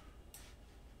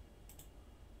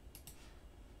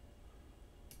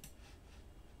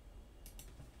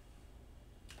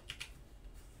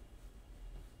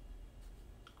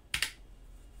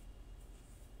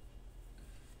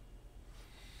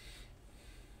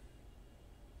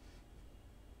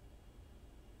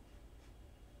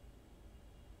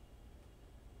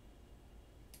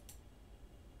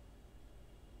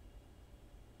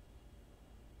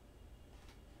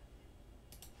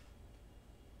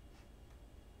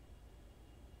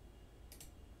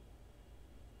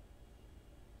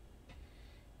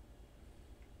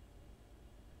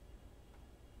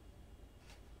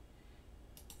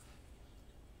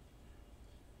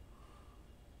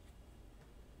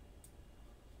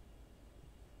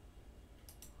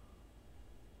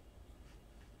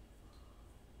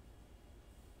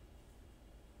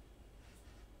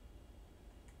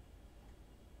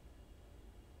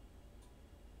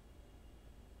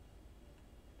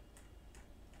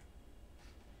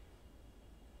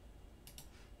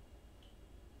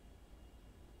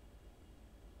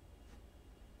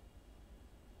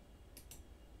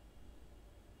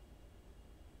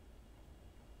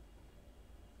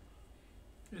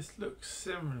 This looks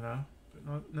similar, but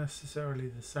not necessarily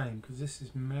the same, because this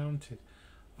is mounted.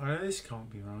 I know this can't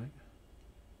be right.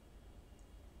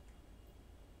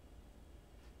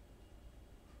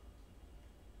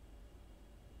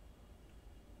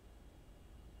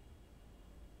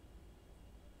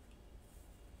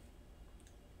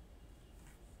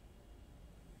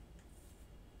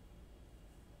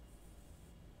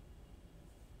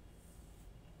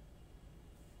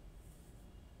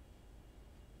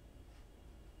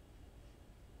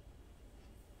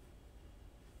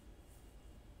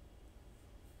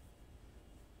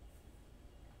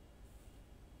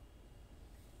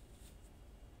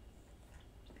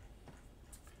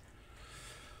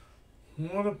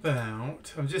 What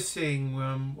about, I'm just seeing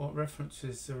what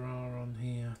references there are on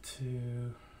here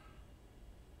to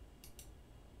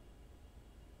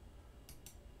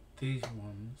these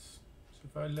ones. So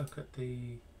if I look at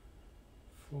the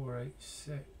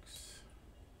 486,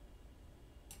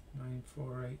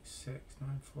 9486,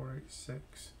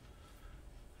 9486,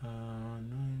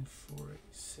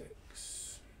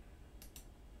 9486.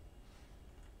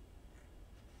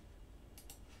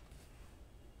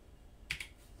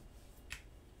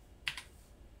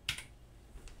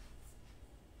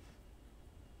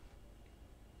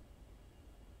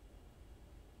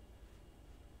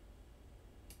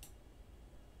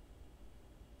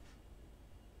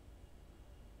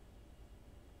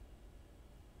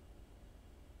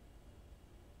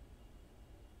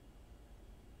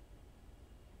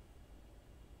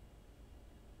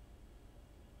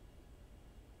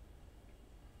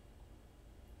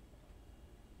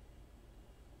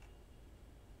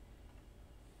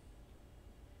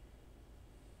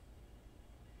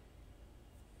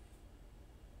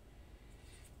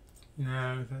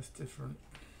 No, that's different.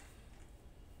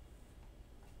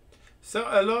 So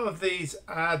a lot of these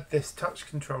add this touch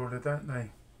controller, don't they?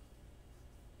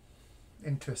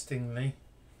 Interestingly.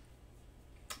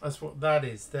 That's what that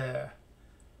is there.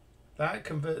 That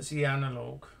converts the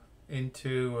analog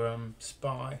into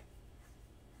SPI.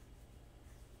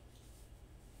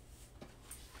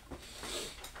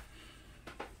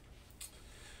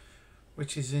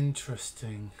 Which is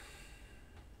interesting.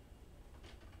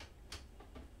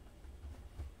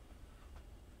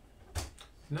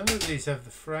 None of these have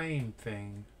the frame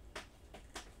thing.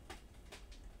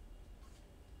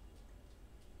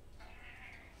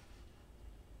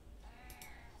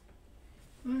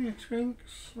 Oh yeah, Hi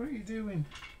Trinks, what are you doing?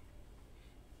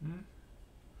 What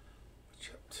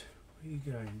are you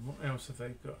going? What else have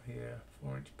they got here?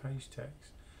 4-inch page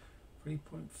text,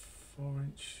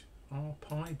 3.4-inch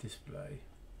RPi display.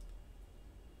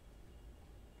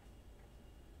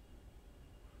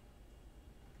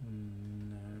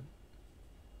 No.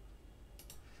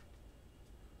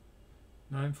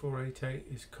 9488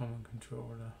 is common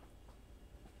controller.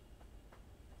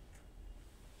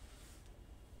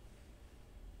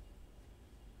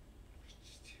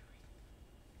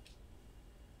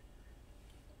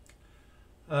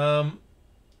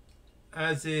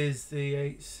 As is the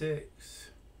 8.6.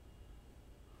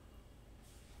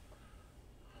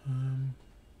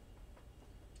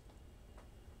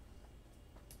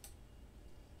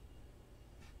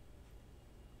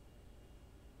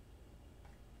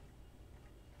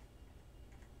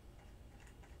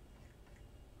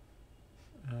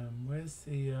 Where's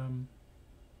the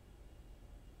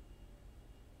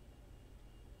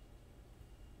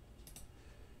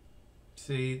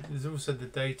see, there's also the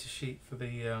data sheet for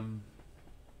the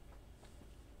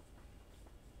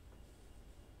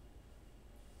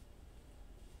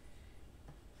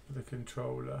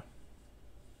controller.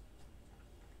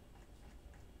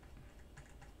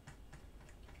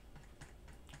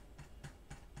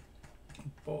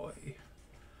 Boy,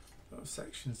 a lot of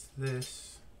sections to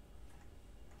this.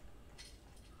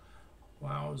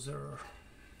 Wowzer.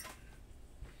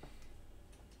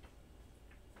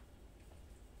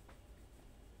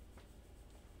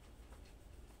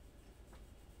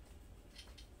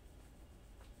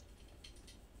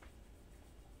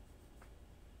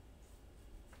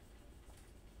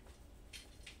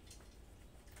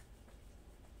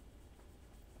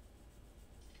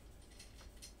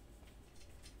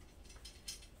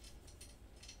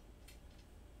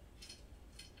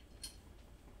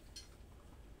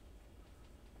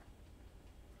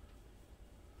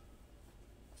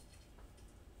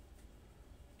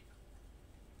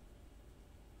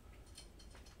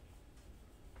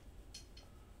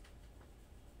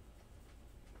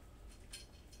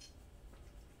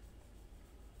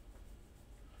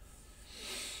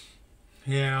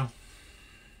 Yeah.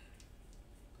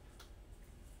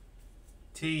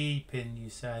 TE pin, you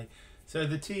say. So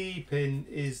the TE pin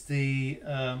is the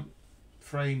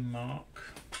frame mark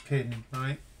pin,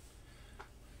 right?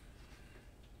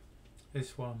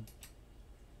 This one.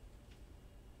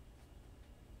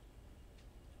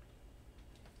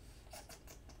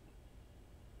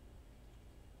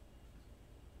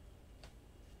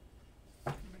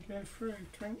 Let me go through,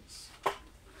 Drinks.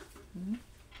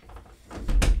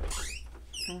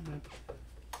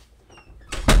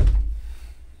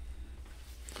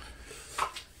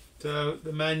 So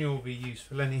the manual will be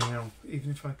useful anyhow,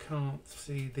 even if I can't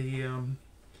see the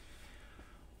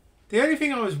only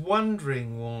thing I was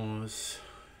wondering was,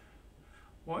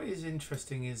 what is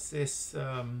interesting is this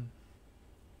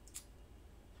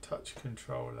touch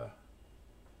controller.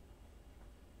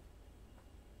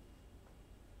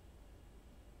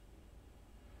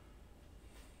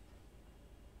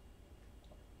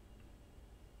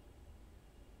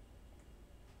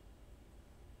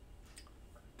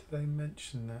 They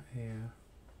mention that here.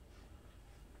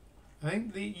 I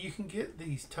think you can get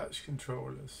these touch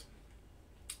controllers.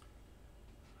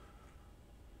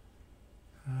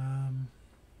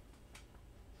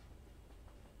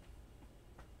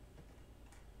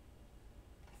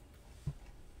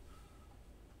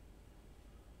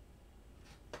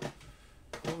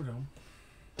 Hold on.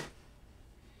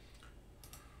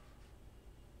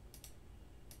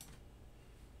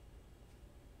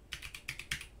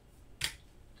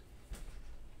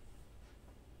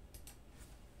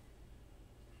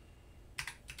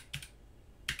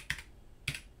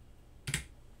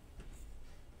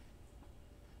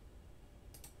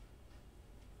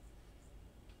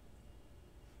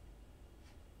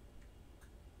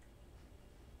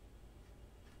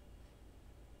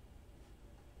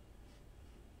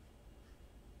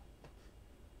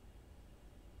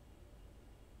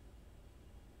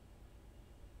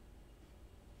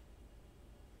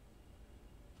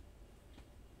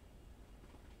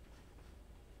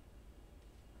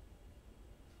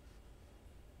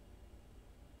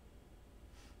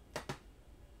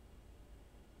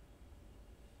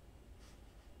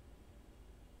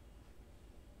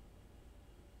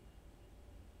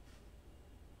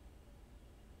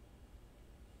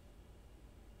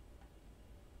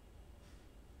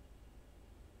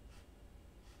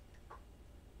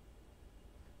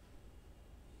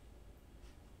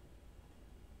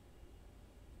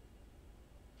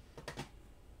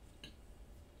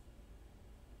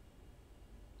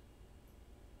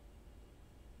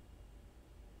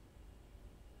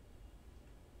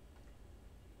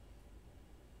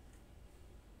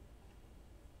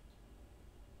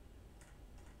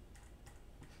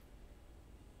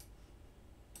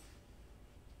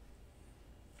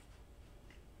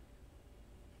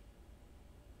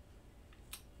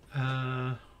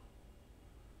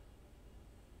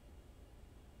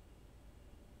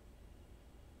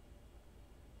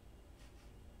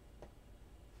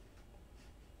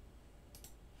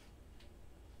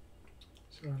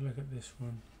 So I'll look at this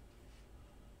one.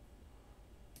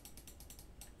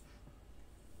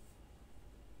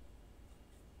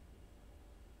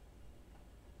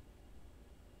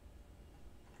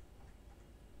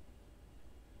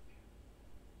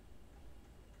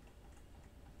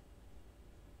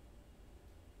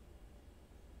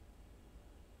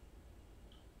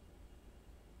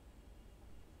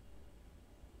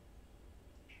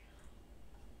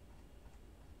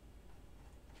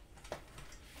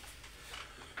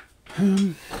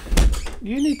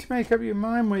 You need to make up your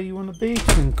mind where you want to be,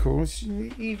 Twinkles.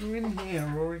 Either in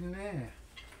here or in there.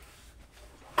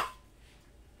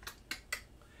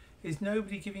 Is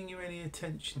nobody giving you any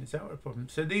attention? Is that what the problem?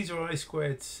 So these are I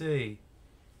squared C.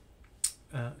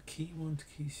 Key 1 to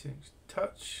key 6.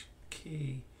 Touch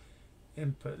key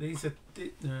input. These are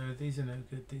no. These are no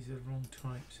good. These are the wrong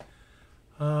types.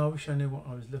 I wish I knew what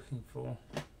I was looking for.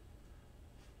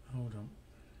 Hold on.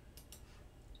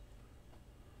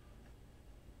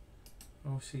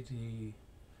 LCD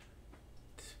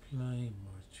display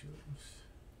modules.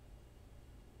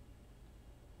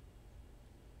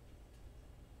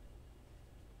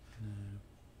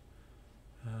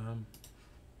 No.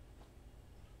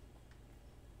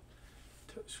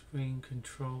 Touchscreen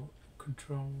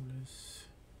controllers.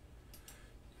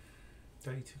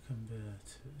 Data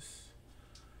converters.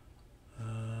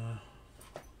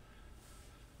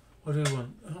 What do we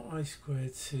want? Oh, I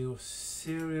squared C or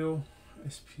serial.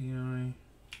 SPI, no,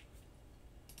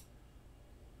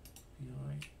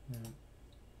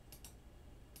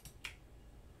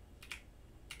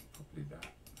 probably that.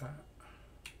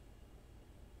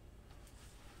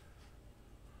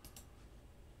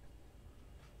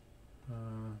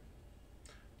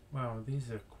 Wow, these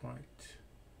are quite.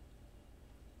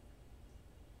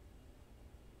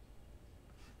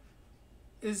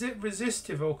 Is it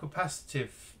resistive or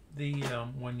capacitive? The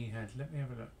one you had. Let me have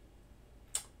a look.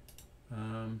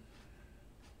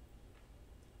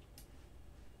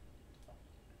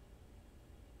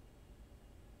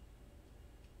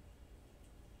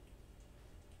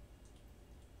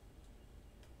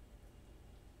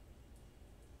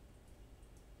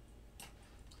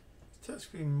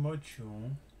 Touchscreen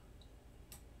module.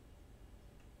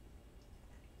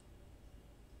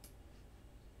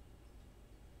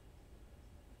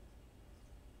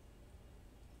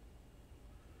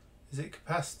 Is it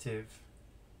capacitive?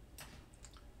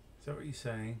 Is that what you're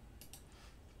saying?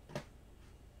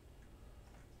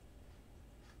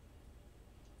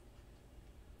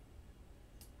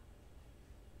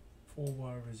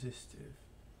 Four-wire resistive?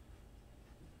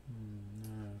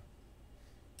 No.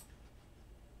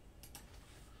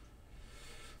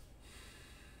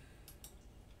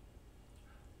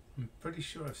 I'm pretty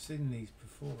sure I've seen these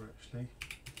before, actually.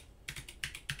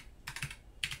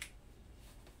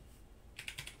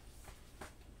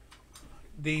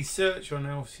 The search on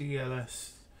LCSC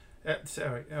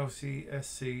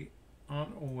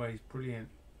aren't always brilliant.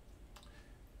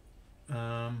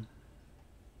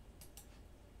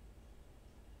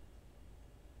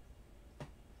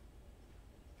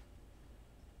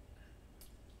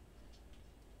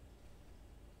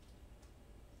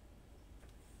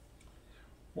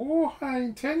 Oh, high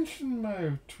intention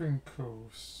mode,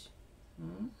 Twinkles.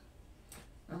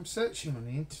 I'm searching on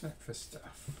the internet for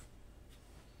stuff.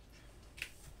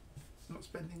 Not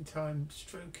spending time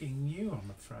stroking you, I'm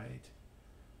afraid.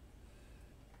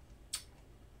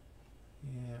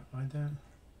 Yeah, I don't.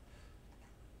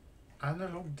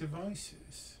 Analog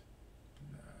devices?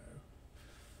 No.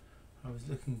 I was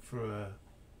looking for a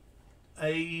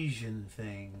Asian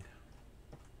thing.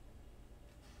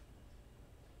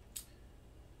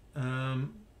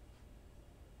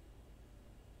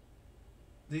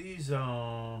 These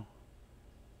are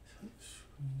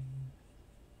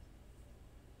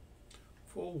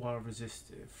 4-wire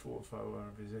resistive, 4 or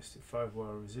 5-wire resistive,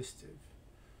 5-wire resistive.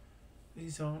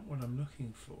 These aren't what I'm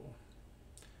looking for.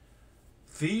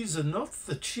 These are not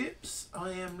the chips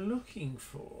I am looking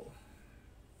for.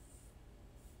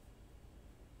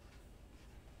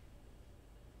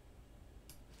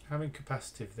 Having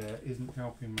capacitive there isn't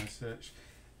helping my search.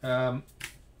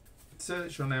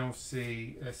 Search on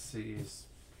LCSC is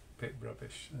a bit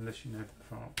rubbish unless you know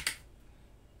the part.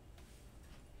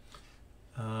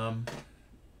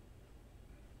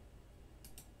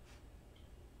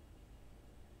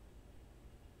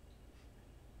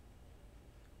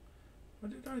 What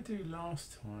did I do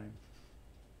last time?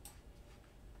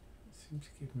 It seems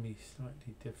to give me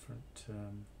slightly different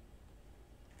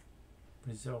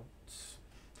results.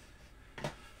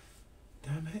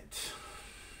 Damn it.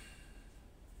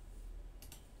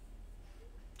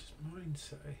 Does mine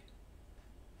say?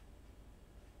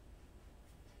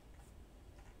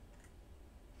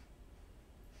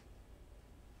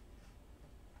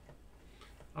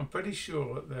 pretty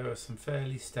sure that there are some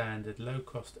fairly standard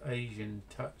low-cost Asian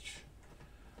touch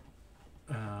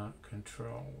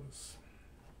controls.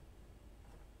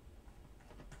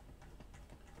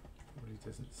 Probably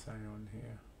doesn't say on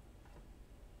here.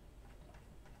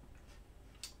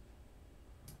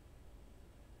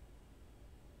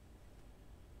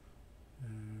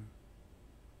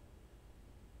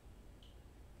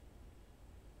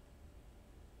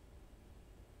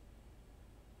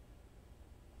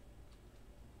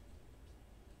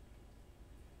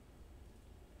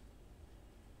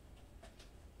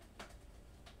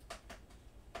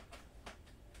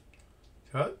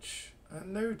 Touch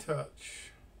and no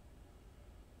touch.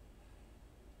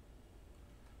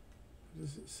 What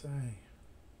does it say?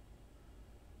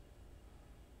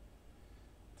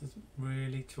 Doesn't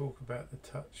really talk about the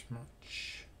touch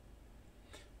much.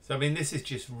 So I mean, this is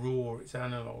just raw, it's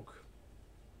analog,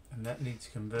 and that needs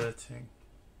converting.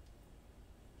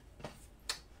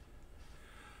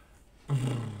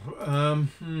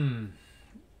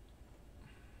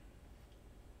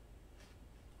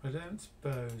 I don't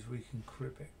suppose we can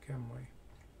crib it, can we?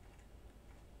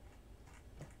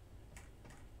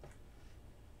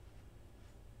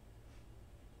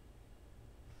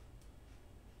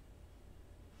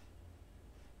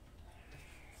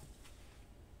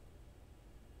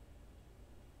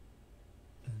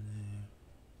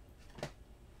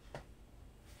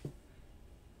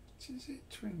 Is it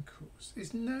twinkles?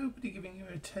 Is nobody giving you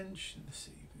attention this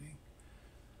evening?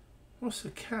 What's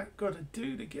a cat got to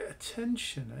do to get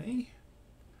attention, eh?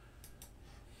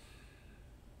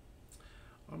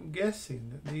 I'm guessing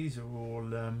that these are all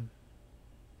hold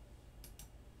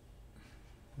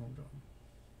on.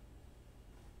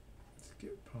 Let's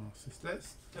get past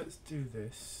this. Let's do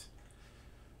this.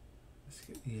 Let's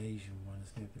get the Asian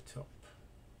ones near the top.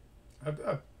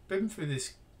 I've been through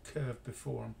this curve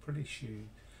before, I'm pretty sure.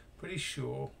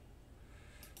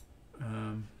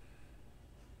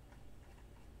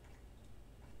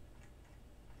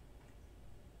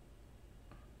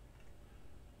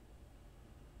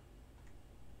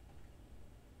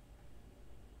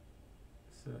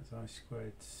 So that's I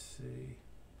squared C.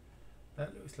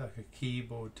 That looks like a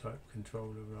keyboard type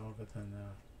controller rather than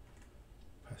a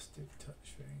passive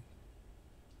touch thing.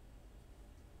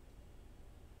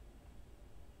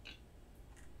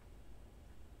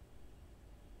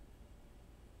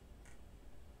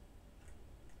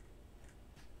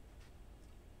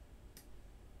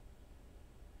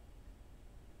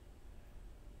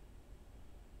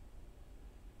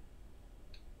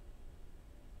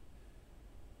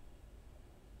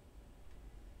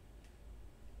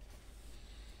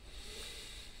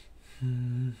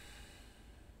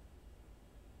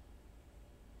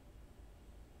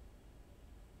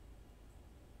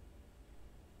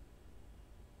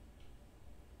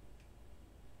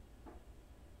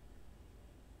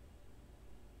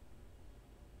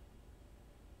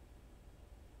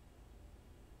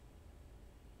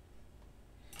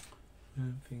 I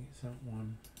don't think it's that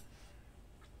one.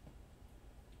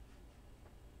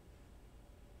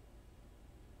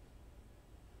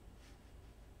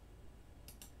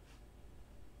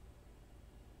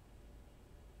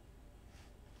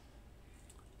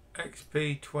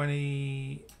 XP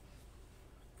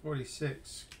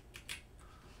 2046.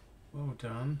 Well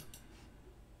done.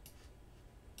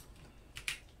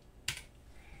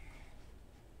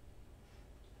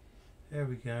 There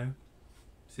we go.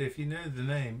 See, if you know the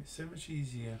name, it's so much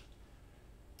easier.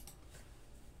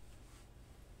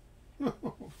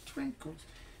 Oh, twinkles.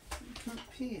 Come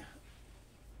up here.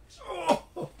 Oh,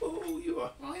 you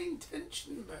are high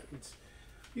intention modes.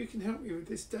 You can help me with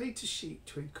this data sheet,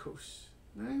 Twinkles.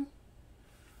 No?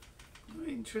 Not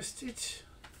interested.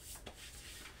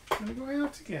 I'm going to go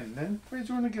out again then. Where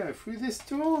do you want to go? Through this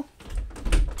door?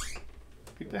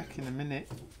 Be back in a minute.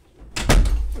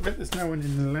 I bet there's no one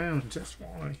in the lounge, that's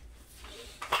why.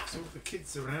 So all the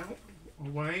kids are out,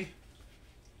 away.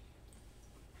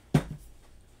 Let's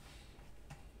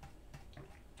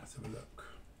have a look.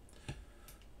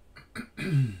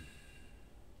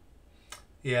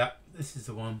 Yeah, this is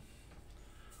the one.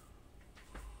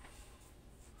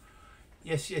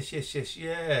 Yes,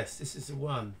 this is the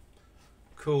one.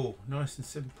 Cool, nice and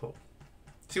simple.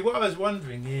 See, what I was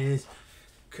wondering is,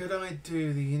 could I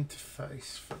do the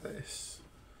interface for this?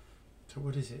 So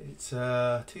what is it? It's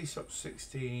a TSOP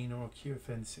 16 or a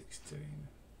QFN 16.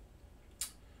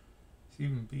 It's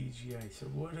even BGA. So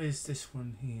what is this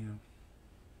one here?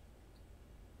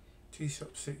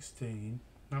 TSOP 16.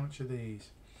 How much are these?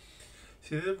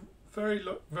 See, they're very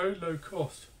low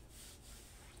cost.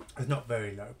 It's not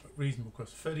very low, but reasonable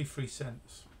cost. 33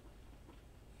 cents.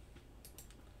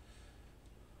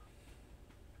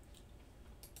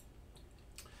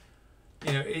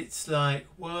 You know, it's like,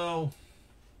 well,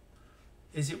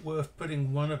 is it worth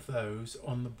putting one of those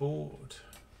on the board?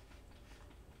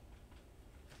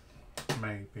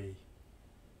 Maybe.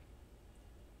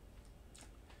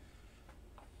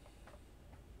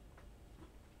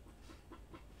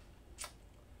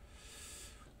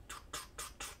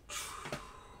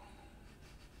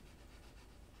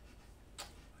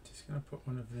 I'm just going to put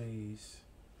one of these.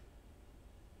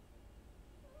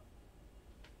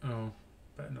 Oh,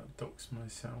 better not dox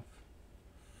myself.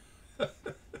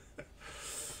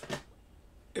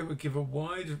 It would give a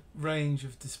wide range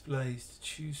of displays to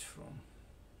choose from.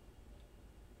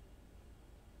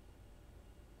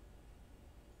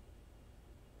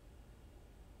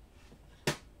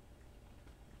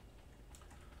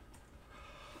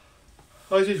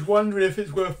 I was just wondering if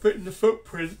it's worth putting the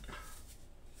footprint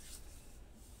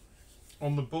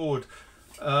on the board.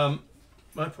 My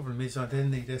problem is I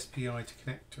then need SPI to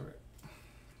connect to it.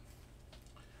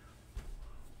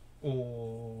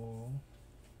 Or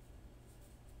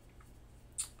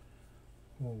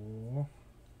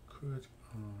could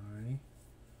I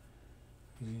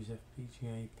use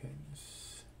FPGA pins?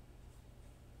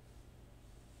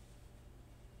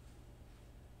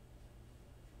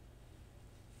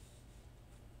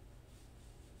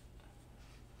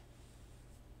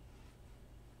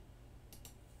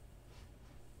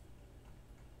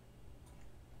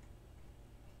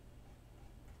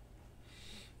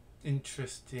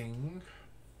 Interesting.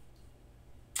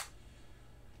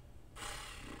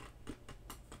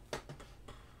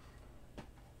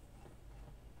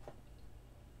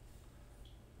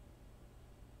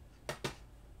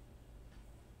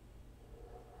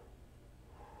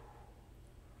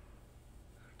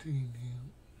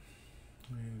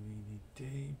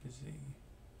 D busy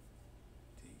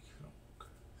D clock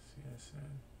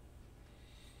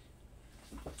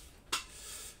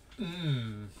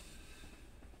CSN.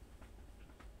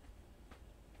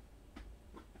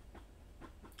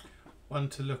 One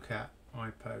to look at, I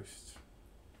post.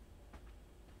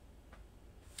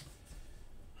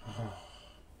 Oh.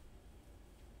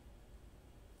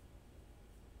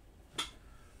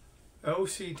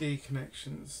 LCD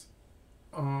connections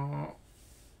are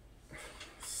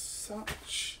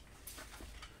such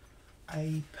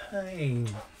a pain.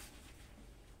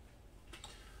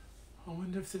 I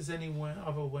wonder if there's any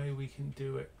other way we can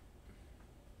do it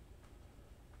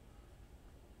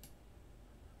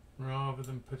rather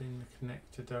than putting the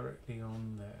connector directly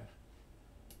on there,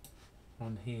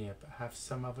 on here, but have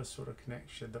some other sort of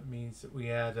connection that means that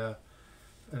we add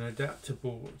an adapter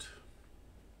board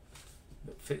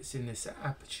that fits in this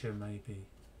aperture maybe.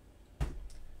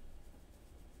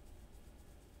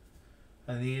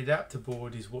 And the adapter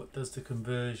board is what does the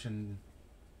conversion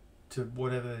to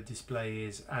whatever the display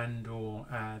is and or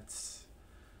adds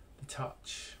the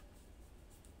touch.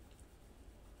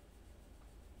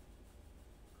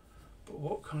 But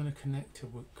what kind of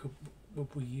connector would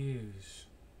we use?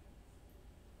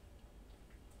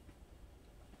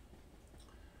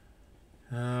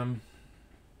 Because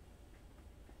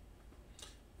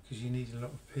you need a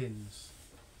lot of pins.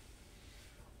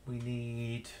 We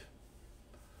need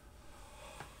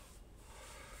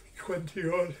 20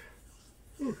 odd.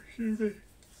 Oh, excuse me.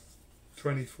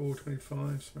 24,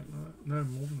 25, something like that. No,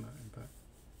 more than that, in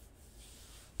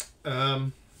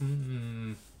fact.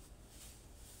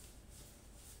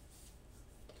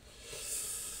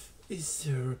 Is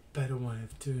there a better way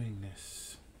of doing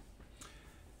this?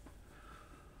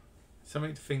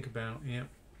 Something to think about, yeah.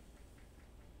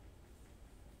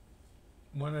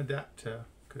 One adapter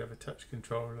could have a touch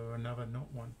controller, another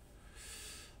not one.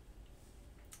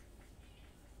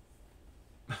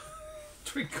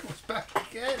 Twinkle's back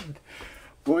again.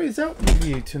 What is up with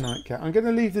you tonight, Cat? I'm going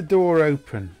to leave the door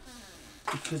open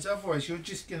because otherwise you're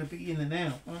just going to be in and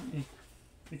out, aren't you?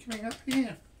 You're coming up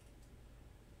here.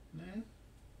 No?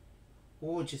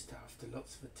 Or just after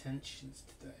lots of attentions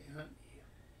today, aren't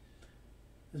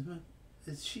you?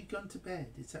 Has she gone to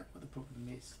bed? Is that what the problem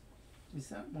is? Is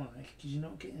that why? Because you're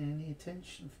not getting any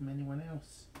attention from anyone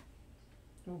else.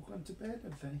 They've all gone to bed,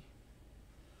 have they?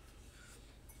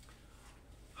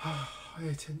 High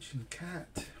attention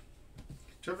cat.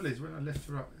 Trouble is, when I left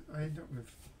her up, I end up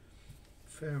with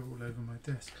fur all over my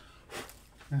desk.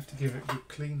 I have to give it a good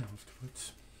clean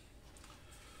afterwards.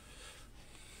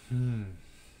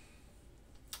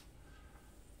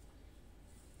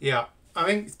 Yeah, I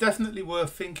think it's definitely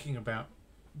worth thinking about.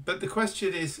 But the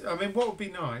question is, I mean, what would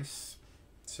be nice?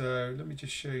 So let me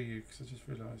just show you, because I just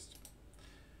realised,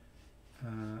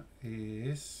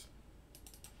 is...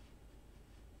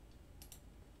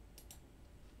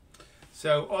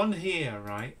 So on here,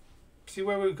 right, see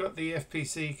where we've got the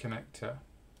FPC connector?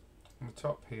 on the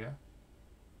top here,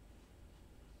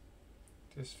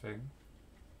 this thing.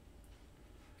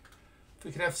 If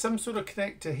we could have some sort of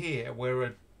connector here where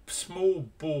a small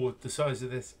board the size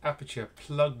of this aperture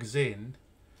plugs in,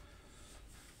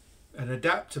 an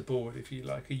adapter board if you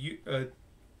like,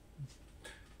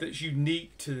 that's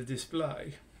unique to the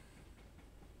display.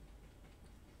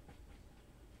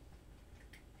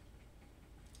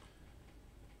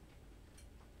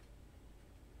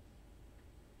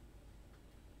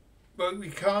 But we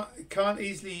can't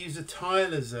easily use a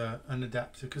tile as an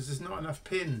adapter because there's not enough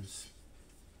pins.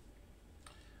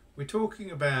 We're talking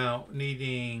about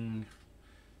needing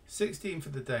 16 for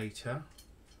the data,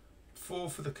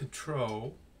 4 for the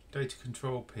control, data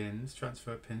control pins,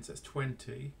 transfer pins, that's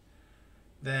 20.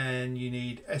 Then you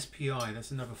need SPI, that's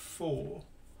another 4.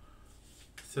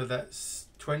 So that's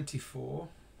 24.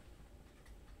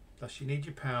 Plus you need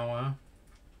your power.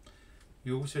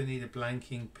 You also need a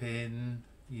blanking pin.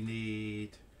 You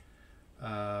need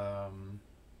the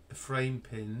frame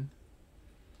pin,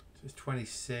 so it's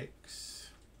 26.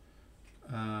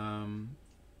 You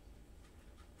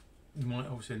might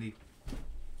also need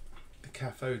the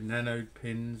cathode and anode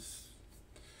pins,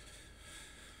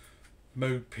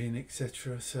 mode pin,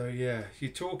 etc. So yeah,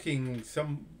 you're talking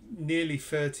some nearly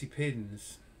 30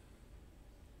 pins.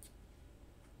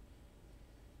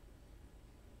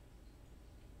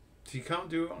 So you can't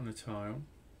do it on a tile.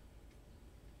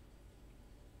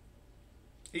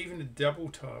 Even a double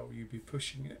tile, you'd be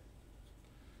pushing it.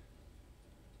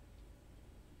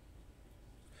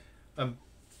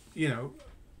 You know,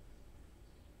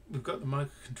 we've got the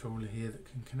microcontroller here that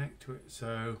can connect to it,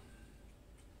 so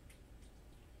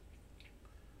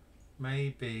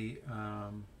maybe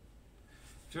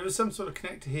if there was some sort of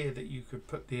connector here that you could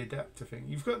put the adapter thing.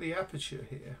 You've got the aperture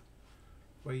here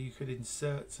where you could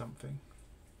insert something.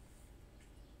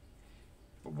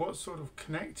 But what sort of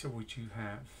connector would you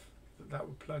have that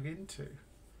would plug into?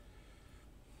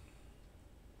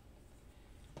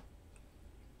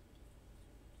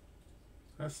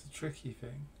 That's the tricky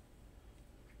thing.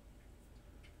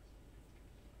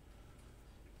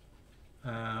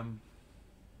 I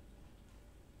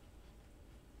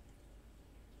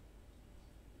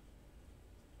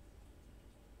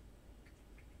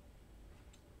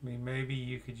mean, maybe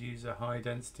you could use a high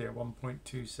density at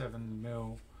 1.27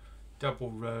 mil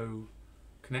double row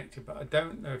connector, but I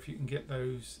don't know if you can get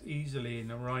those easily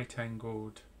in a right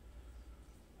angled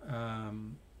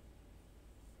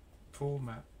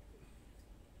format.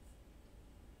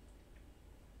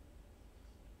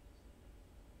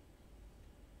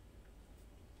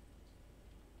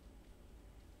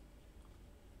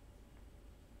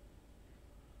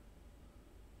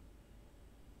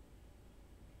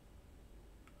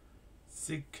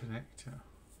 Zig connector.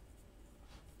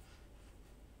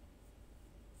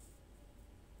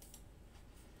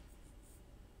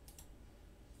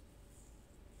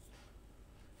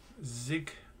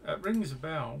 Zig, it rings a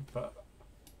bell, but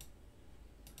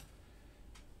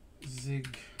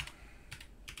Zig.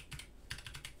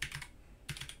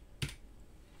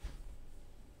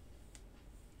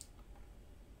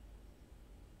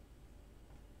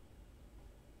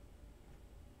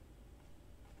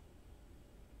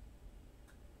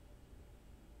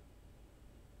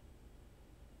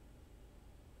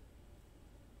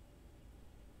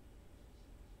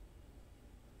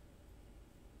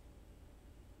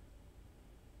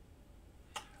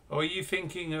 Or are you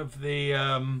thinking of the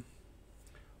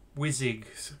Wizig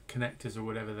connectors or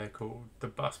whatever they're called, the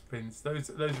bus pins? Those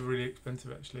are really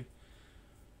expensive actually.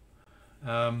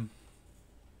 Those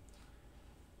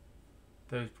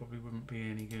probably wouldn't be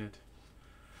any good.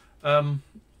 I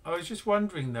was just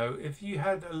wondering though, if you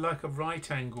had like a right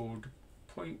angled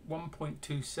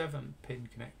 1.27 pin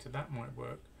connector, that might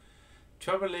work.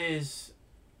 Trouble is,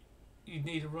 you'd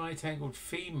need a right angled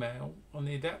female on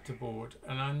the adapter board,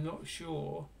 and I'm not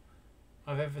sure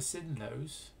I've ever seen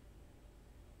those.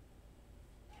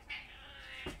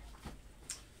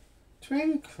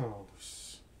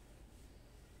 Twinkles,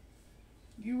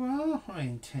 you are high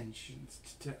intentions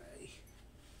today.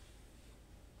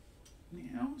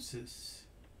 Yowzers.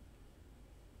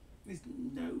 There's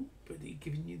nobody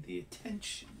giving you the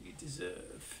attention you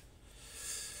deserve.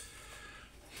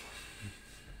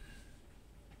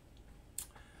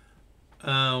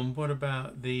 What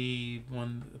about the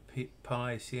one that the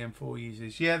Pi CM4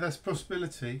 uses? Yeah, that's a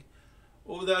possibility.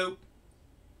 Although,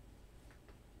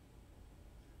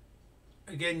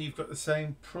 again, you've got the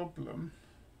same problem.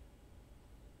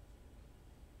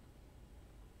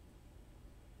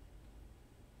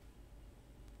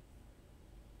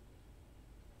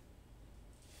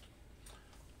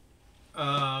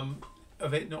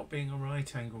 Of it not being a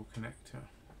right angle connector.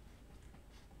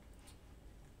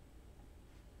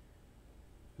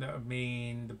 that would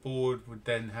mean the board would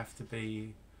then have to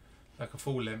be like a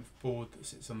full length board that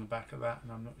sits on the back of that,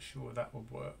 and I'm not sure that would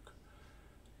work.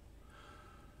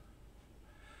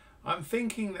 I'm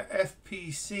thinking that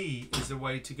FPC is the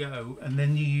way to go, and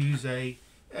then you use a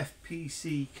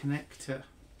FPC connector,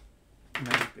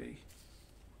 maybe.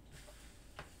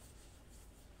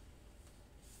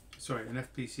 Sorry, an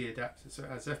FPC adapter. So it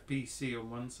has FPC on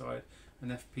one side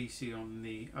and FPC on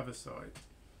the other side.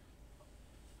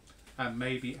 And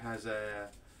maybe it has a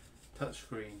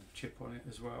touchscreen chip on it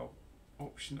as well,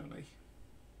 optionally.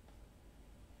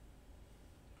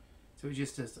 So it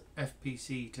just does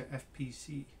FPC to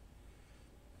FPC.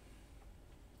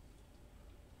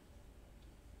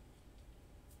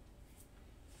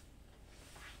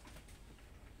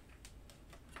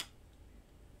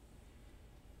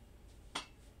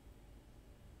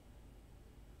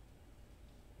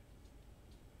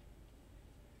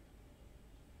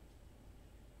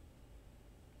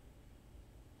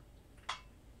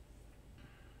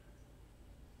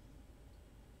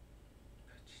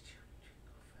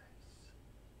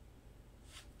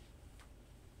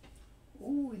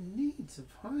 Oh, it needs of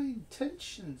high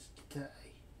tensions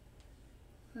today.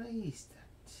 Why is that?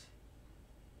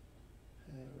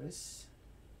 Paris.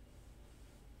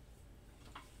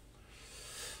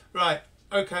 Right,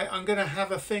 okay, I'm going to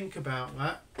have a think about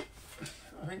that.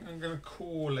 I think I'm going to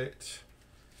call it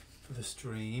for the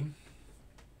stream.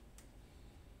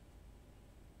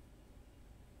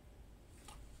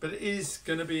 But it is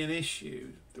going to be an issue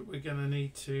that we're going to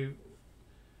need to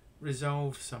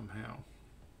resolve somehow.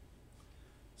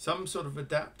 Some sort of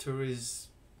adapter is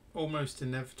almost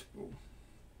inevitable.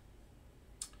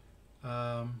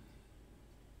 And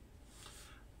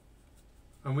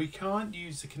we can't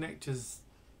use the connectors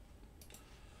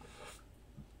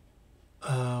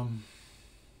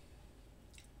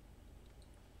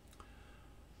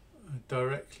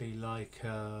directly like,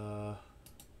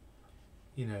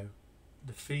 you know,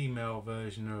 the female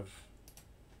version of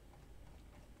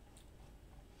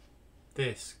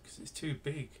this, because it's too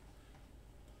big.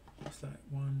 It's like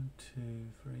 1, 2,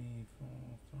 3, 4,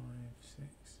 5, 6,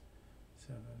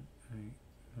 7, 8,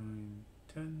 9,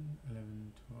 10,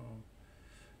 11, 12,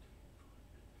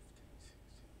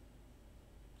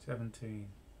 15, 16, 17.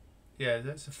 Yeah,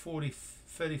 that's a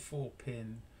 34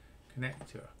 pin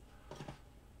connector.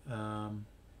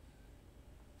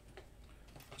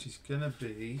 Which is going to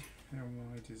be, how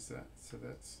wide is that? So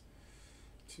that's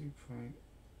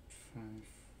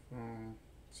 2.54,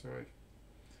 sorry.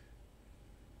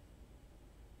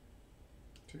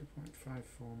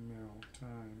 2.54 mil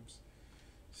times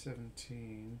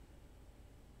 17.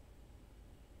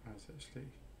 That's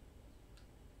actually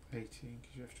 18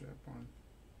 because you have to have one.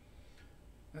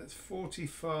 That's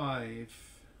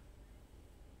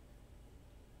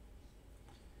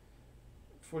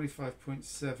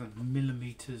 45.7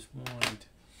 millimeters wide,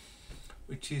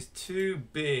 which is too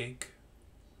big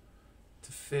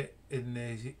to fit in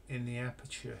the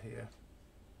aperture here.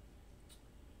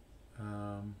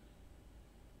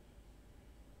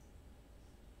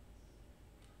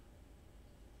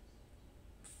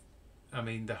 I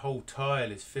mean, the whole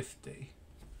tile is 50.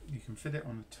 You can fit it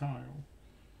on a tile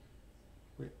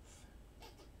width,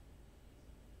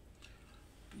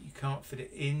 but you can't fit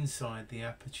it inside the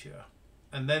aperture.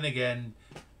 And then again,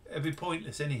 it'd be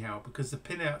pointless anyhow because the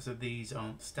pinouts of these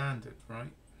aren't standard,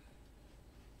 right?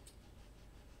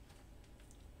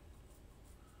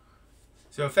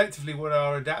 So effectively what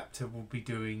our adapter will be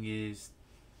doing is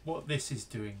what this is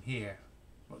doing here,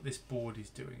 what this board is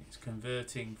doing. It's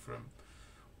converting from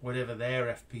whatever their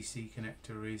FPC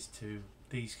connector is to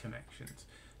these connections.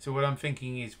 So what I'm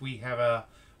thinking is we have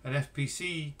an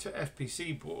FPC to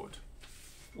FPC board,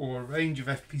 or a range of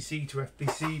FPC to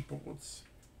FPC boards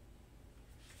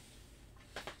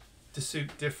to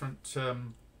suit different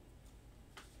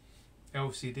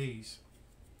LCDs.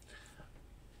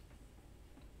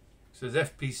 So there's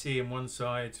FPC in one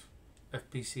side,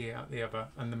 FPC out the other,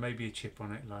 and there may be a chip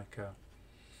on it like a,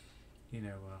 you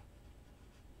know,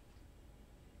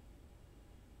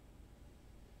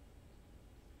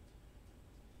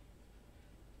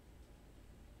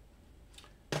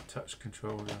 touch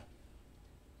controller.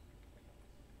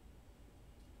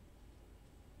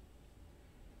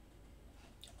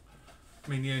 I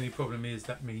mean, the only problem is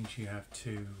that means you have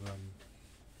two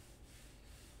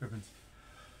ribbons.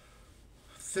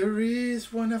 There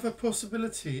is one other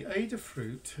possibility.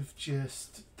 Adafruit have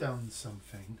just done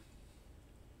something.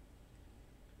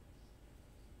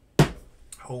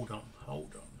 Hold on.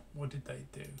 What did they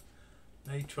do?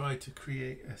 They tried to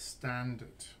create a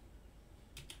standard.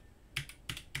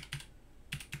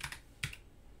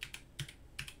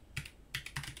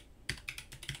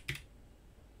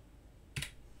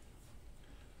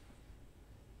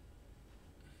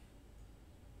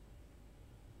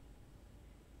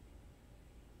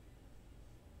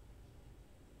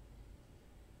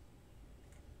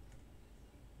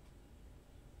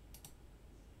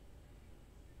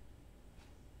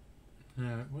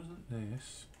 No, it wasn't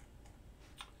this.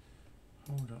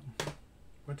 Hold on.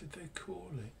 What did they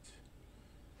call it?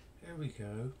 There we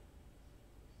go.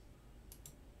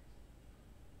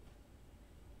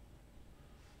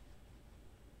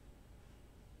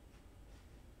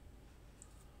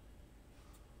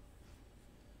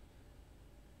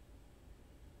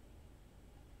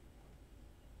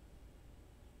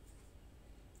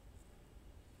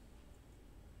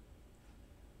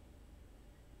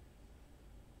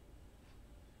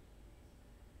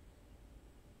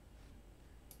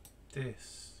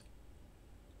 This.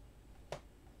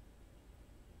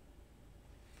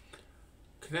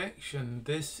 Connection,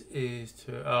 this is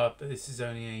to, but this is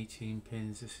only 18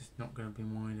 pins, this is not going to be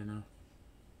wide enough.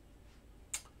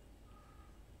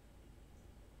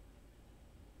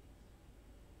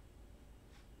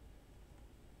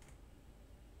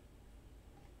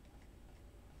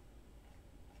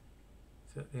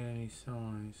 Is that the only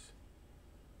size?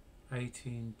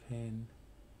 18 pin.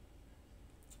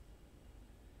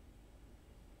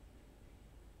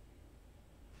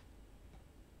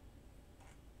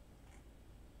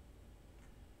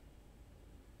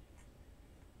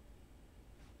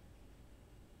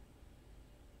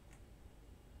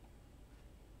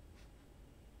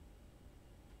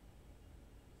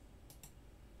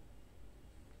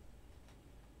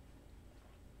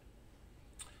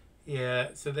 Yeah,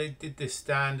 so they did this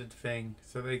standard thing,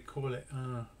 so they call it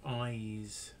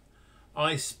eyes.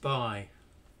 I Spy.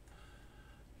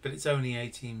 But it's only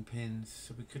 18 pins,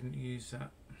 so we couldn't use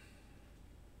that.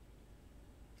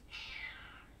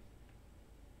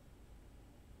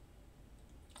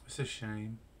 It's a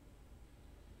shame.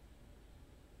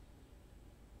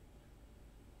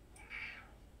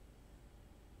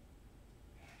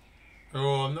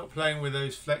 Oh, I'm not playing with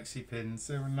those flexi pins,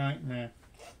 they're a nightmare.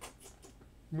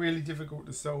 Really difficult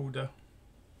to solder.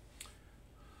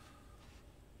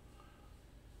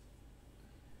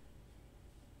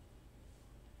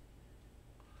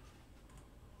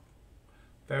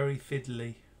 Very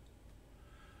fiddly.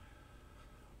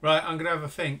 Right, I'm going to have a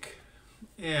think.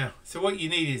 Yeah, so what you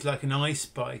need is like an I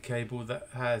Spy cable that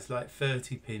has like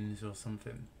 30 pins or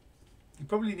something. You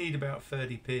probably need about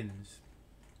 30 pins.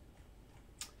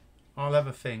 I'll have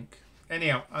a think.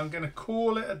 Anyhow, I'm going to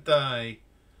call it a day.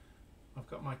 I've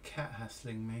got my cat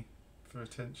hassling me for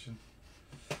attention.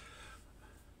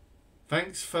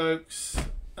 Thanks, folks.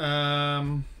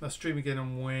 I'll stream again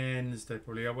on Wednesday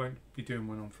probably. I won't be doing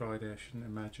one on Friday, I shouldn't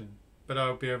imagine. But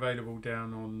I'll be available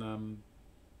down on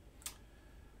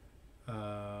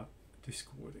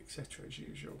Discord, etc. as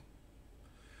usual.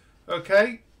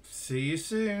 Okay, see you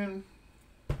soon.